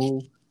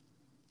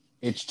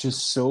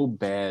so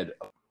bad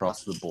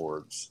across the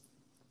boards.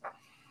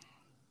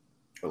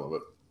 I love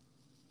it.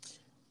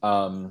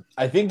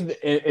 I think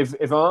if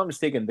I'm not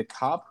mistaken, the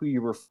cop who you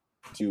refer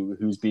to,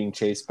 who's being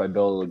chased by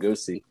Bela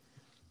Lugosi,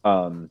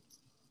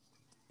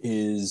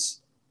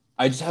 is.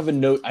 I just have a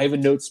note. I have a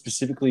note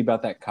specifically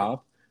about that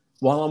cop.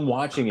 While I'm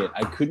watching it,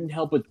 I couldn't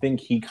help but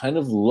think he kind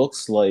of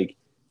looks like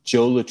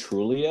Joe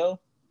Latrulio.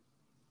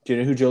 Do you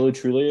know who Joe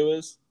Latrulio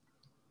is?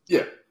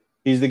 Yeah,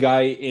 he's the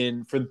guy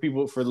for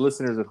the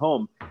listeners at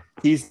home.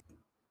 He's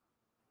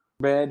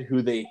bad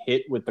who they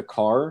hit with the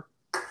car.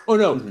 Oh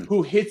no,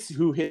 who hit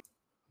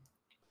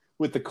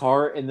with the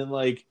car, and then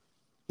like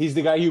he's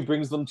the guy who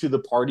brings them to the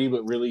party,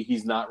 but really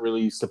he's not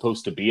really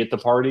supposed to be at the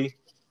party.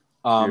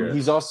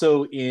 He's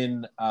also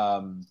in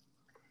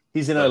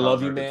he's in I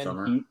Love You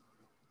Man.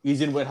 He's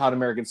in Wet Hot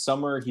American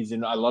Summer. He's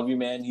in I Love You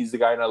Man. He's the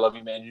guy in I Love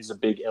You Man who's a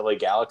big LA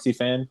Galaxy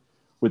fan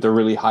with a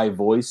really high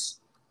voice.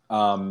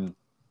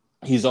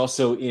 He's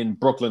also in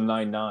Brooklyn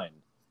Nine-Nine.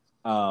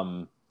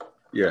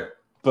 Yeah.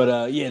 But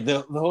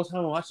the whole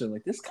time I'm watching, I'm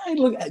like, this guy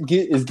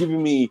is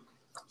giving me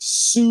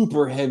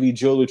super heavy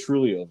Joe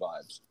Latrulio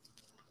vibes.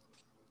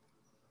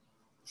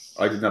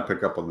 I did not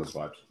pick up on those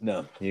vibes.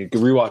 No, you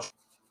can rewatch.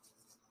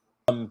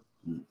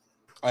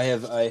 I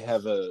have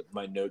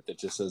my note that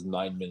just says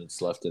 9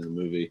 minutes left in the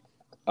movie.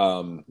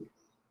 You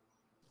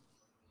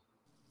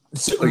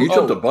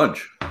jumped a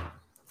bunch.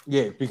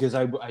 Yeah, because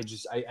I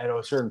at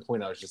a certain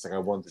point I was just like, I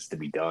want this to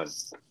be done.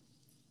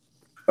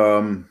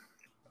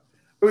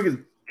 We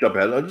can jump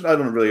ahead. I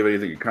don't really have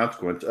anything of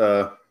consequence.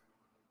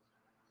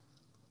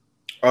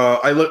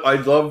 I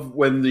love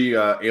when the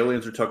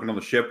aliens are talking on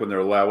the ship when they're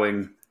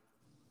allowing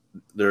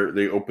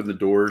they open the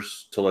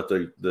doors to let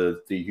the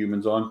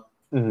humans on,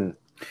 and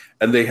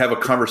they have a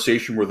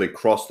conversation where they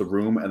cross the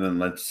room and then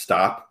like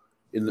stop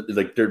in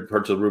like different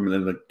parts of the room and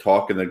then like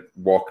talk and then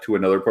walk to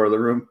another part of the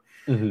room.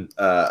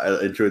 I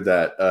enjoyed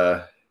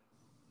that.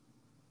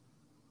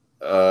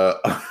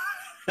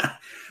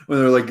 When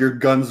they're like, your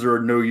guns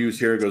are no use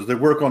here, it goes, they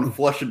work on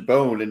flesh and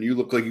bone, and you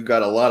look like you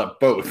got a lot of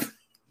both.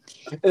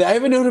 And I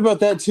have a note about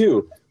that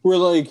too, where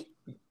like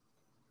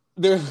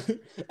they're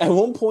at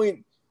one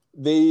point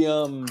they're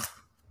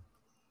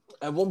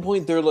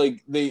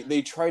like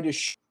they try to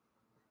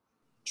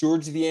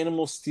George the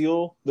Animal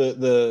Steel,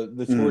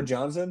 the Tor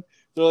Johnson.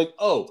 They're like,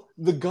 oh,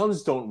 the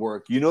guns don't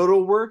work. You know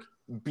what'll work?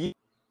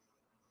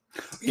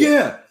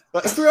 Yeah,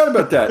 I forgot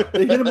about that.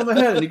 They hit him on the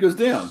head and he goes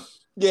down.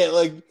 Yeah,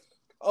 like,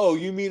 oh,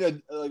 you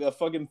mean a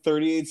fucking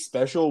 38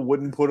 special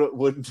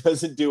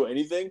doesn't do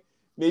anything?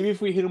 Maybe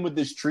if we hit him with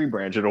this tree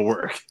branch, it'll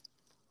work.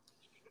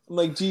 I'm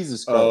like,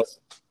 Jesus Christ.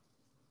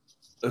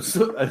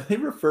 So they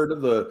refer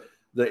to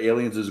the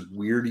aliens as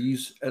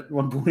weirdies at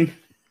one point.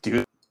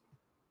 Dude.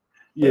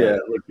 Yeah,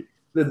 like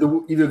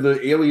either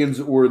the aliens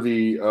or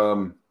the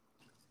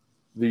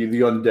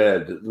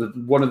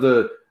undead. One of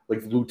the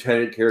like the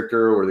lieutenant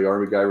character or the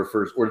army guy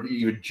refers, or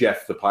even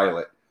Jeff the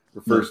pilot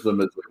refers to them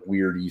as like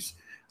weirdies.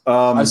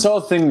 I saw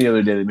a thing the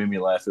other day that made me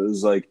laugh. It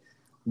was like,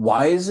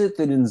 why is it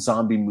that in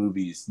zombie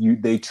movies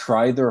they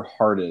try their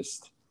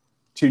hardest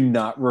to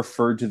not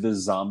refer to the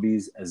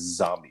zombies as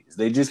zombies?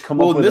 They just come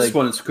up with this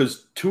one, it's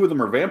because two of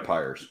them are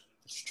vampires.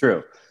 It's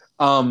true.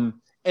 And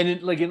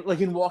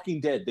in Walking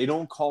Dead, they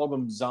don't call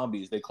them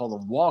zombies; they call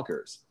them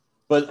walkers.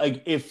 But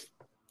like if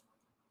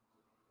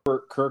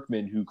Burt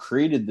Kirkman, who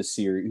created the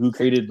series, who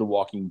created The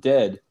Walking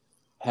Dead,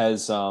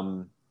 has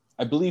I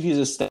believe he's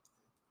established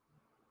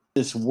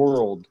this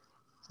world.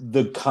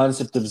 The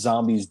concept of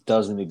zombies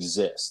doesn't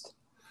exist.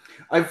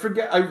 I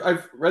forget.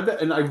 I've read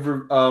that, and I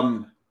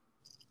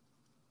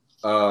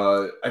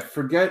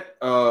forget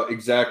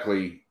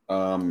exactly.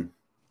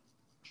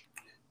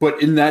 But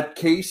in that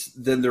case,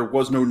 then there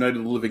was no Night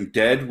of the Living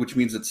Dead, which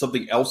means that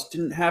something else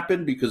didn't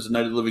happen because the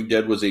Night of the Living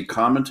Dead was a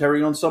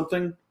commentary on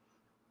something.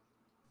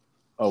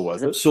 Oh,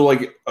 was it? So,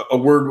 like a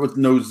world with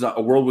no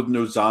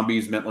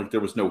zombies meant like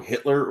there was no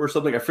Hitler or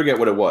something. I forget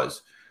what it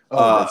was.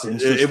 Oh,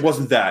 it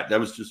wasn't that. That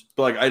was just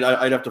like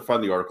I'd have to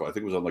find the article. I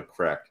think it was on like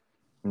Cracked.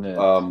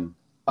 Yeah.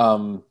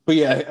 But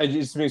yeah, it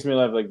just makes me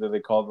laugh like that they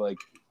called like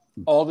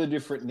all the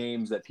different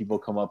names that people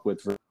come up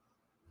with for.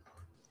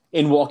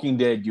 In Walking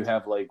Dead, you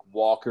have like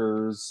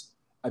walkers.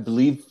 I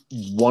believe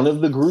one of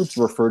the groups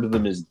refer to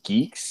them as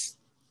geeks.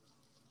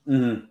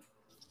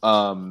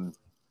 Mm-hmm.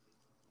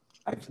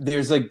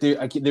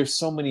 There's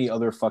so many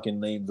other fucking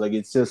names. Like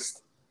it's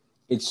just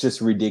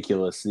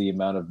ridiculous the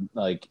amount of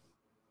like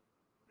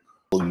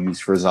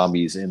used for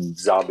zombies in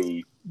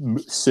zombie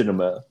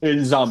cinema,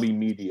 in zombie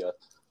media.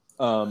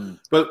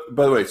 But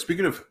by the way,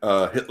 speaking of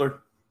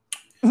Hitler,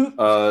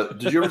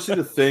 did you ever see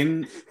the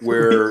thing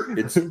where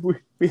it's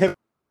we have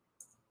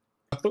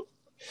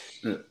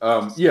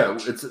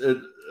it's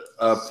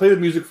play the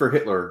music for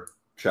Hitler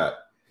chat.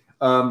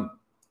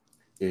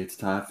 It's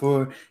time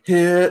for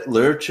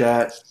Hitler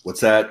chat. What's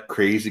that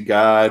crazy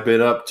guy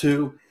been up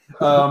to?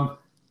 I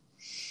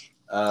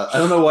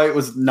don't know why it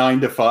was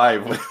 9 to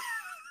 5.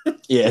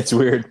 Yeah, it's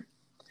weird.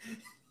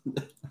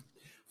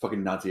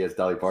 Fucking Nazi ass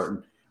Dolly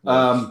Parton.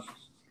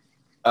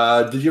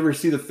 Did you ever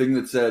see the thing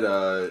that said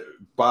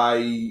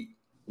by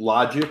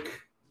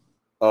logic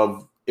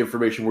of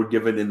information we're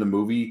given in the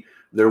movie,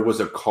 there was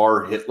a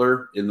car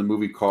Hitler in the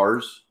movie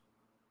Cars?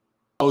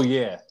 Oh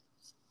yeah.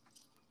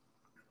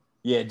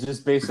 Yeah,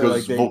 just based on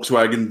like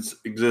Volkswagens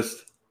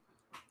exist.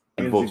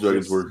 And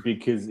Volkswagens were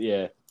because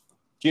do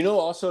you know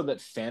also that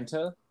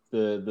Fanta,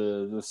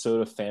 the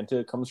soda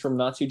Fanta comes from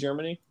Nazi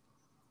Germany?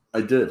 I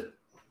did.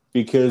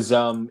 Because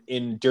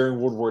during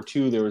World War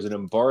II there was an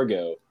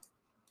embargo.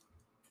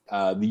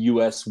 The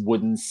US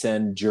wouldn't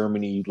send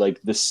Germany like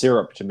the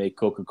syrup to make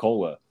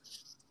Coca-Cola.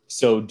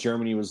 So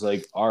Germany was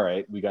like, all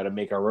right, we got to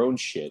make our own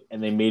shit.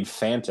 And they made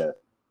Fanta.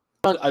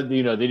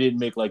 They didn't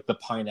make like the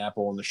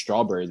pineapple and the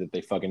strawberry that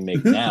they fucking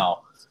make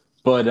now.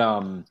 But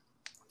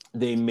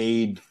they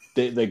made,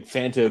 like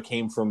Fanta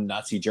came from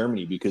Nazi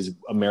Germany because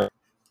America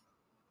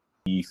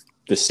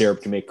the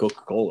syrup to make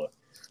Coca-Cola.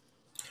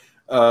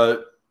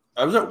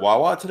 I was at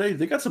Wawa today.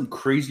 They got some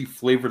crazy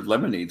flavored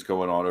lemonades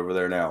going on over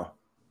there now.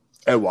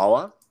 At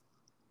Wawa?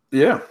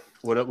 Yeah.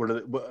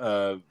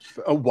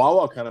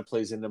 Wawa kind of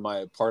plays into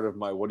my part of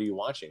my what are you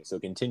watching? So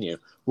continue.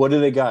 What do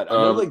they got? I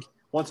know like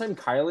one time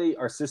Kylie,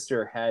 our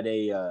sister, had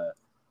a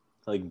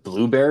like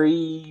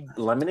blueberry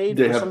lemonade.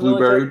 They or have something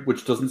blueberry, like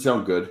which doesn't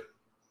sound good.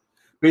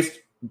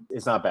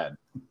 it's not bad.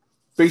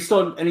 Based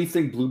on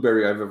anything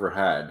blueberry I've ever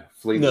had,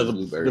 flavored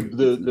blueberry.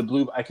 The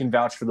blue. I can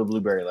vouch for the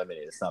blueberry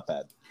lemonade. It's not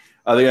bad.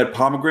 They had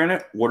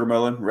pomegranate,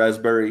 watermelon,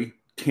 raspberry,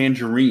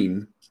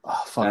 tangerine.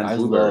 Oh fuck! And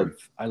blueberry.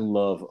 I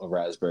love a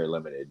raspberry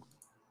lemonade.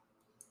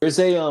 There's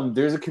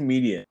a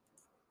comedian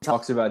who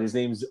talks about, his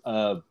name's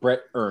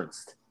Brett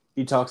Ernst.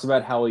 He talks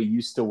about how he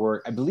used to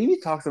work. I believe he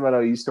talks about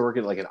how he used to work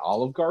at like an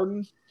Olive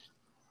Garden,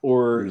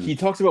 or he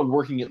talks about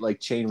working at like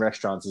chain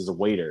restaurants as a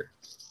waiter.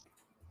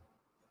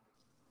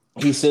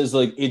 He says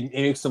like it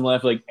makes him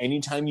laugh. Like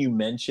anytime you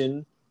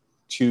mention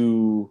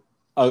to,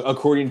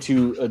 according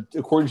to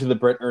the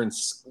Brett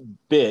Ernst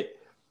bit,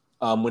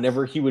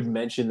 whenever he would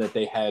mention that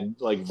they had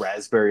like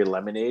raspberry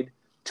lemonade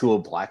to a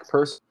black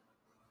person,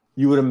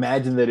 you would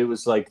imagine that it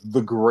was like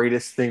the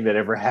greatest thing that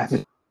ever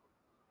happened.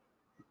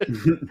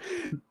 Raspberry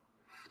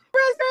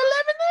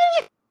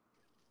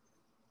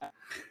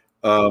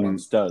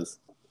lemonade. Does.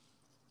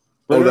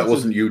 Oh, that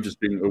wasn't you just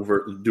being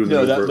doing the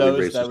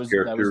overtly racist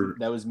character.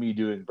 That was me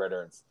doing Brett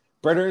Ernst.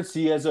 Brett Ernst,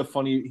 he has do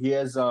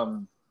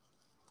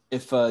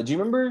you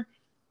remember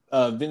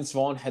Vince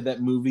Vaughn had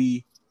that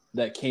movie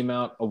that came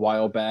out a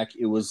while back?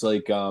 It was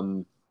like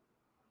it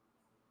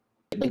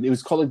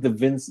was called like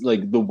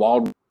the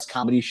Wild West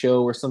Comedy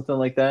Show or something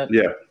like that.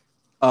 Yeah.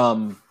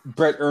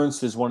 Brett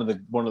Ernst is one of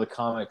the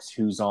comics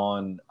who's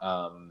on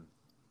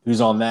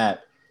that,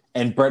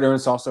 and Brett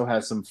Ernst also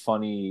has some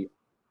funny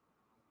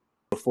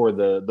before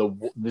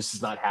the This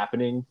Is Not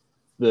Happening,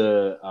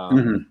 the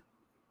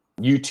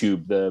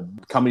YouTube, the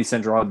Comedy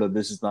Central, the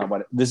This Is Not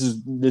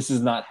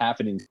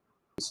Happening.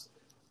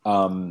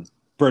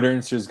 Brett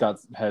Ernst has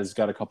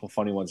got a couple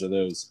funny ones of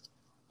those.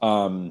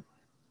 But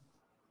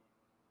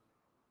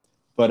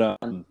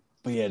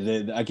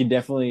yeah, I can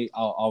definitely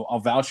I'll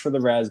vouch for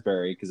the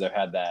raspberry because I've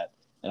had that,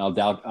 and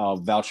I'll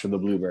vouch for the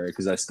blueberry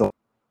because I stole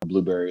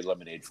blueberry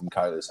lemonade from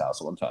Kyler's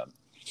house one time.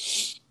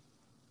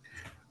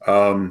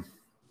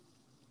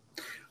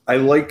 I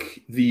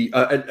like the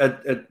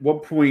at one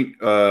point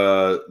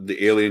the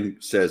alien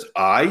says,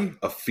 "I,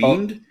 a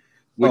fiend."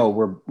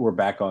 We're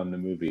back on the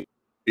movie.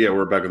 Yeah,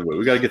 we're back on the movie.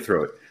 We got to get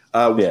through it.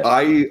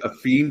 I, a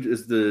Fiend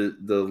is the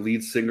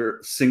lead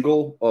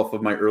single off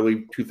of my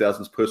early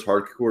 2000s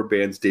post-hardcore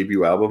band's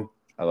debut album.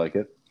 I like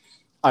it.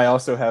 I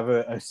also have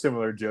a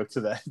similar joke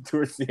to that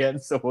towards the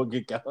end, so we'll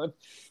get going.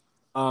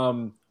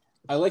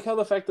 I like how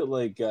the fact that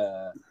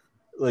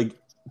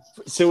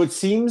so it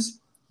seems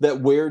that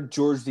where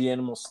George the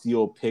Animal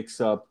Steel picks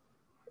up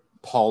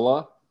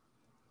Paula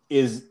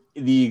is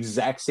the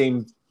exact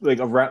same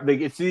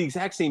it's the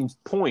exact same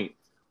point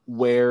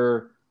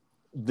where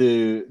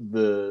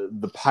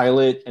the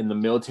pilot and the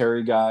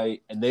military guy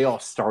and they all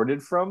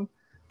started from,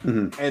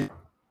 and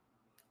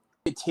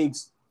it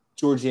takes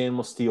George the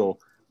Animal Steel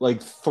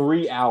like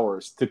 3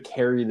 hours to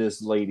carry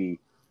this lady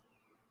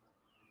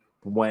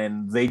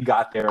when they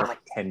got there in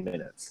like 10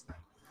 minutes.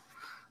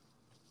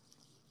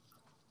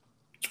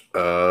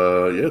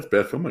 Yeah, it's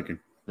bad filmmaking.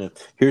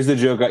 Here's the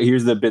joke.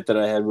 Here's the bit that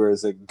I had where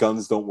it's like,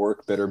 guns don't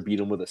work, better beat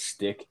them with a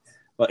stick.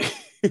 Like,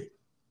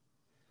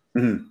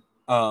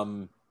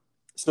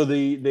 so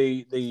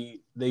they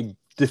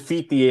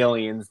defeat the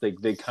aliens.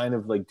 They kind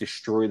of like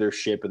destroy their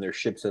ship, and their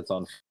ship sets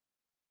on.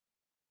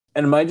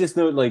 And I might just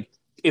note, like,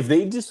 if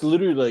they just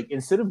literally, like,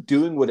 instead of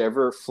doing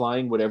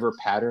flying whatever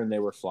pattern they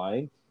were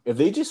flying, if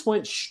they just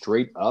went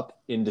straight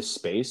up into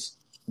space,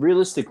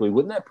 realistically,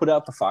 wouldn't that put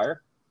out the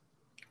fire?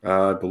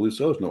 I believe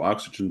so. There's no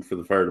oxygen for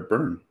the fire to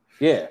burn.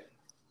 Yeah.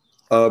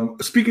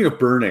 Speaking of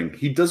burning,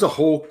 he does a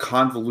whole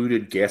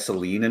convoluted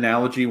gasoline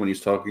analogy when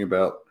he's talking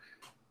about.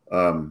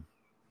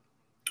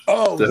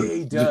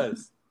 He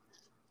does.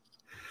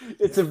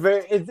 It's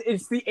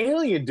the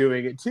alien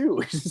doing it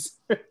too.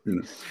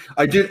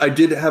 I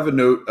did have a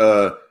note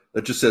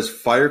that just says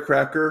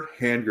firecracker,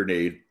 hand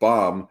grenade,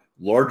 bomb,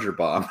 larger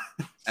bomb,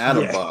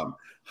 atom bomb,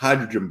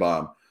 hydrogen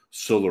bomb,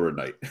 solar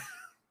ignite.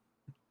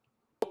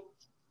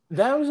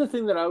 That was the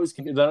thing that I was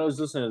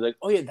listening to. Like,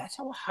 oh yeah, that's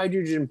how a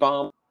hydrogen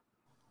bomb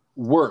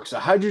works.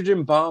 A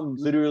hydrogen bomb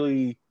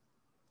literally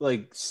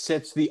like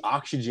sets the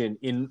oxygen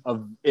in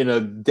a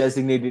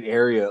designated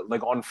area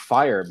like on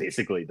fire,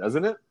 basically,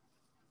 doesn't it?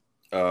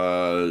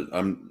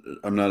 I'm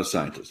not a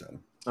scientist,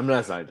 Adam. I'm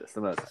not a scientist.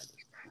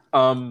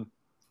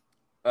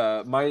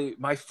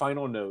 My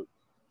final note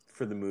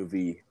for the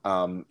movie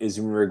is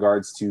in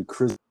regards to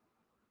Chris'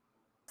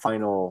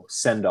 final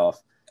send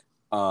off.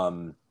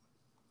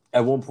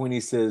 At one point,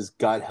 he says,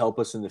 "God help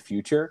us in the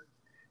future."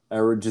 I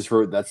just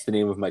wrote, "That's the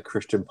name of my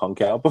Christian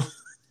punk album."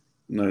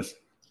 Nice,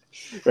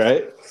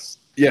 right?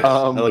 Yeah,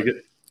 I like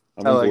it.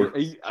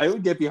 I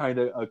would get behind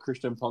a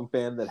Christian punk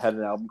band that had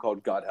an album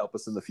called "God Help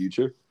Us in the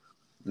Future."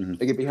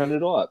 I get behind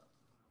it a lot.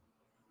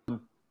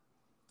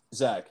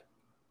 Zach,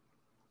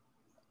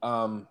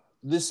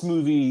 this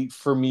movie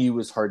for me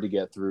was hard to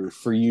get through.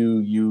 For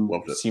you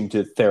seemed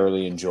to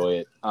thoroughly enjoy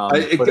it.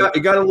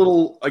 It got a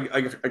little. I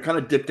kind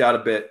of dipped out a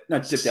bit.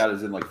 Not dipped out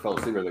as in like fell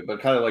asleep or anything,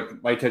 but kind of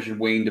like my attention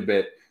waned a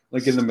bit,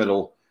 like in the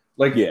middle.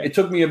 Like it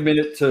took me a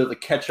minute to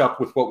catch up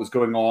with what was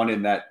going on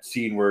in that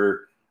scene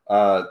where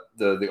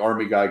the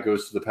army guy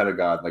goes to the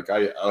Pentagon.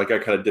 I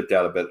kind of dipped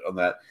out a bit on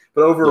that.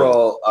 But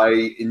overall,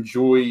 I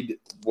enjoyed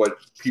what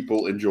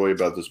people enjoy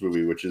about this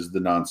movie, which is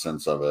the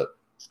nonsense of it.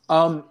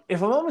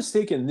 If I'm not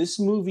mistaken, this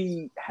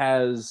movie's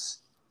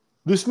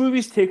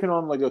taken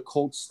on like a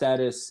cult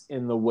status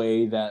in the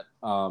way that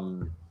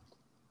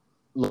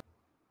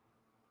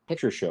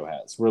picture show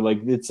has, where like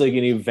it's like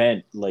an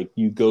event, like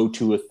you go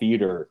to a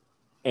theater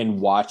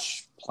and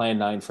watch Plan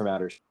 9 from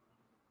Outer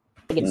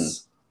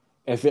Space.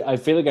 I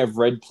feel like I've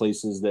read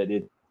places that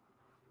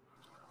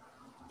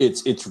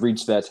it's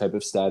reached that type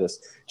of status.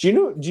 Do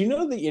you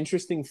know the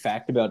interesting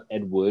fact about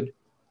Ed Wood?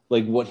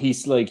 Like what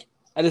he's like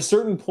at a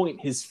certain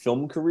point, his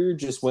film career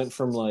just went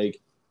from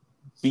like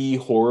B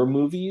horror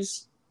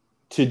movies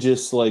to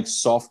just like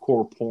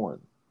softcore porn.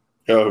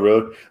 Oh,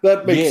 really?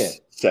 That makes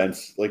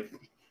sense. Like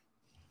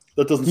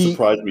that doesn't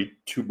surprise me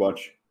too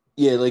much.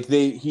 Yeah, like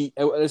he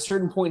at a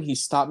certain point he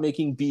stopped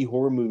making B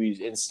horror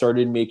movies and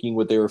started making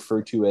what they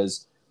refer to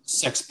as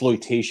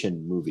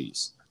sexploitation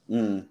movies.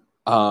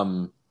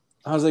 I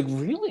was like,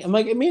 really? I'm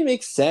like, I mean, it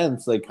makes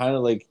sense. Like, kind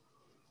of like,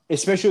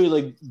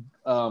 especially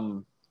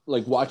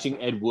like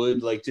watching Ed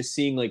Wood, like just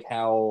seeing like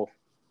how,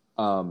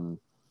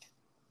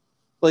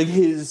 like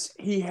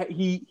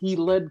he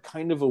led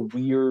kind of a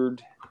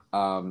weird,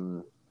 I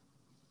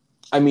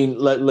mean,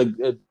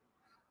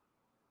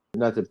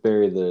 not to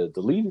bury the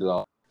lead at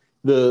all.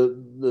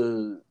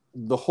 The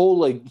whole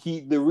like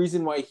the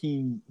reason why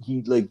he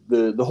like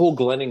the whole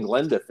Glenn and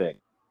Glenda thing.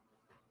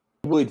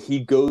 He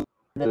goes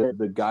to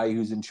the guy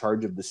who's in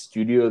charge of the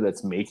studio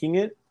that's making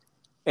it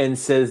and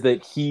says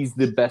that he's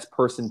the best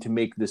person to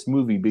make this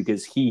movie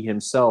because he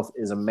himself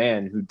is a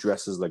man who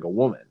dresses like a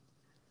woman.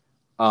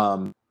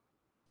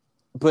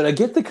 But I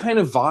get the kind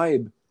of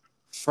vibe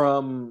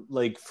from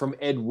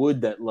Ed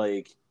Wood that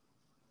like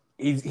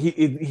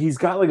he's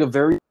got like a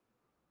very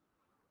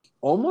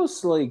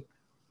almost like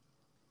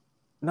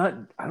not,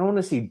 I don't want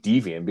to say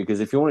deviant, because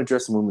if you want to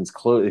dress in women's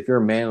clothes, if you're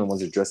a man and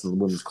wants to dress in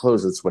women's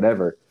clothes, it's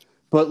whatever.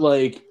 But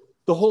like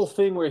the whole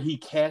thing where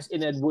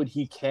in Ed Wood,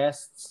 he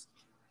casts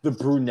the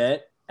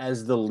brunette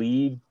as the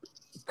lead,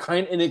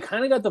 and it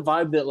kind of got the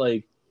vibe that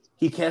like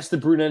he cast the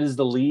brunette as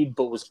the lead,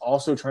 but was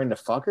also trying to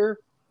fuck her.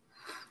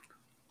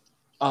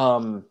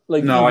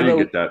 Like no, I didn't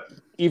get that.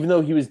 Even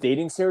though he was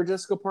dating Sarah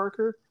Jessica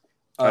Parker,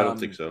 I don't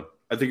think so.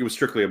 I think it was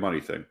strictly a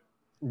money thing.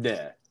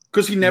 Yeah.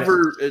 Because they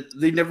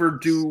never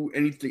do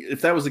anything.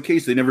 If that was the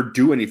case, they never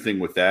do anything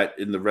with that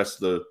in the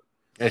rest of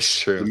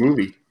the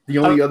movie. The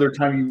only other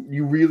time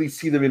you really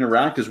see them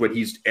interact is when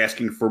he's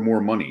asking for more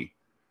money.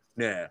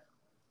 Yeah.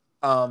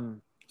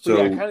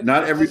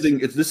 Not everything.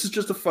 This is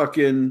just a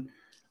fucking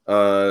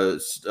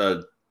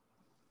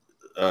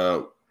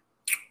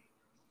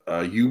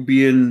you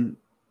being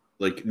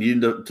like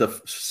needing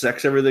to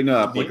sex everything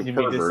up like a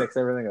pervert. To sex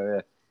everything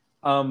up,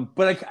 yeah.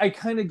 But I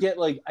kind of get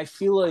like, I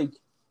feel like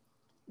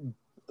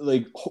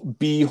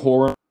B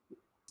horror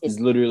is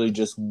literally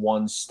just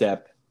one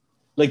step.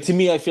 Like to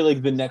me, I feel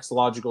like the next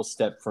logical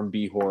step from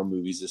B horror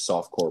movies is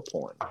softcore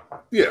porn.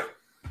 Yeah,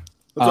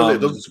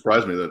 it doesn't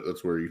surprise me that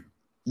that's where you.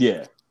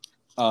 Yeah,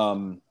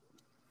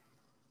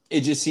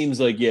 it just seems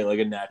like like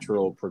a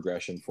natural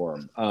progression for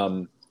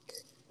him.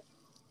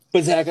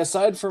 But Zach,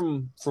 aside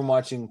from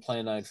watching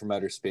Plan 9 from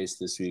Outer Space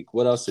this week,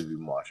 what else have you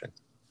been watching?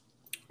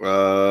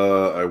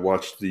 I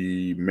watched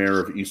the Mayor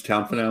of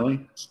Easttown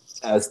finale.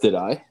 As did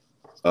I.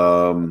 Do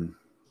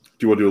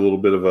you want to do a little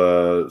bit of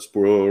a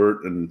spoiler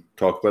alert and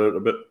talk about it a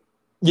bit?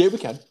 Yeah, we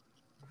can.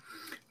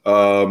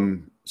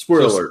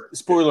 Spoiler alert.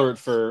 Spoiler alert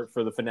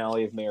for the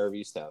finale of Mayor of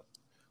Easttown.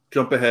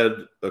 Jump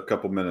ahead a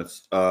couple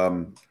minutes.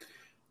 What'd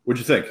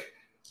you think?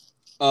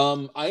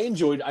 I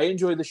enjoyed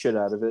the shit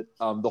out of it.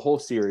 The whole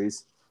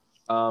series.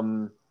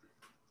 I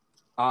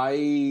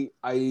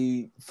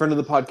friend of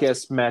the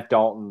podcast, Matt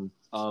Dalton,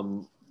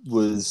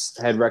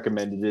 had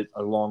recommended it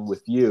along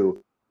with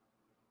you.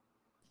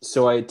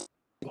 So I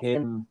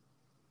him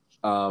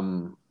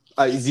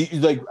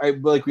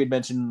like we had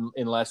mentioned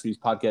in last week's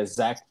podcast,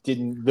 Zach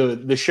didn't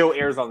the show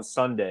airs on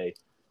Sunday.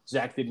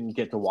 Zach didn't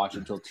get to watch it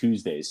until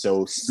Tuesday.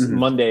 So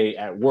Monday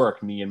at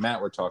work, me and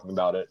Matt were talking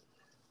about it.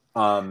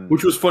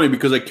 Which was funny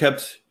because I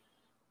kept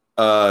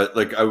I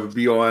would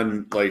be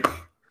on like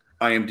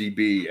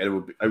IMDb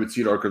and I would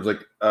see an article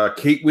like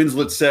Kate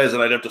Winslet says,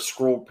 and I'd have to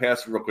scroll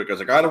past it real quick. I was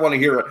like, I don't want to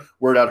hear a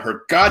word out of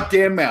her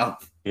goddamn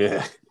mouth.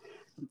 Yeah.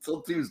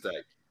 Until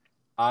Tuesday.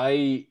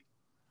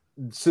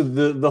 So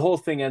the whole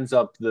thing ends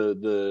up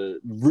the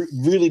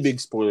really big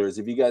spoilers.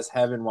 If you guys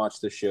haven't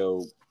watched the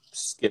show,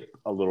 skip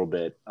a little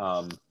bit.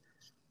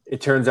 It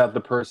turns out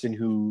the person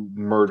who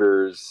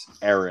murders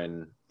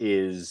Erin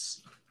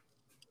is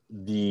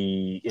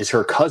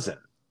her cousin,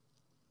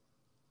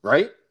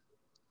 right?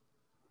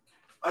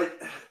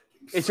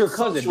 It's her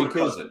cousin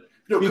because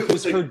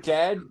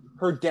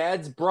her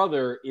dad's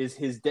brother is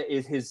his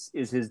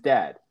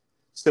dad,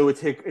 so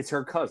it's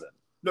her cousin.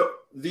 No,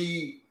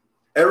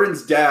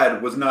 Erin's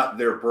dad was not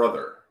their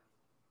brother.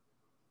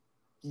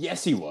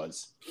 Yes, he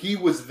was. He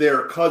was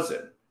their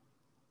cousin.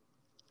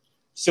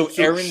 So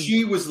Erin,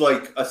 she was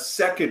like a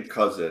second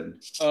cousin.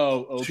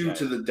 Oh, okay.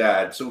 To the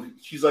dad. So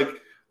she's like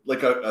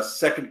a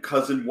second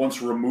cousin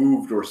once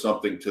removed or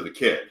something to the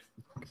kid.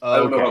 I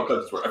don't know how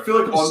cousins work. I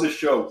feel like on this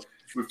show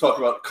we've talked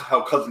about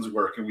how cousins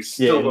work, and we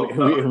still don't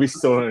know. We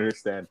still don't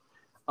understand.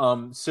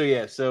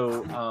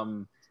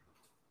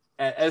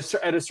 At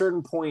a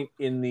certain point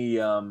in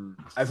the,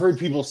 I've heard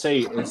people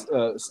say,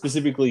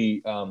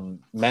 specifically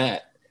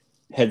Matt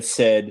had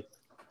said,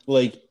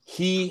 like,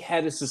 he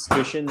had a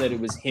suspicion that it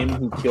was him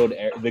who killed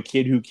the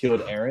kid who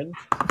killed Erin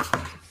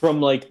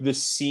from, like, the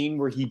scene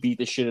where he beat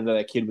the shit out of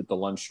that kid with the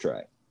lunch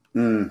tray.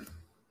 The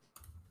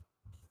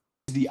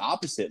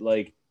opposite.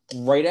 Like,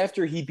 right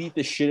after he beat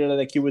the shit out of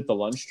that kid with the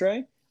lunch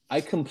tray,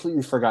 I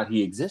completely forgot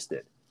he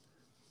existed.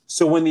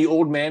 So when the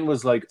old man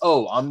was like,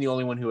 oh, I'm the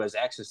only one who has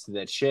access to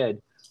that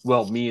shed,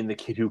 well, me and the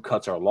kid who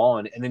cuts our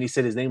lawn, and then he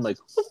said his name, like,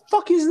 what the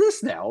fuck is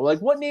this now? Like,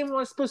 what name am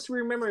I supposed to be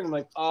remembering? I'm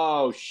like,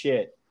 oh,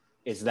 shit,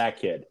 it's that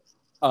kid.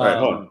 All right,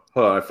 hold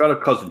on. I found a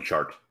cousin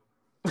chart.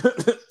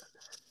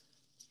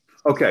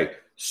 Okay,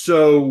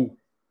 so,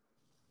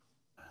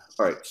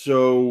 all right,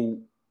 so,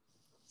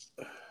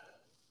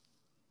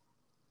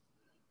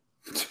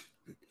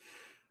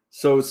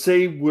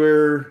 say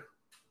we're,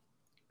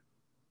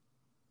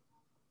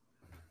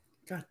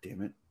 God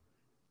damn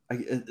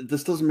it,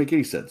 this doesn't make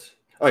any sense.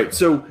 All right,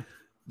 so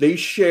they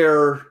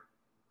share.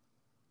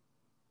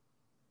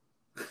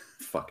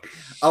 Fuck,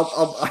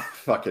 I'll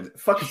fucking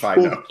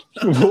find out.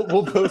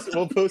 We'll post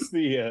the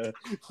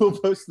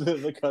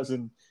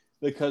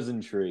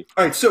cousin tree.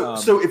 All right,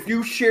 so if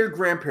you share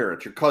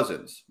grandparents, your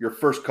cousins, your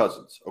first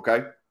cousins,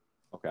 okay.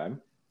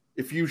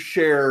 If you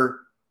share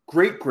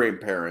great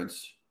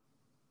grandparents,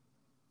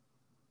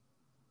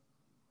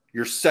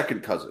 your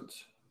second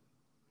cousins.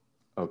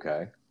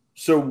 Okay.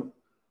 So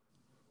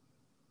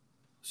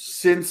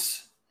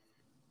since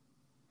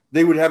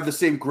they would have the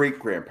same great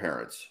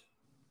grandparents.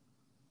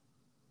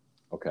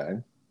 Okay.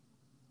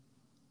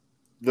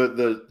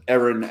 The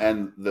Erin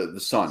and the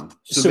son.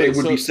 So they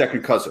would be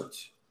second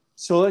cousins.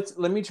 So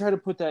let me try to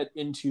put that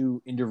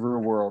into real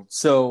world.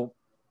 So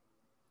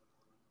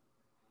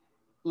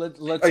let's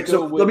right,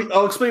 go with...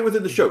 I'll explain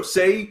within the show.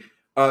 Say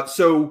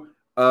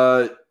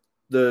the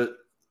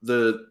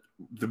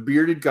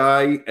bearded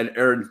guy and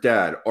Erin's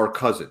dad are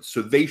cousins.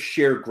 So they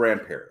share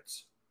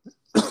grandparents.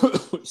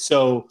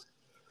 So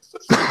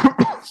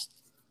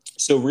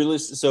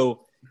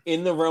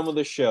in the realm of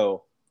the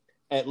show,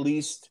 at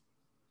least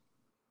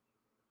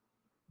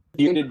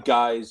the bearded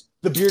guy's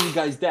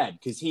dad,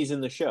 because he's in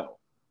the show.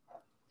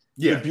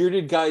 Yeah. The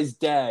bearded guy's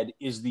dad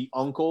is the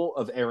uncle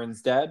of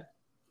Erin's dad?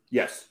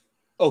 Yes.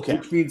 Okay.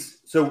 Which means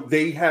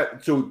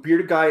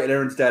bearded guy and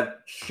Erin's dad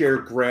share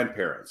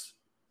grandparents,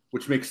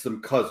 which makes them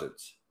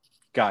cousins.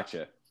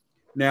 Gotcha.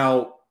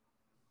 Now,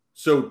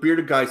 so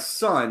bearded guy's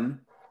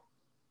son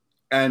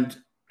and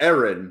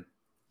Erin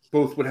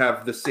both would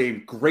have the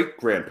same great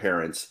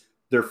grandparents,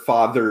 their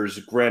father's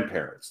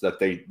grandparents that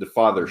the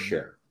father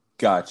share.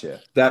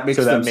 Gotcha. That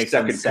makes them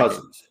second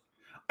cousins.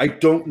 I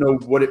don't know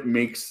what it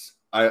makes.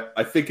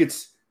 I think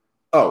it's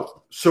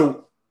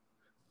so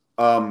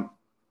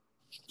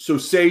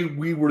say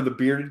we were the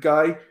bearded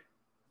guy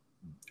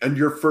and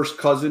your first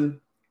cousin,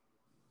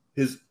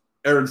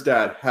 Erin's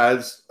dad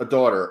has a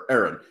daughter,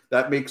 Erin.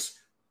 That makes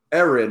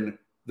Erin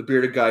the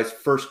bearded guy's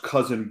first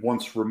cousin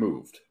once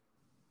removed.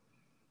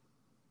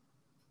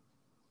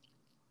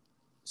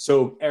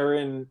 So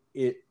Erin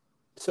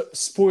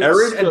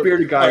and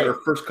bearded guy are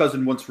first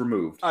cousin once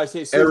removed. I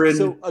say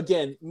so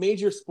again,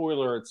 major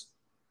spoilers.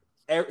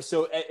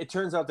 So it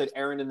turns out that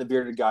Erin and the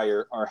bearded guy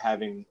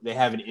have an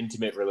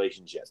intimate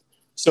relationship.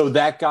 So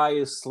that guy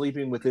is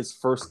sleeping with his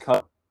first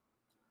cousin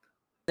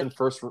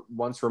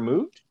once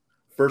removed?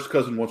 First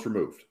cousin once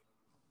removed.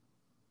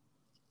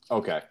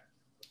 Okay.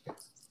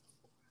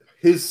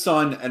 His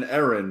son and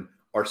Erin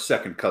are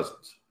second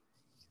cousins.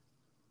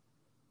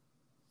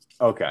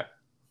 Okay.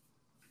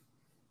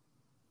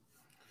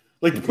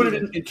 Like, to put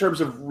it in terms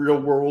of real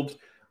world,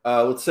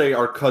 let's say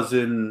our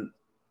cousin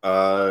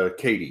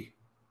Katie.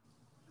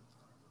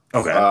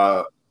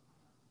 Okay.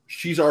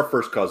 She's our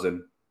first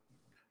cousin.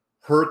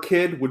 Her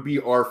kid would be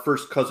our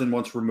first cousin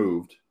once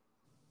removed.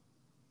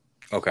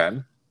 Okay.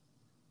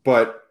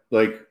 But,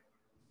 like,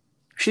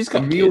 she's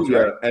got Amelia kids,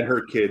 right? And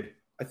her kid,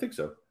 I think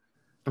so.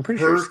 I'm pretty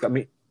sure she's got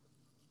me.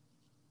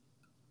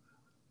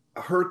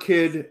 Her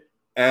kid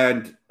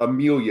and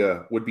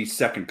Amelia would be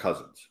second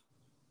cousins.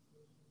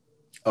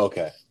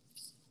 Okay.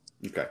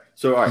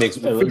 So, all right. Makes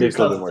a little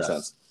bit more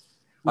sense.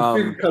 We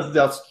figured cousins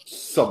out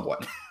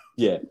somewhat.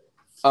 Yeah.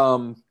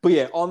 But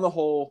yeah, on the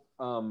whole,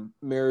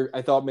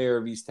 I thought Mayor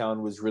of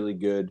Easttown was really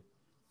good.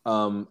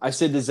 I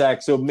said to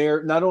Zach, so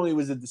Mayor, not only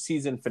was it the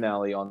season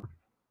finale on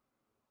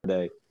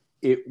Sunday,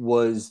 it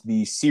was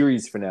the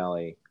series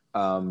finale,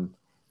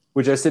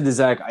 which I said to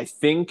Zach, I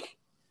think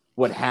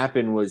what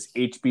happened was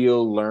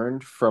HBO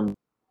learned from,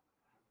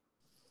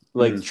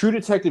 like, True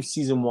Detective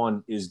season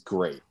 1 is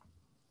great.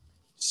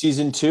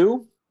 Season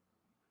 2,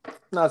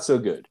 not so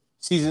good.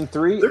 Season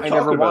 3, I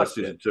never watched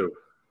season it. 2.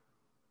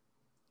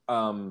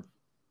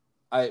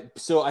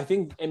 I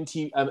think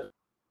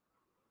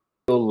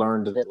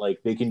learned that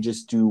like they can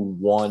just do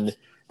one.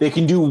 They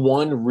can do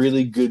one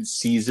really good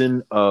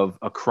season of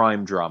a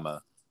crime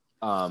drama.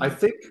 I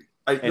think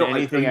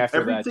anything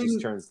after that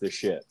just turns to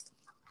shit.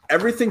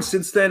 Everything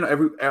since then,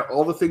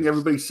 all the things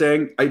everybody's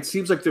saying, it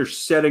seems like they're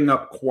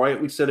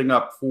quietly setting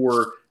up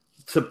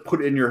to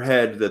put in your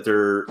head that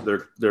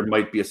there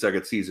might be a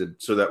second season,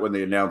 so that when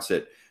they announce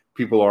it,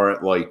 people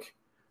aren't like,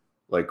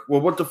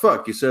 well, what the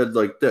fuck? You said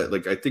like that.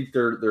 Like I think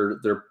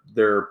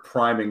they're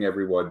priming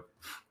everyone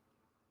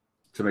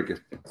to make it.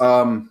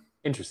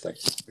 Interesting.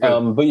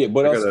 But yeah,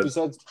 what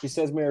else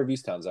besides Mayor of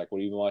Easttown, Zach? What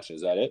have you been watching?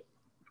 Is that it?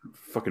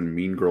 Fucking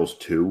Mean Girls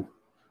 2.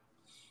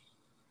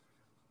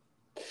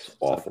 It's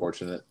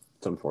unfortunate.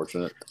 It's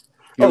unfortunate.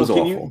 It was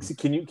awful.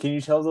 Can you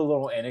tell the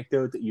little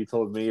anecdote that you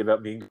told me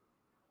about being?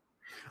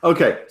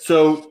 Okay,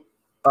 so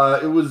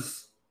it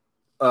was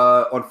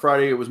on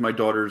Friday. It was my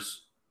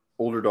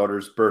older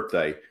daughter's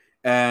birthday,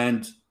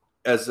 and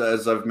as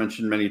I've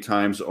mentioned many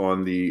times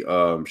on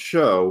the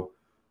show.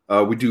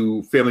 We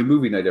do family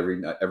movie night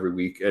every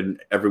week, and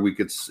every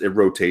week it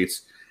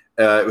rotates.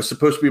 It was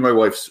supposed to be my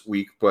wife's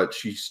week, but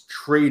she's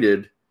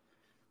traded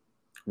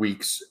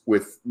weeks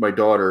with my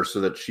daughter so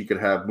that she could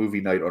have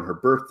movie night on her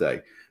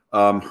birthday.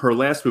 Her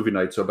last movie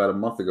night, so about a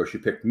month ago, she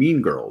picked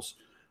Mean Girls.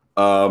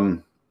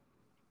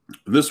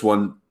 This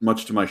one,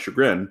 much to my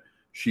chagrin,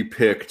 she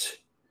picked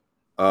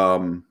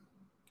Mean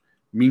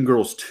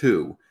Girls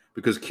 2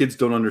 because kids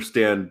don't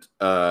understand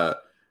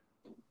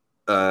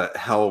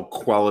how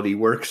quality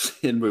works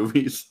in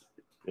movies.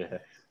 Yeah,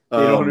 they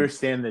don't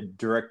understand that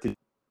directed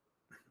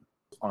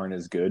aren't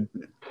as good.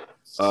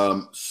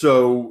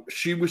 So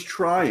she was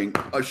trying.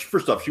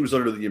 First off, she was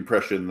under the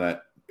impression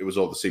that it was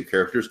all the same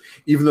characters,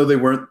 even though they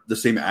weren't the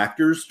same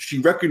actors. She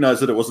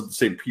recognized that it wasn't the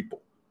same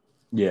people.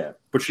 Yeah,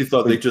 but she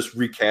thought they just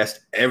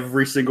recast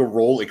every single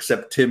role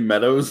except Tim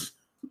Meadows.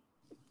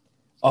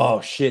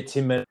 Oh shit,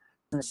 Tim Meadows.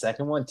 The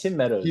second one, Tim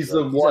Meadows. He's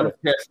the one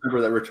cast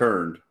member that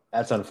returned.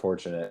 That's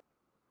unfortunate.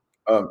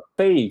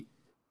 Faye,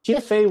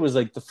 Tina Fey was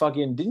like the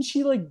fucking. Didn't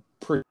she like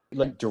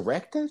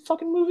direct that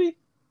fucking movie?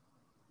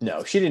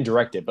 No, she didn't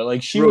direct it, but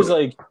like she was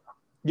like,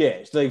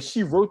 yeah, like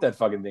she wrote that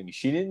fucking thing.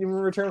 She didn't even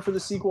return for the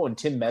sequel, and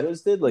Tim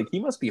Meadows did. Like he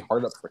must be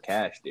hard up for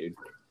cash, dude.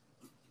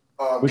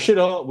 We should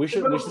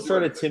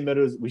start a Tim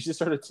Meadows. We should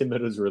start a Tim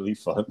Meadows relief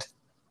fund.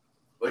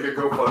 Like a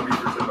GoFundMe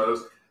for Tim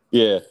Meadows.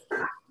 Yeah.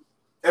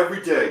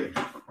 Every day,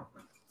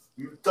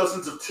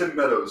 dozens of Tim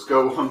Meadows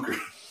go hungry.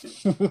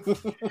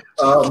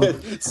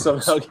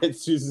 Somehow get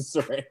Susan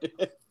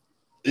Sarandon.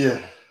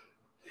 Yeah.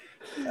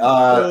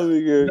 No,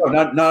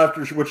 not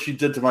after what she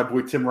did to my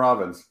boy Tim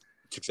Robbins.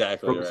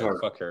 Exactly right.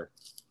 Fuck her.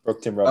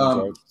 Broke Tim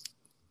Robbins'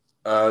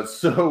 heart.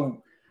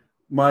 So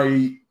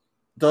my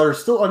daughter's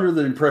still under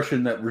the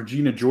impression that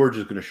Regina George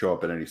is going to show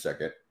up at any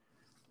second.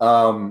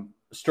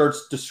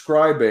 Starts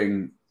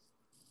describing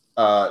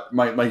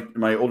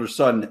my older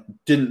son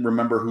didn't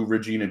remember who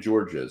Regina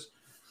George is.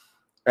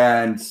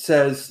 And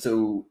says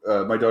to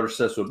my daughter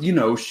says to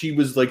him, she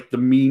was like the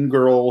mean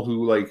girl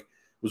who like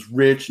was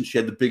rich and she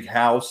had the big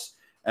house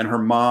and her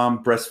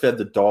mom breastfed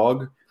the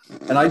dog.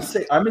 And I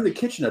say, I'm in the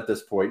kitchen at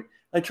this point.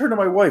 I turn to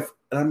my wife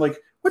and I'm like,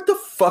 what the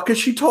fuck is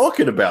she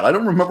talking about? I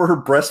don't remember her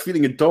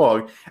breastfeeding a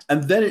dog.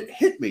 And then it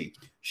hit me.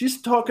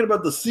 She's talking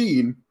about the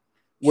scene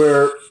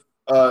where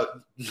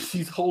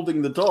she's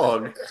holding the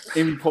dog.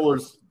 Amy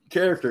Poehler's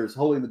character is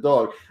holding the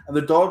dog, and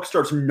the dog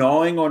starts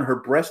gnawing on her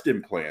breast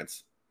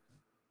implants.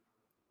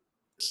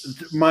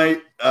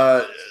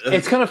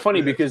 It's kind of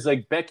funny because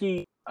like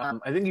Becky,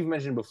 I think you've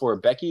mentioned before,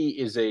 Becky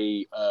is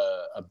a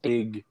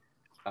big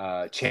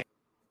champion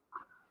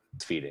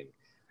feeding.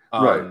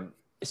 Right.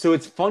 So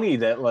it's funny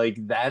that like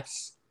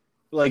that's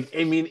like,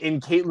 I mean, in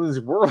Caitlin's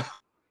world,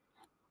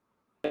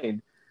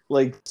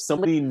 like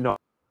somebody not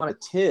on a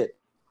tit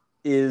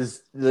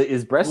is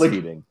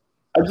breastfeeding.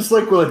 I just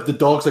like where like the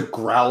dog's like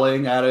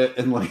growling at it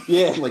and like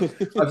like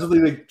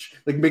absolutely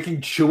like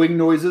making chewing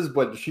noises,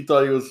 but she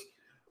thought he was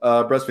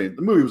breastfeeding.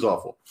 The movie was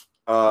awful.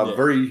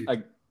 Very.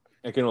 I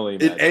can only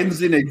imagine. It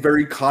ends in a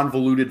very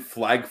convoluted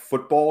flag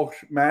football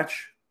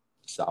match.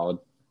 Solid.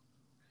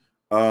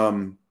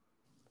 The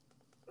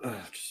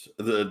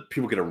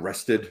people get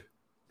arrested.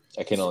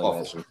 I can only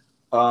imagine.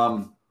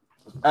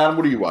 Adam,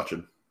 what are you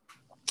watching?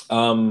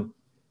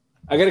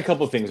 I got a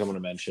couple of things I want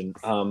to mention.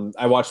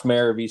 I watched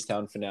Mayor of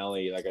Easttown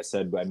finale. Like I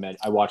said,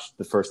 I watched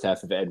the first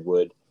half of Ed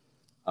Wood,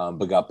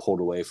 but got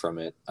pulled away from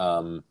it.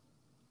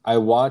 I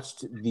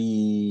watched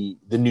the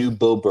new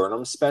Bo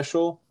Burnham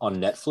special on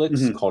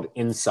Netflix called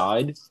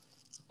Inside.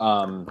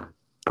 I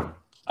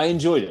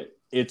enjoyed it.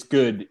 It's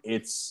good.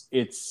 It's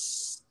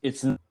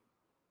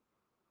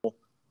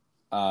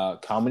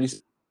comedy.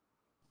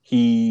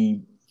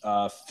 He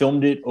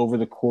filmed it over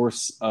the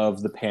course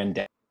of the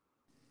pandemic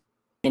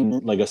in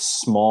like a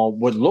small,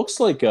 what looks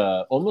like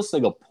almost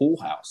like a pool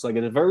house, like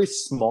in a very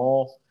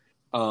small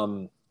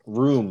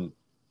room.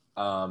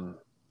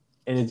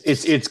 And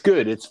it's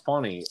good. It's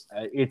funny.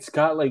 It's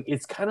got like,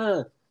 it's kind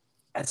of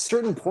at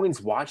certain points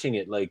watching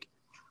it, like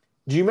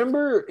Do you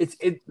remember?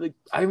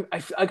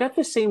 I got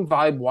the same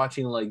vibe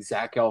watching like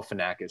Zach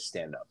Galifianakis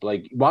stand up.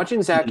 Like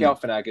watching Zach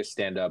Galifianakis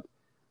stand up,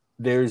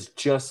 there's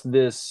just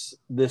this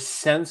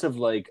sense of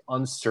like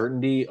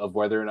uncertainty of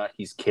whether or not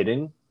he's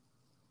kidding.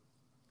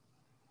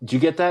 Do you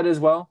get that as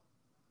well?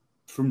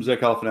 From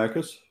Zach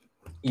Galifianakis?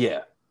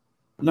 Yeah.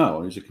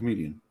 No, he's a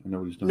comedian. I know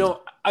what he's doing.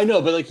 No, I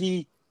know, but like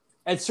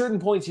at certain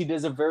points, he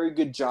does a very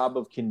good job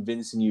of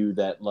convincing you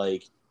that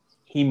like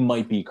he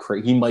might be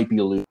crazy, he might be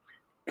a loser.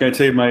 Can I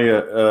tell you my?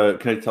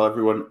 Can I tell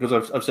everyone?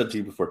 Because I've said to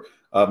you before,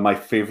 my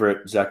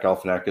favorite Zach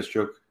Galifianakis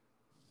joke.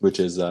 Which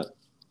is that?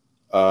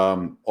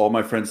 All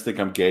my friends think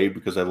I'm gay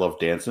because I love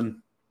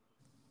dancing.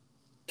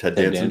 Ted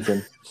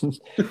Danson.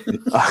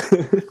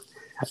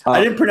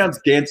 I didn't pronounce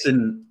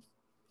dancing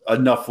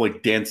enough,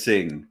 like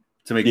dancing,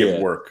 to make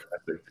it work. I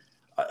think,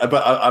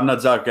 but I'm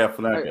not Zach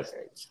Galifianakis.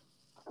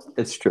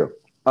 It's true.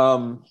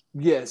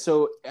 Yeah.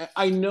 So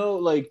I know,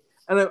 like,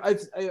 and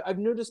I've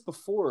noticed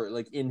before,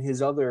 like in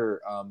his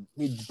other,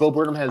 Bo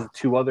Burnham has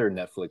 2 other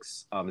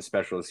Netflix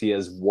specials. He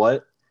has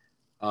What,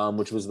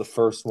 which was the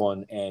first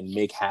one, and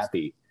Make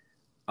Happy.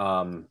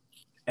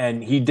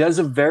 And he does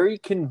a very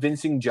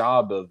convincing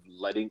job of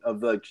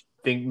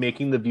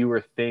making the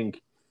viewer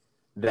think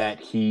that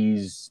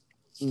he's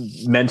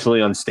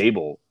mentally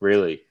unstable,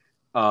 really.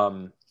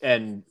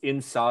 And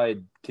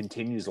Inside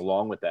continues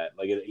along with that.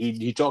 Like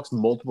he talks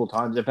multiple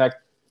times. In fact,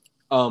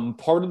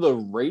 part of the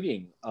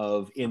rating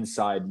of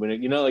Inside, when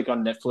it, like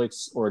on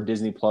Netflix or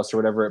Disney Plus or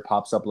whatever, it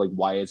pops up like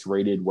why it's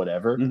rated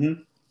whatever.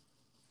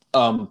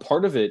 Mm-hmm.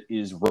 Part of it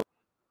is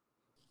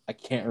I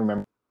can't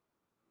remember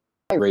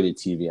rated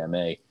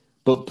TVMA,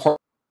 but part of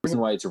the reason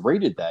why it's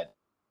rated that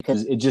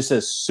because it just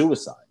says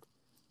suicide.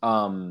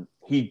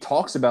 He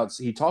talks about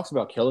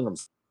killing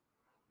himself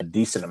a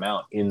decent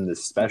amount in the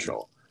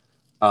special,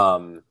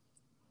 and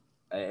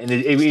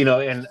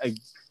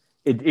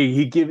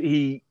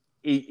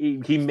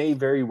he may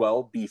very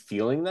well be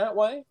feeling that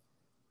way.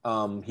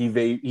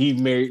 He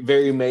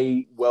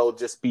may well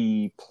just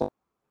be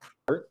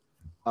hurt.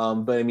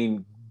 But I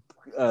mean,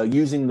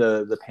 using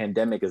the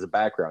pandemic as a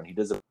background, he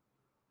does.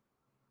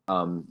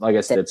 Like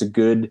I said, it's a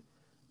good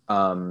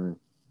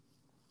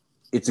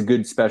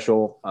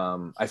special.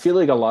 I feel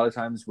like a lot of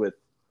times with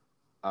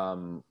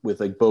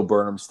like Bo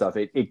Burnham stuff,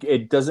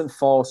 it doesn't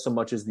fall so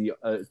much as it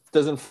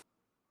doesn't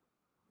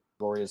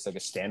as like a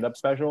stand-up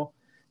special.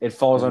 It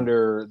falls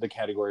under the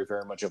category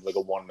very much of like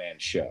a one-man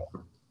show.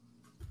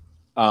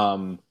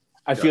 I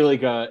feel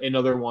like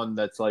another one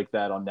that's like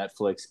that on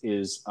Netflix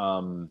is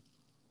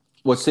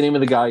what's the name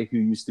of the guy who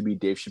used to be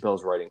Dave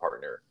Chappelle's writing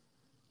partner?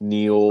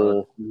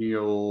 Neil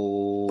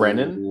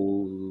Brennan.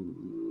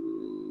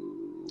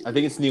 I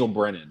think it's Neil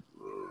Brennan.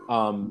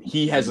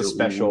 He has a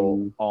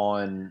special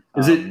on.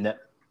 Is it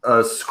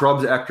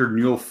Scrubs actor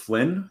Neil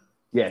Flynn?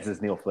 Yes, it's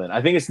Neil Flynn.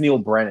 I think it's Neil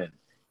Brennan.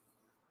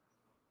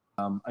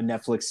 A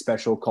Netflix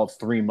special called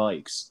 3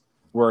 Mics,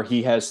 where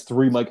he has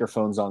 3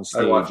 microphones on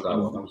stage. I watched that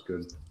one. That was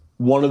good.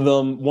 One of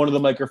the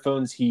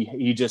microphones,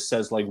 he just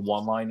says like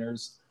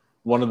one-liners.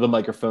 One of the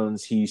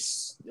microphones he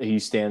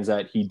stands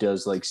at, he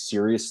does like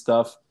serious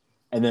stuff.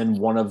 And then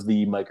one of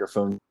the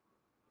microphones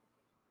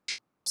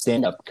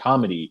stand-up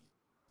comedy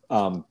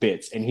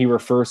bits, and he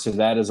refers to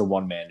that as a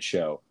one-man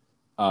show.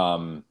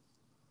 And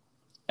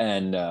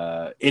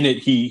in it,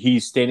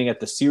 he's standing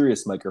at the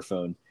serious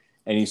microphone,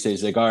 and he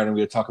says like, "All right, I'm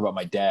going to talk about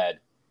my dad."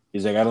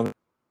 He's like, "I don't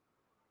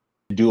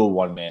do a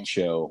one-man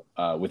show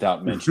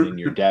without mentioning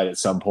your dad at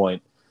some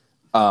point."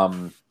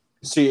 So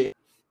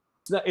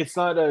it's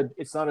not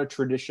a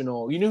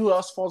traditional. You know who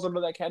else falls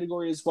under that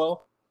category as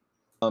well?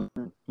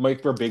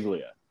 Mike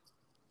Birbiglia.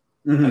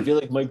 Mm-hmm. I feel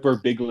like Mike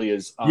Birbiglia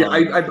is.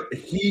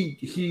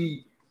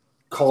 He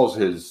calls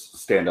his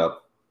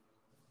stand-up.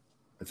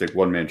 It's like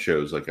one-man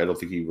shows. Like I don't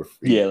think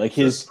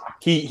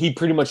he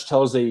pretty much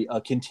tells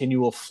a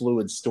continual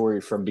fluid story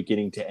from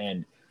beginning to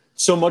end.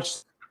 So much.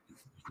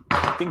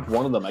 I think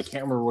one of them. I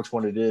can't remember which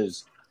one it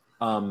is.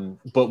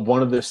 But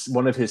one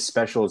of his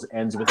specials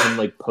ends with him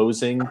like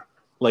posing,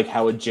 like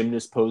how a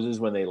gymnast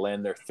poses when they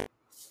land their thing.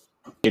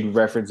 He'd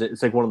reference it.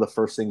 It's like one of the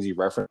first things he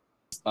referenced.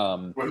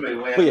 When they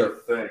land their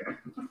thing.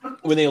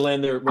 When they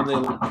land their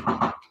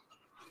God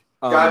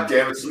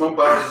damn it! Simone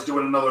Biles is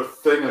doing another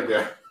thing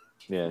again.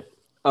 Yeah.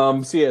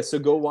 So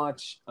go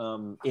watch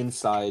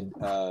Inside,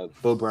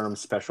 Bo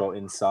Burnham's special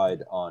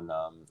Inside on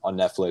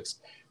Netflix.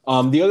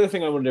 The other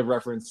thing I wanted to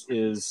reference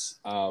is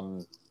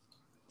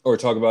or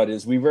talk about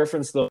is we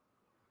referenced the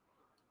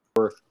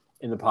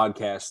in the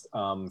podcast,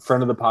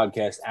 friend of the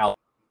podcast, Alex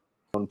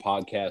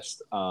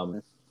podcast,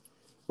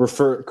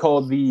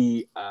 called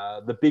the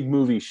Big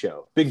Movie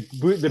Show,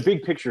 the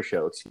Big Picture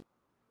Show.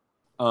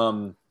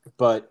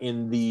 But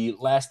in the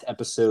last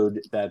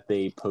episode that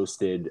they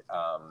posted,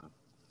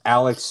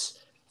 Alex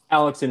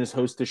and his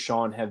host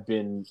Deshaun have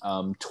been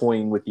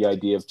toying with the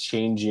idea of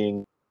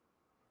changing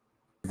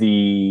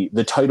the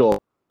title of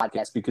the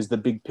podcast, because the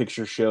Big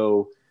Picture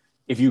Show,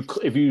 if you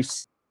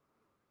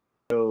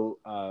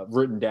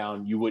written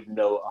down, you wouldn't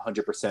know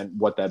 100%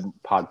 what that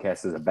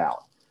podcast is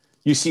about.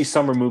 You see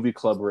Summer Movie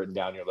Club written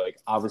down, you're like,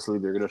 obviously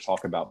they're going to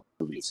talk about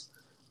movies.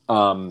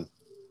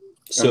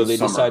 So they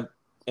summer. decide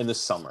in the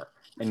summer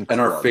and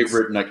our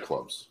favorite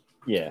nightclubs.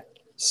 Yeah.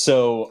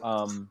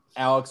 So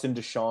Alex and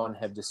Deshaun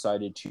have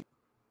decided to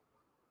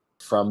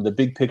from the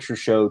Big Picture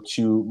Show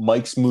to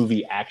Mike's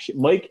Movie Action.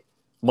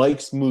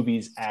 Mike's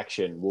Movies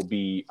Action will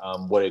be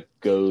what it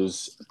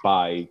goes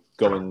by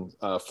going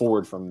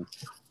forward from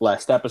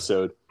last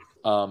episode.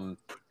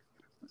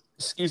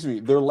 Excuse me.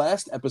 Their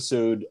last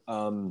episode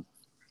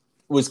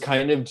was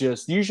kind of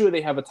just. Usually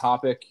they have a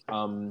topic.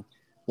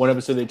 One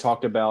episode they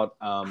talked about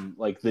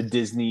like the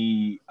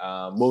Disney.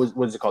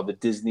 What is it called? The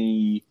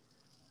Disney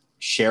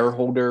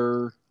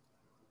shareholder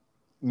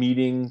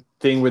meeting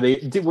thing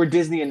where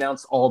Disney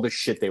announced all the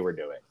shit they were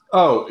doing.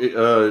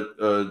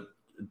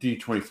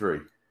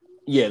 D23.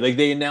 Yeah, like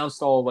they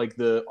announced all like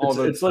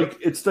it's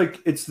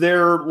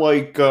their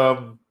like you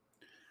know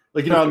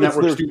how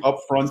networks do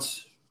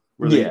upfronts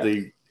where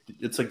they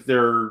it's like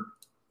they're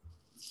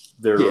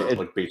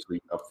like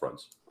basically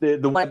upfronts.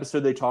 The one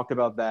episode they talked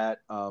about that.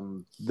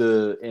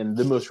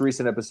 The most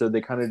recent episode they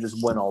kind of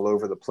just went all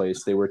over the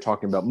place. They were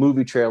talking about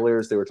movie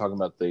trailers. They were talking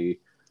about the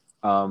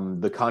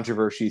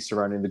controversy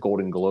surrounding the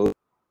Golden Globe,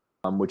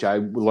 which I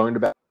learned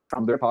about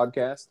from their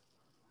podcast.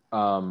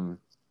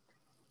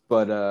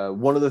 But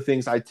one of the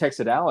things I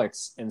texted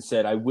Alex and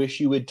said, I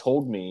wish you had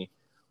told me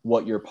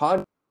what your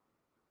podcast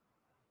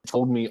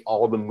told me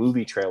all the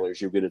movie trailers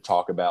you're going to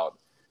talk about,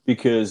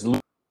 because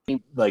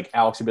like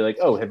Alex would be like,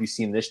 oh, have you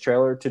seen this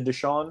trailer to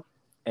Deshaun?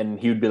 And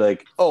he would be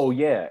like, oh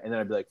yeah. And then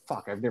I'd be like,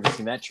 fuck, I've never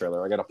seen that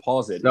trailer. I got to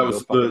pause it. That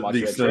was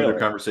the extent of their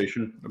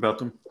conversation about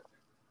them.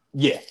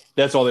 Yeah,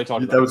 that's all they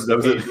talked about. That was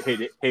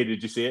it. Hey,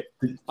 did you see it?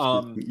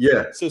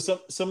 Yeah. So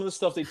some of the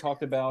stuff they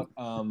talked about,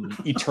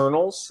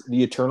 Eternals,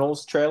 the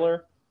Eternals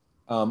trailer,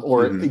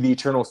 the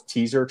Eternals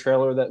teaser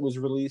trailer that was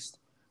released.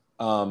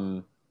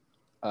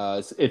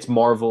 It's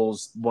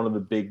Marvel's one of the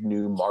big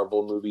new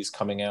Marvel movies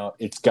coming out.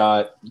 It's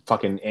got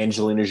fucking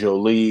Angelina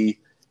Jolie.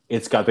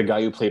 It's got the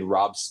guy who played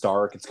Robb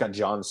Stark. It's got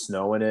Jon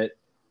Snow in it.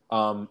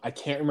 I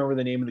can't remember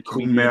the name of the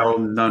comedian. Kumail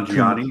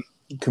Nanjiani.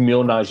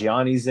 Kumail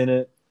Nanjiani's in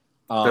it.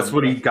 That's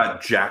what he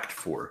got jacked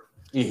for.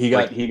 He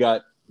got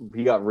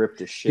ripped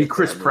to shit. He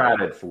Chris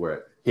Pratted for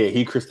it. Yeah,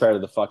 he Chris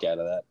Pratted the fuck out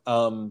of that.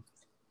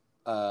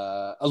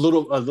 A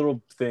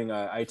little thing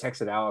I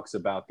texted Alex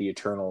about the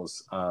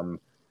Eternals.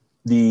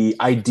 The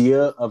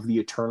idea of the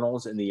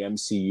Eternals in the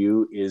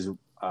MCU is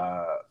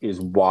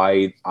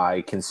why I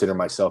consider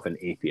myself an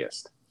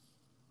atheist.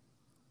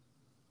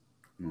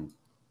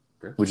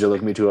 Okay. Would you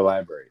like me to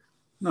elaborate?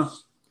 No.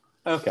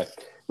 Okay,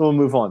 we'll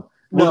move on.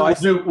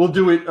 We'll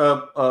do it.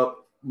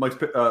 Mike's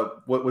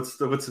what's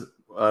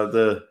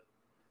the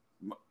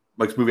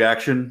Mike's Movie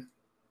Action?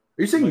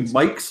 Are you saying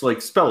Mike's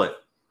like spell it?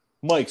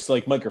 Mike's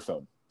like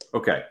microphone.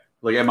 Okay,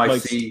 like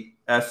MICS.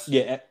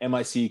 Yeah,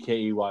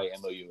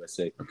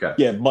 MICKEYMOUSA. Okay.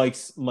 Yeah,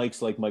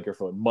 Mike's like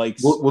microphone.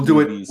 Mike's we'll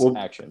do it.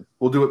 Action.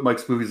 We'll do it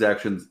Mike's Movies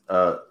Action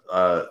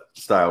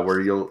style,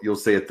 where you'll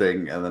say a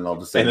thing and then I'll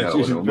just say no.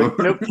 Nope.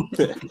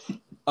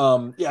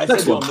 Yeah, I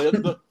said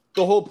the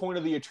whole point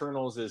of the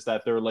Eternals is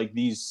that they're like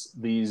these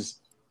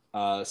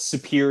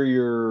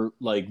superior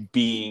like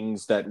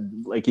beings that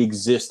like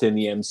exist in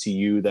the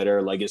MCU that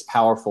are like as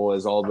powerful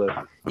as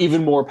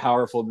even more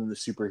powerful than the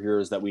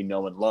superheroes that we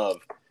know and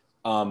love.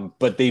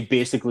 But they've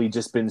basically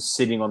just been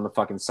sitting on the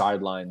fucking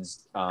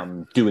sidelines,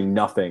 doing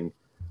nothing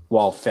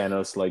while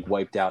Thanos like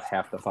wiped out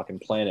half the fucking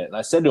planet. And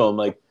I said to him,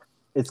 like,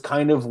 it's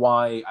kind of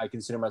why I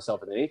consider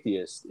myself an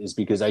atheist, is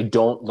because I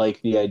don't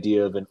like the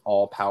idea of an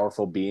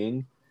all-powerful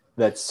being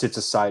that sits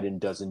aside and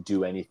doesn't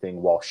do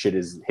anything while shit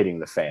is hitting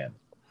the fan.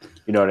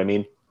 You know what I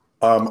mean?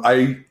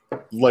 I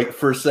like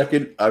for a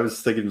second, I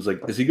was thinking,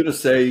 is he going to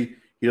say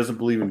he doesn't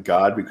believe in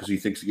God because he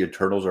thinks the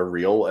Eternals are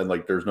real and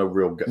like there's no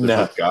real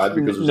God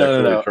because there's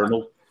actually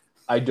Eternal?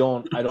 I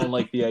don't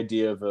like the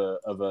idea of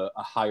a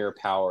higher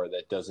power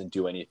that doesn't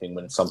do anything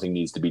when something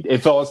needs to be. It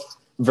falls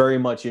very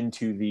much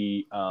into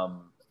the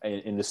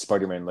in the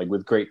Spider-Man, like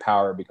with great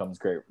power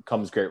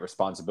comes great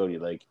responsibility.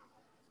 Like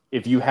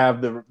if you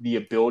have the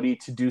ability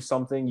to do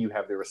something, you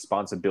have the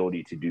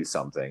responsibility to do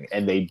something,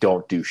 and they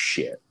don't do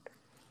shit.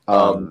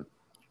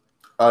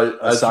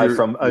 Aside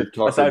from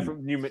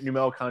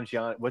Kumail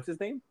Nanjiani, what's his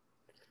name?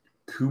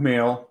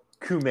 Kumail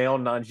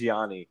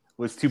Nanjiani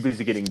was too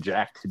busy getting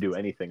jacked to do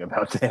anything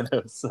about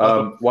Thanos.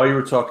 So. While you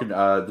were talking,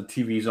 the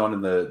TV's on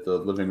in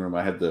the living room.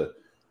 I'm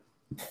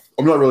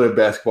not really a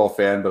basketball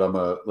fan, but I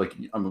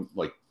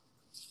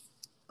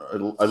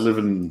live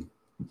in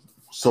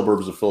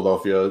suburbs of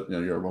Philadelphia. You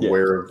know, I'm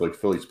aware of like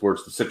Philly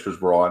sports. The Sixers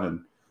were on,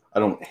 and I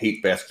don't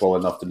hate basketball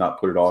enough to not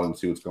put it on and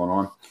see what's going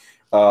on.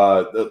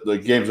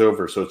 The game's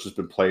over, so it's just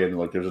been playing.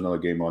 Like there's another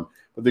game on,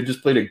 but they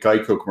just played a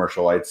Geico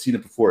commercial. I had seen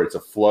it before. It's a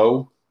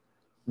Flo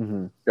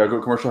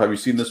Geico commercial. Have you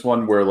seen this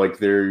one where like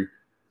they're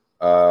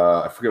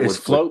I forget what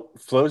Flo.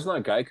 Flo's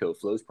not Geico.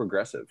 Flo's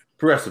Progressive.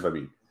 Progressive. I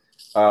mean,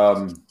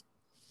 I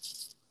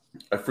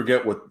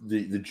forget what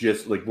the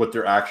gist, like what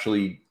they're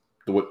actually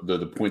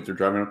the point they're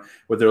driving on.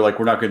 What they're like,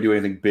 we're not going to do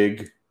anything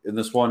big in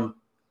this one.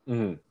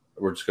 Mm-hmm.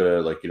 We're just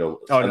gonna like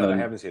Oh no, I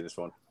haven't seen this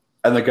one.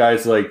 And the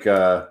guy's like.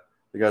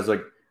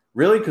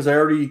 really? Because I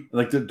already,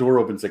 like, the door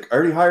opens, like, I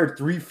already hired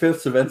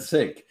 3/5 of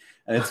NSYNC.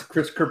 And it's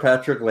Chris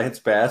Kirkpatrick, Lance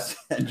Bass,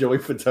 and Joey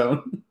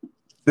Fatone.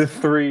 The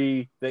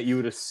three that you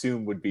would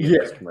assume would be in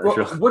this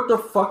commercial. Well, what the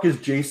fuck is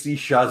JC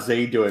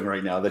Chazé doing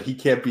right now that he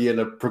can't be in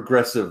a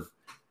Progressive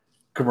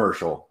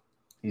commercial?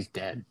 He's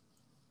dead.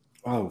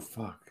 Oh,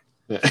 fuck.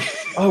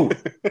 Oh.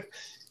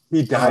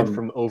 He died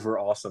from over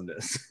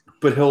awesomeness.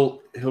 But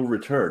he'll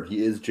return.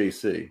 He is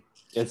JC.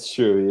 It's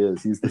true, he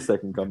is. He's the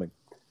second coming.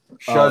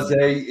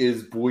 Chazé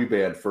is boy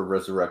band for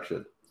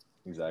Resurrection.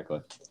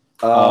 Exactly.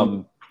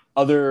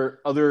 Other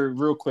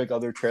real quick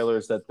other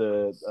trailers that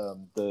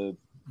the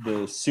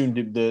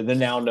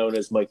now known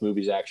as Mike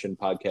Movies Action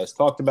podcast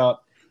talked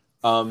about.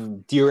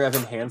 Dear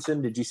Evan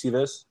Hansen, did you see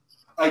this?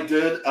 I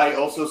did. I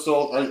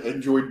also I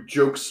enjoyed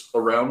jokes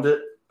around it.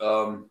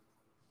 I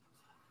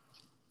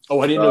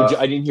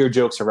didn't hear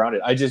jokes around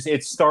it.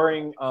 It's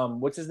starring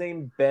what's his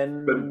name?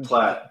 Ben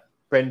Platt.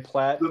 Ben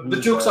Platt. The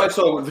jokes I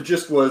saw, the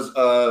gist was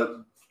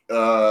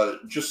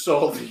just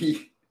saw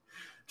the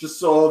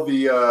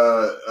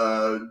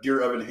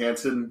Dear Evan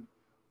Hansen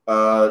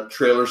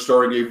trailer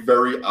starring a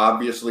very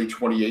obviously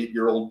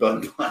 28-year-old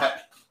Ben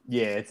Platt.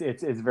 Yeah,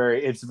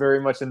 it's very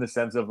much in the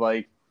sense of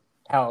like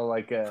how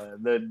like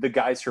the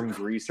guys from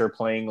Grease are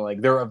playing,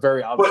 like they're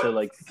very obviously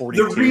like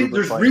 42.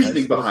 There's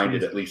reasoning behind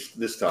it, at least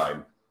this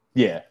time.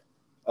 Yeah.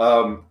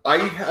 I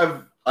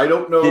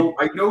don't know.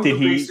 I know the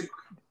basic.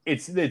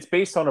 It's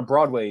based on a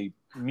Broadway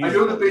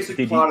musical. I know the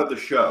basic plot of the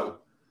show.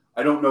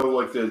 I don't know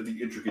like the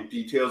intricate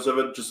details of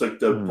it, just like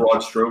the broad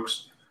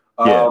strokes.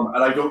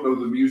 And I don't know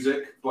the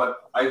music,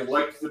 but I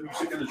liked the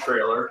music in the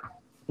trailer.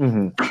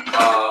 Mm-hmm.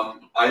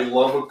 I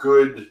love a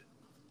good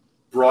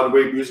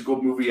Broadway musical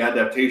movie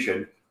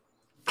adaptation.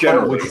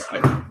 Generally,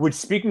 which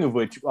speaking of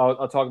which,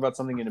 I'll talk about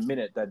something in a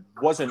minute that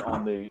wasn't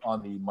on the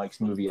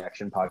Mike's Movie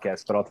Action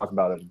podcast, but I'll talk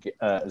about it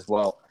as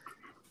well.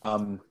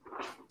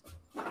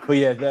 But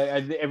yeah,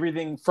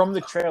 everything from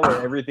the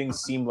trailer, everything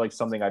seemed like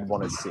something I'd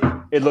want to see.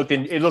 It looked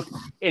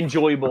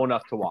enjoyable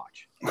enough to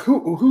watch.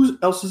 Who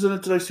else is in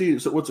it? Did I see?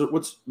 So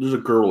there's a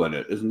girl in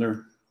it, isn't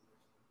there?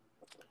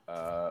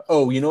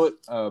 You know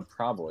what?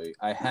 Probably.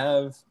 I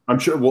have. I'm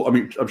sure. Well, I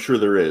mean, I'm sure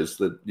there is.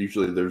 That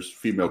usually there's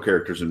female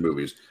characters in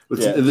movies. But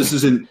this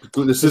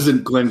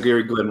isn't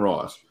Glenn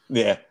Ross.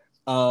 Yeah.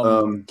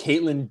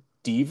 Caitlin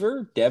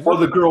Dever. Oh,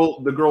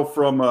 the girl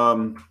from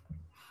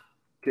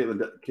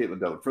Caitlin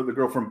Dever. For the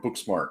girl from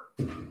Booksmart.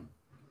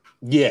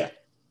 Yeah.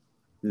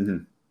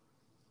 Mm-hmm.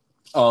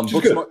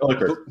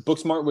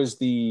 Booksmart was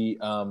the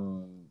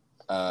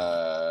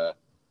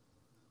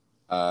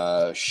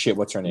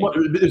what's her name?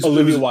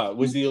 Olivia Wilde.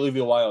 Was the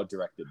Olivia Wilde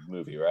directed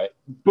movie, right?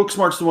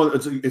 Booksmart's the one.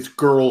 It's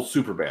Girl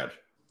Superbad.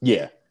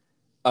 Yeah.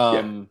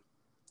 So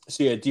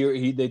yeah,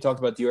 they talked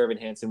about Dear Evan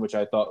Hansen, which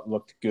I thought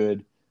looked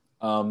good.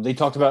 They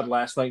talked about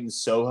Last Night in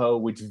Soho,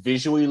 which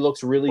visually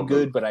looks really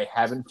good, but I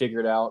haven't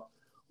figured out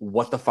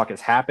what the fuck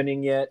is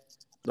happening yet.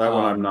 That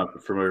one I'm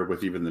not familiar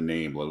with, even the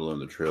name, let alone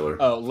the trailer.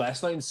 Oh,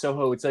 Last Night in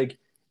Soho. It's like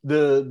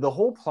the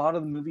whole plot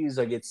of the movie is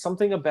like it's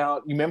something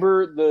about. You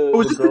remember the?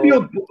 Oh, is this the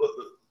old?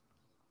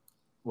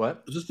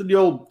 What? Is this the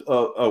old?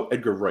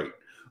 Edgar Wright.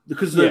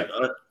 Because continue.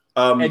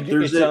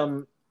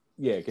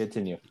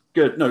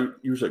 Good. No,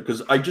 you were saying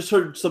because I just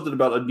heard something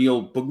about a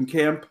Neil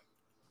Blomkamp,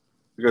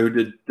 the guy who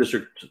did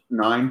District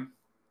 9.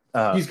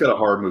 He's got a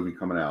horror movie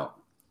coming out.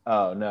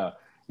 Oh no.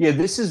 Yeah,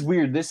 this is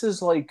weird. This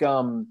is like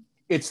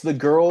it's the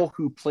girl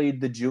who played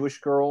the Jewish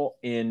girl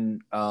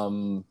in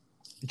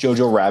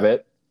Jojo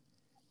Rabbit,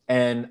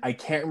 and I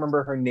can't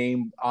remember her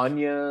name.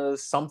 Anya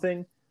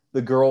something.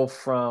 The girl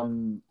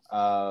from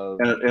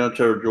Anna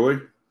Taylor-Joy.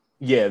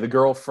 Yeah, the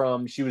girl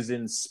from she was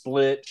in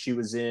Split. She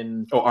was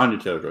in Anya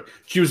Taylor-Joy.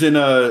 She was in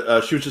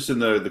she was just in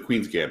the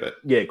Queen's Gambit.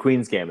 Yeah,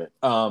 Queen's Gambit.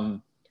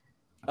 But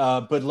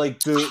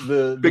like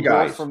the big girl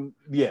eyes from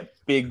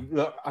big.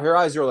 Her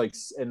eyes are like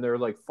and they're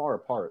like far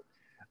apart.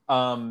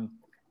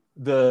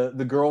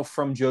 The girl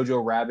from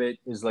Jojo Rabbit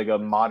is like a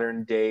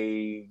modern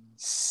day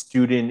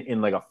student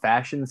in like a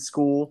fashion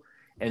school,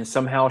 and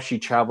somehow she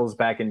travels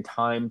back in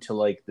time to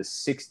like the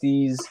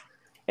 60s,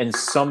 and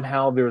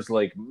somehow there's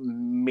like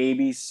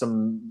maybe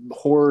some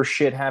horror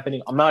shit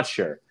happening. I'm not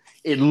sure.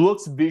 It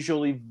looks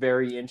visually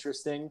very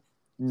interesting.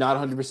 Not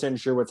 100%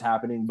 sure what's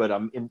happening, but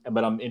I'm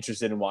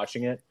interested in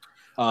watching it.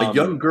 A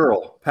young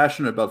girl,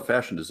 passionate about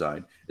fashion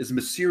design, is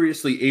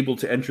mysteriously able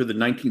to enter the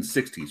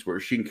 1960s, where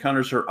she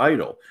encounters her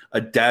idol, a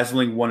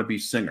dazzling wannabe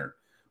singer.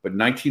 But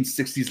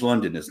 1960s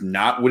London is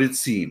not what it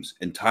seems,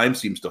 and time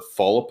seems to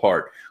fall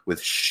apart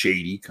with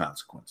shady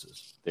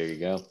consequences. There you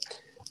go.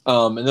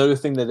 Another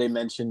thing that they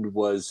mentioned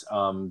was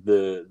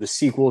the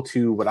sequel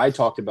to what I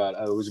talked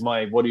about. It was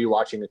my What Are You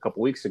Watching a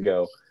couple weeks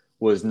ago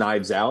was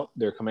Knives Out.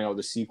 They're coming out with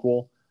a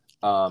sequel.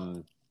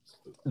 The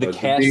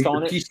cast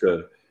on it.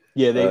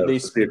 Yeah, they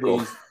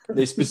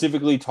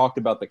specifically talked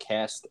about the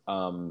cast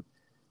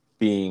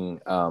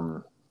being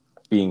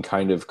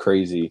kind of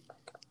crazy.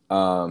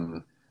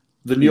 The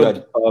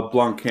Neil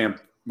Blomkamp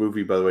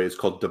movie, by the way, is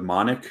called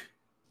Demonic.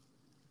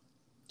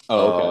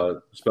 Oh, okay.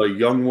 It's about a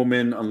young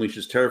woman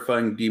unleashes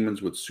terrifying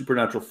demons with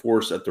supernatural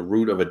force at the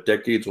root of a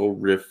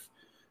decades-old rift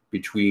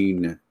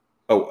between.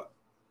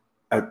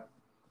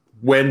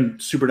 When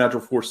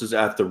supernatural forces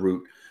at the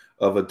root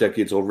of a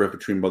decades-old rift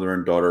between mother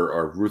and daughter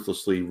are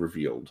ruthlessly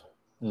revealed.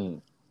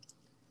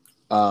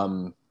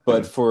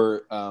 But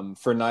for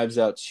Knives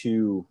Out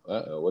 2,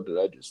 what did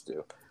I just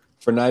do?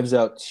 For Knives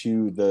Out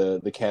 2,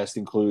 the cast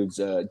includes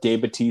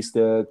Dave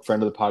Bautista,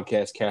 friend of the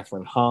podcast,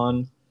 Catherine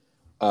Hahn,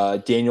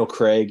 Daniel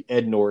Craig,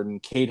 Ed Norton,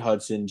 Kate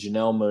Hudson,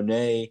 Janelle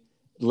Monáe,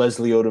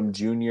 Leslie Odom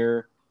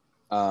Jr.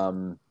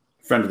 Friend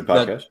of the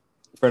podcast.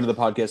 Friend of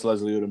the podcast,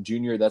 Leslie Odom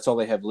Jr. That's all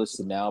they have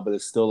listed now, but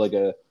it's still like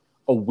a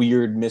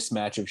weird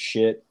mismatch of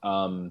shit.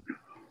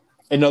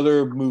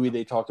 Another movie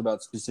they talked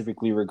about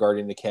specifically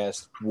regarding the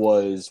cast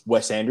was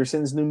Wes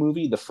Anderson's new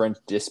movie, The French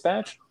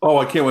Dispatch. Oh,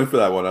 I can't wait for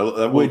that one.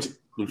 That one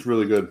looks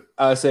really good.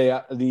 Let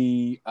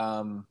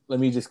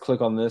me just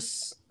click on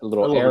this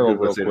little arrow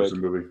real quick.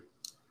 Movie.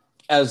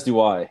 As do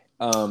I.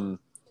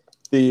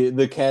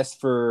 The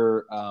cast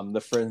for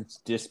The French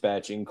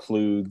Dispatch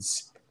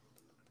includes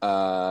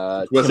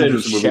Wes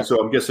Anderson movie,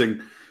 so I'm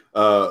guessing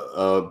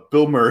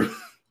Bill Murray.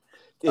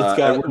 It's got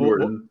Edward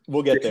Norton.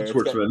 We'll get there.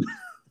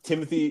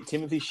 Timothy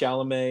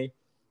Chalamet,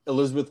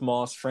 Elizabeth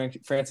Moss,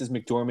 Frances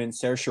McDormand,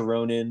 Saoirse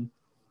Ronan.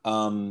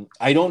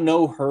 I don't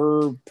know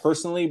her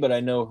personally, but I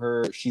know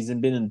her. She's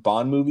been in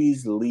Bond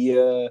movies.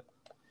 Leah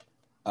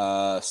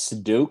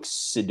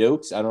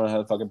Sedokes. I don't know how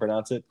to fucking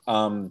pronounce it.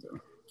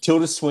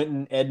 Tilda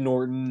Swinton, Ed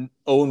Norton,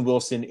 Owen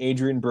Wilson,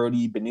 Adrian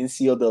Brody,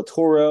 Benicio del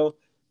Toro,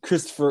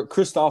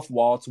 Christoph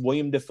Waltz,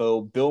 William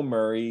Dafoe, Bill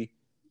Murray,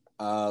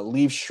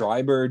 Liev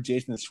Schreiber,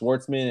 Jason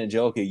Schwartzman,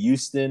 Angelica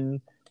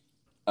Houston,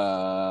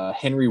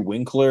 Henry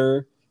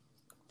Winkler,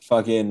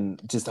 fucking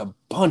just a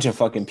bunch of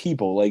fucking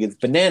people. Like, it's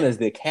bananas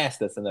the cast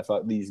that's in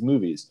these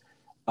movies.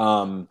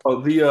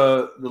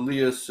 The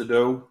Leah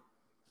Sado,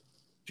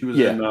 she was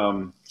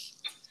in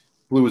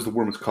Blue is the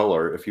Warmest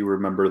Color, if you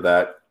remember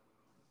that.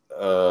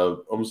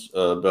 It was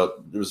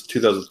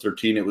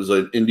 2013. It was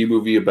an indie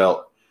movie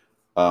about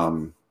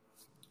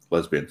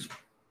lesbians.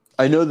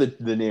 I know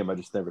the name, I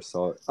just never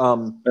saw it. I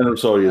never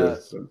saw it either.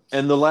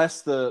 And the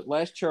last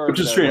charge, which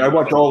is strange. I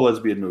watch all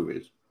lesbian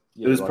movies.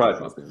 Yeah, it is Pride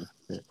Month.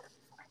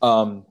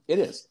 It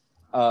is.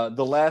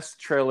 The last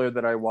trailer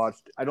that I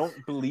watched, I don't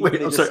believe they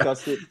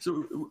discussed it.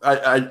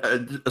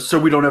 So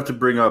we don't have to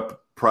bring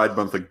up Pride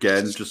Month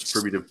again, just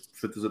for me to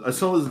fit this in. I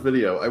saw this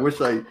video.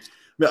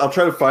 I'll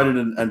try to find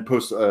it and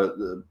post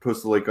the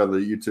link on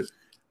the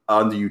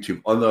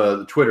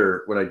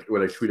Twitter when I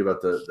tweet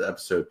about the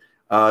episode.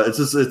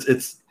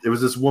 It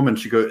was this woman.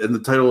 She goes, and the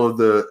title of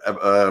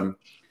the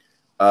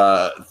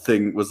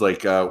thing was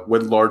like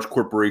when large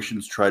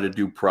corporations try to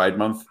do Pride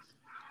Month,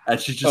 and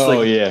she's just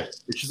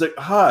she's like,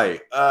 hi,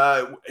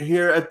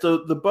 here at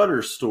the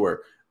butter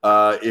store,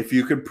 if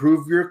you can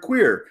prove you're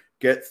queer,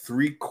 get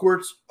 3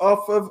 quarts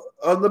off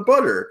on the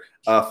butter,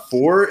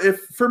 4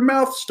 for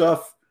mouth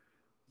stuff.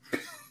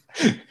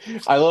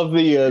 I love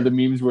the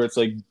memes where it's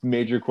like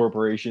major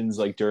corporations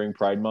like during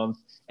Pride Month,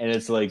 and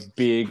it's like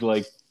big,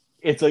 like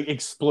it's like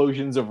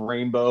explosions of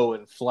rainbow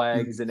and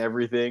flags and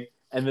everything,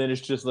 and then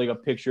it's just like a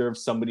picture of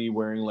somebody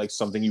wearing like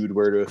something you would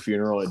wear to a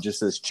funeral, and it just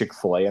says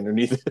Chick-fil-A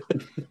underneath it,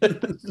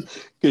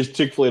 because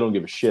Chick-fil-A don't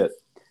give a shit.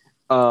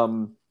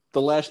 The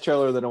last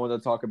trailer that I wanted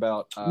to talk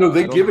about, no,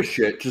 they give a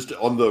shit, just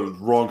on the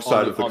wrong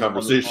side of the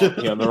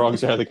conversation. On the wrong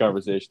side of the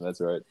conversation. That's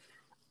right.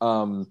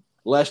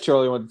 Last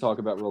trailer I wanted to talk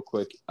about real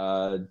quick.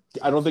 I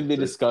don't think they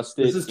discussed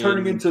it. This is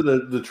turning into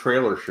the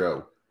trailer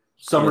show.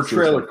 Summer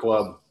Trailer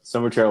Club.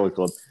 Summer Trailer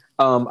Club.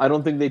 I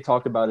don't think they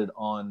talked about it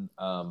on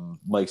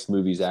Mike's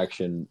Movies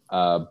Action,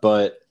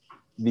 but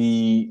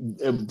the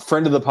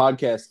friend of the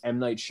podcast, M.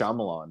 Night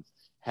Shyamalan,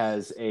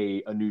 has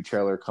a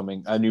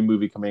new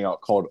movie coming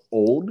out called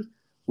Old,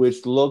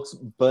 which looks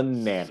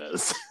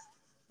bananas.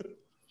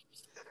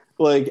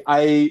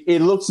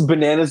 It looks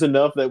bananas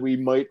enough that we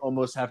might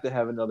almost have to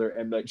have another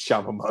M. Night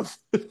Shyamalan.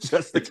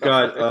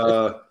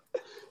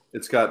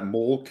 It's got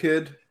Mole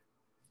Kid,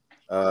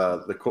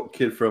 the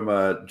kid from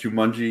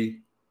Jumanji,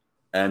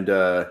 and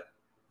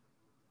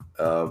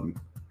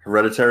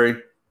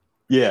Hereditary.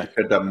 Yeah,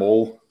 got that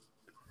mole.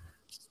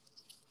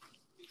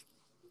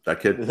 That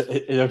kid.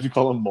 If you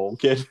call him Mole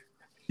Kid.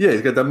 Yeah,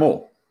 he's got that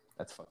mole.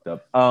 That's fucked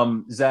up.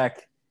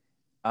 Zach,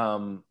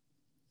 I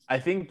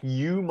think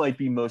you might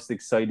be most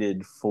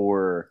excited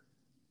for.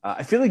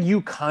 I feel like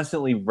you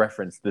constantly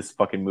reference this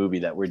fucking movie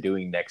that we're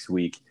doing next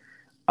week.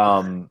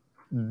 Do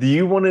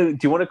you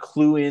want to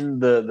clue in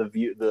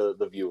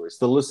the viewers,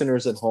 the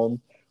listeners at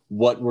home,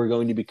 what we're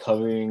going to be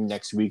covering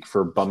next week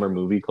for Bummer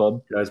Movie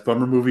Club? Guys,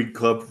 Bummer Movie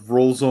Club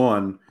rolls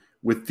on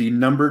with the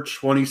number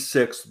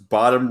 26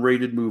 bottom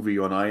rated movie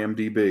on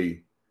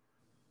IMDb,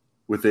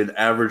 with an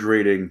average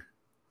rating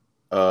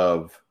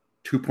of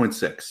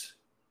 2.6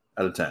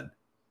 out of 10.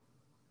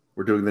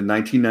 We're doing the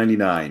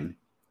 1999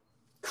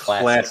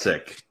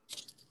 classic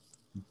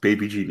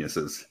Baby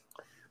Geniuses.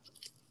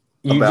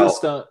 Baby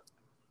Geniuses.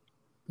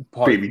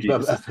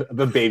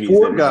 The babies.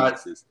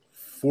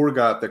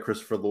 Forgot that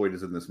Christopher Lloyd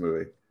is in this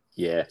movie.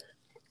 Yeah.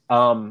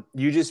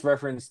 You just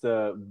referenced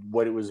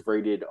what it was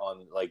rated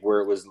on, like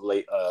where it was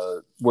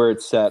where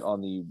it's set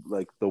on the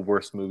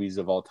worst movies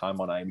of all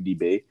time on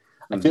IMDb.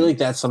 I feel like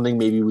that's something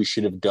maybe we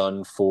should have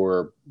done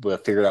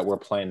figured out where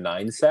Plan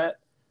 9 sat.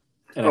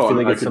 And I feel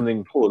like it's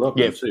something. Pull it up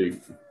and see.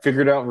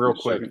 Figure it out real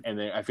quick, and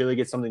then I feel like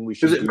it's something we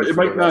should do. It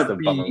might not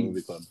be. Bummer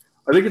Movie Club.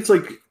 I think it's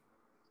like.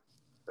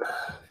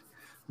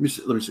 Let me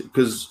see,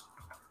 because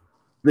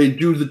they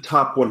do the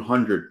top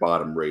 100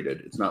 bottom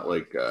rated. It's not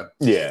like.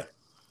 Yeah.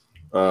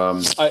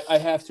 I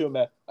have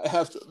to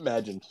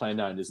imagine Plan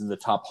 9 is in the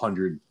top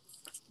 100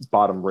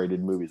 bottom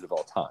rated movies of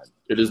all time.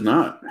 It is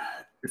not.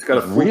 It's got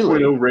a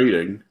 4.0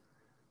 rating.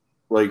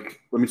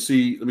 Like, let me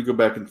see. Let me go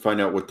back and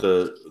find out what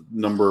the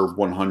number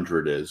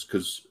 100 is,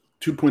 because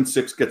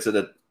 2.6 gets it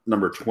at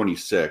number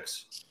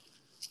 26.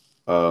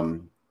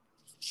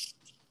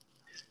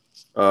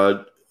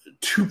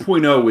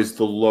 2.0 is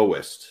the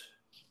lowest.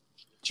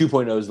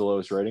 2.0 is the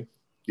lowest rating?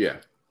 Yeah.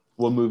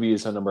 What movie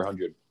is on number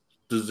 100?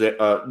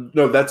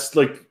 No, that's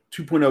like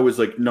 2.0 is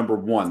like number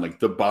 1,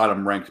 like the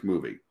bottom ranked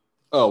movie.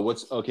 Oh,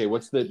 what's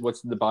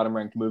the bottom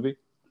ranked movie?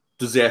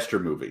 Disaster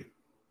movie.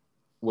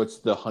 What's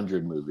the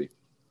 100 movie?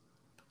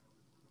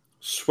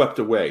 Swept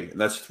Away, and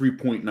that's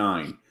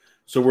 3.9.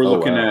 So we're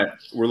looking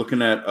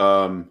at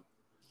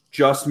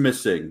Just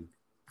Missing.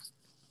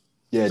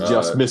 Yeah,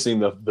 Just Missing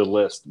the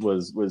list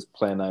was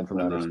Plan 9 from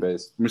Outer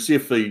Space. Let me see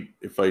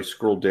if I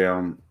scroll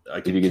down,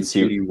 I can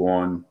continue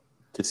on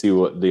to see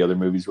what the other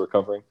movies we're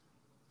covering.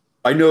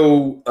 I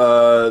know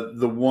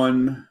the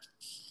one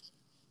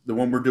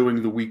we're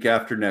doing the week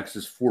after next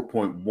is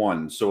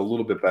 4.1, so a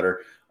little bit better.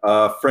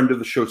 Friend of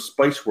the show,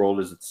 Spice World,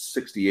 is at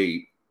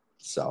 68.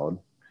 Solid.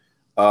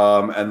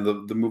 And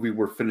the movie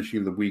we're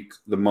finishing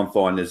the month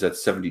on is at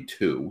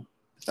 72.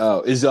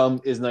 Oh, is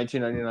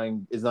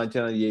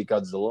 1998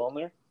 Godzilla on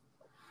there?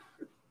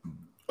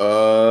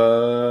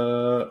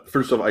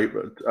 First off,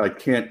 I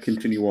can't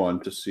continue on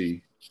to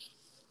see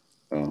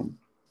where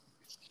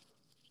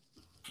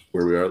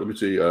we are. Let me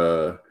see.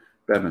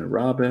 Batman and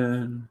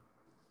Robin,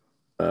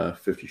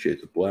 50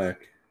 Shades of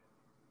Black,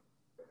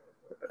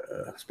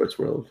 Spice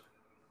World,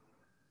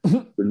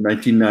 the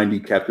 1990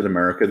 Captain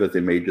America that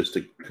they made just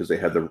because they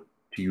had to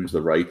use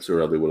the rights,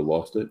 or they would have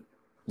lost it.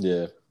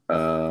 Yeah.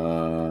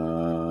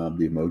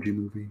 The Emoji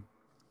Movie.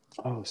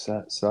 Oh,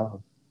 so.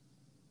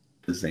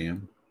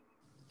 Kazam.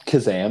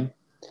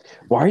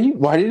 Why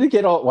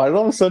did all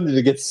of a sudden did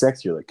it get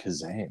sexier? Like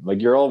Kazam.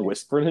 Like you're all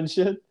whispering and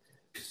shit.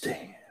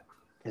 Kazam.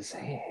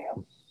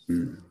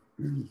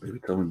 Baby,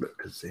 tell me about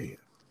Kazam.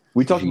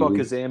 We talked about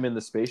Kazam in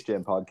the Space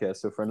Jam podcast.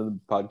 So friend of the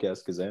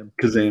podcast, Kazam.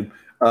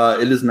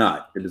 It is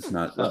not.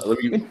 Let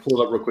me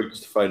pull it up real quick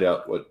just to find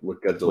out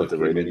what Godzilla the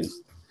rating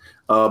is.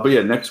 But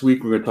yeah, next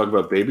week we're going to talk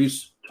about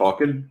babies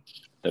talking.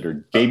 That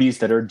are babies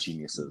that are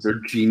geniuses. They're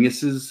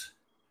geniuses.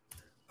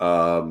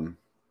 I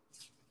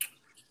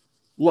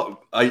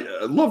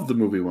loved the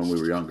movie when we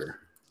were younger.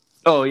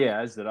 Oh yeah,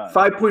 as did I.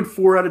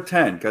 5.4 out of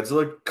 10.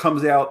 Godzilla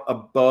comes out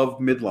above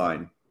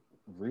midline.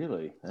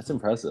 Really? That's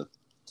impressive.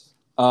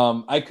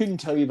 I couldn't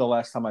tell you the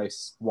last time I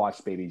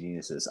watched Baby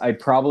Geniuses. I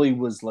probably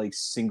was like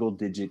single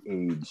digit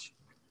age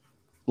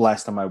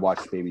last time I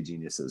watched Baby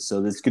Geniuses.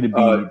 So this could be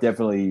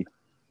definitely.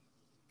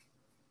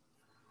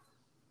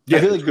 Yeah,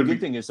 I feel like the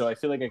good thing is, though, I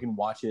feel like I can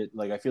watch it.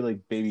 Like, I feel like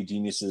Baby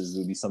Geniuses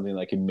would be something that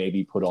I could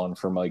maybe put on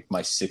for like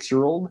my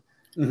 6-year-old,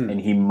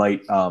 and he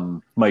might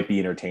be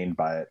entertained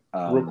by it.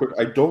 Real quick,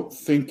 I don't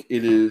think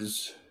it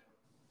is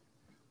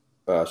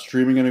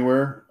streaming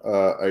anywhere.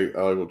 I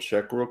will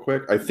check real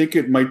quick. I think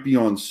it might be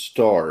on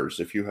Stars.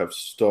 If you have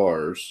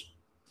Stars,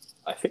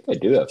 I think I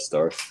do have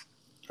Stars.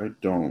 I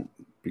don't,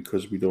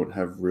 because we don't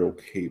have real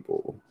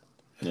cable.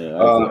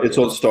 Yeah, it's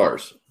on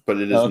Stars, but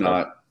it is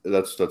not.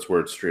 That's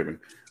where it's streaming.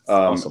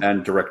 Awesome.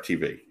 And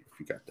DirecTV, if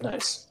you got that.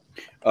 Nice.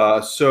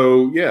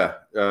 So yeah,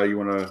 you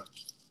want to?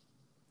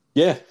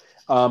 Yeah.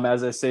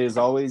 As I say, as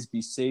always, be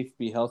safe,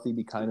 be healthy,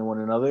 be kind to one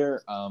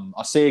another.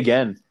 I'll say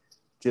again,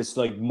 just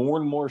like more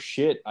and more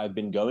shit I've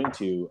been going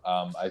to.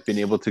 I've been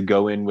able to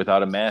go in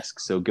without a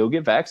mask, so go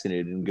get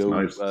vaccinated and go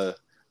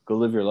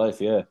live your life.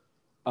 Yeah.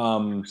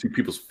 See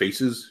people's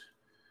faces.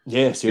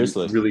 Yeah,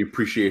 seriously. Really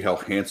appreciate how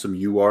handsome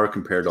you are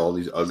compared to all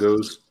these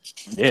uggos.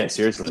 Yeah,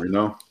 seriously. You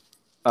know.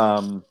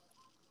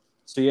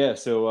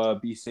 So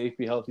be safe,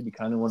 be healthy, be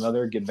kind to one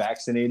another, get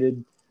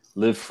vaccinated,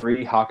 live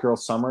free. Hot Girl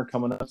Summer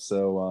coming up,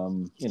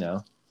 so do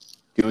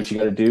what you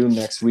got to do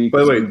next week.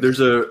 By the way,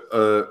 there's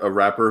a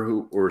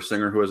rapper or a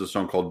singer who has a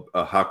song called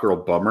 "Hot Girl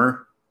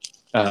Bummer."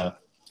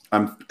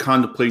 I'm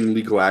contemplating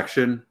legal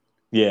action.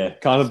 Yeah,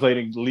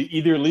 contemplating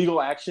either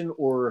legal action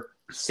or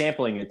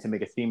sampling it to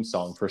make a theme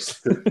song for.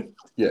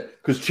 Yeah,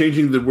 because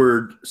changing the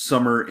word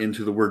 "summer"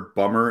 into the word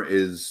 "bummer"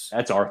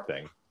 that's our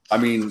thing. I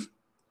mean,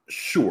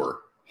 sure.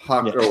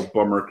 Hot Girl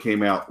Bummer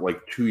came out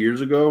like 2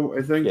 years ago,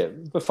 I think. Yeah,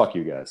 but fuck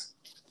you guys.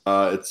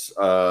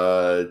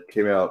 It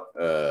came out.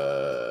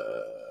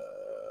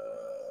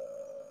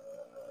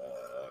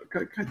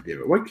 God damn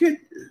it! Why can't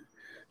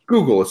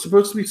Google? It's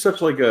supposed to be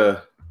such like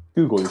a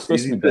Google. You're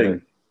supposed to be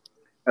thing.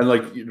 And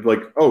like,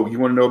 oh, you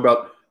want to know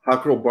about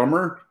Hot Girl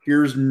Bummer.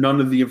 Here's none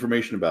of the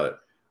information about it.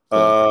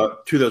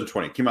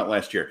 2020 came out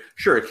last year.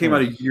 Sure, it came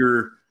out a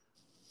year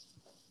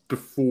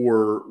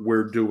before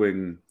we're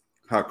doing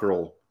Hot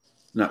Girl.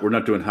 No, we're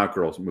not doing Hot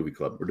Girls Movie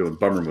Club. We're doing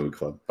Bummer Movie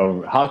Club.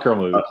 Oh, Hot Girl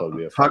Movie Club.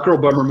 Yeah. Hot Girl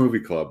Bummer Movie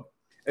Club.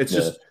 It's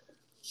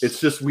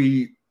just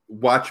we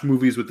watch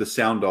movies with the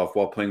sound off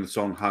while playing the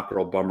song Hot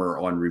Girl Bummer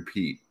on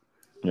repeat.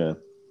 Yeah.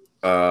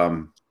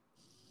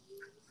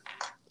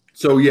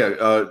 So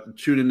yeah,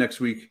 tune in next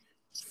week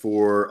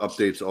for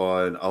updates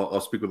on.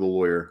 I'll speak with a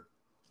lawyer.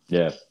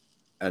 Yeah.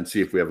 And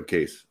see if we have a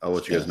case. I'll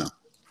let you guys know.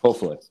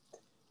 Hopefully.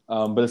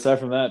 But aside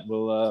from that,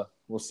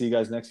 we'll see you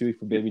guys next week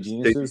for Baby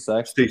Geniuses.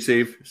 Stay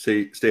safe.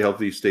 Stay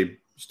healthy. Stay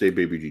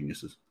Baby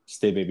Geniuses.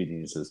 Stay Baby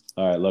Geniuses.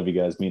 All right. Love you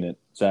guys. Mean it.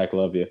 Zach,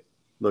 love you.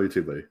 Love you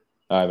too, buddy.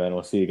 All right, man.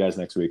 We'll see you guys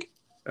next week.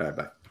 All right.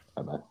 Bye.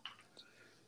 Bye-bye.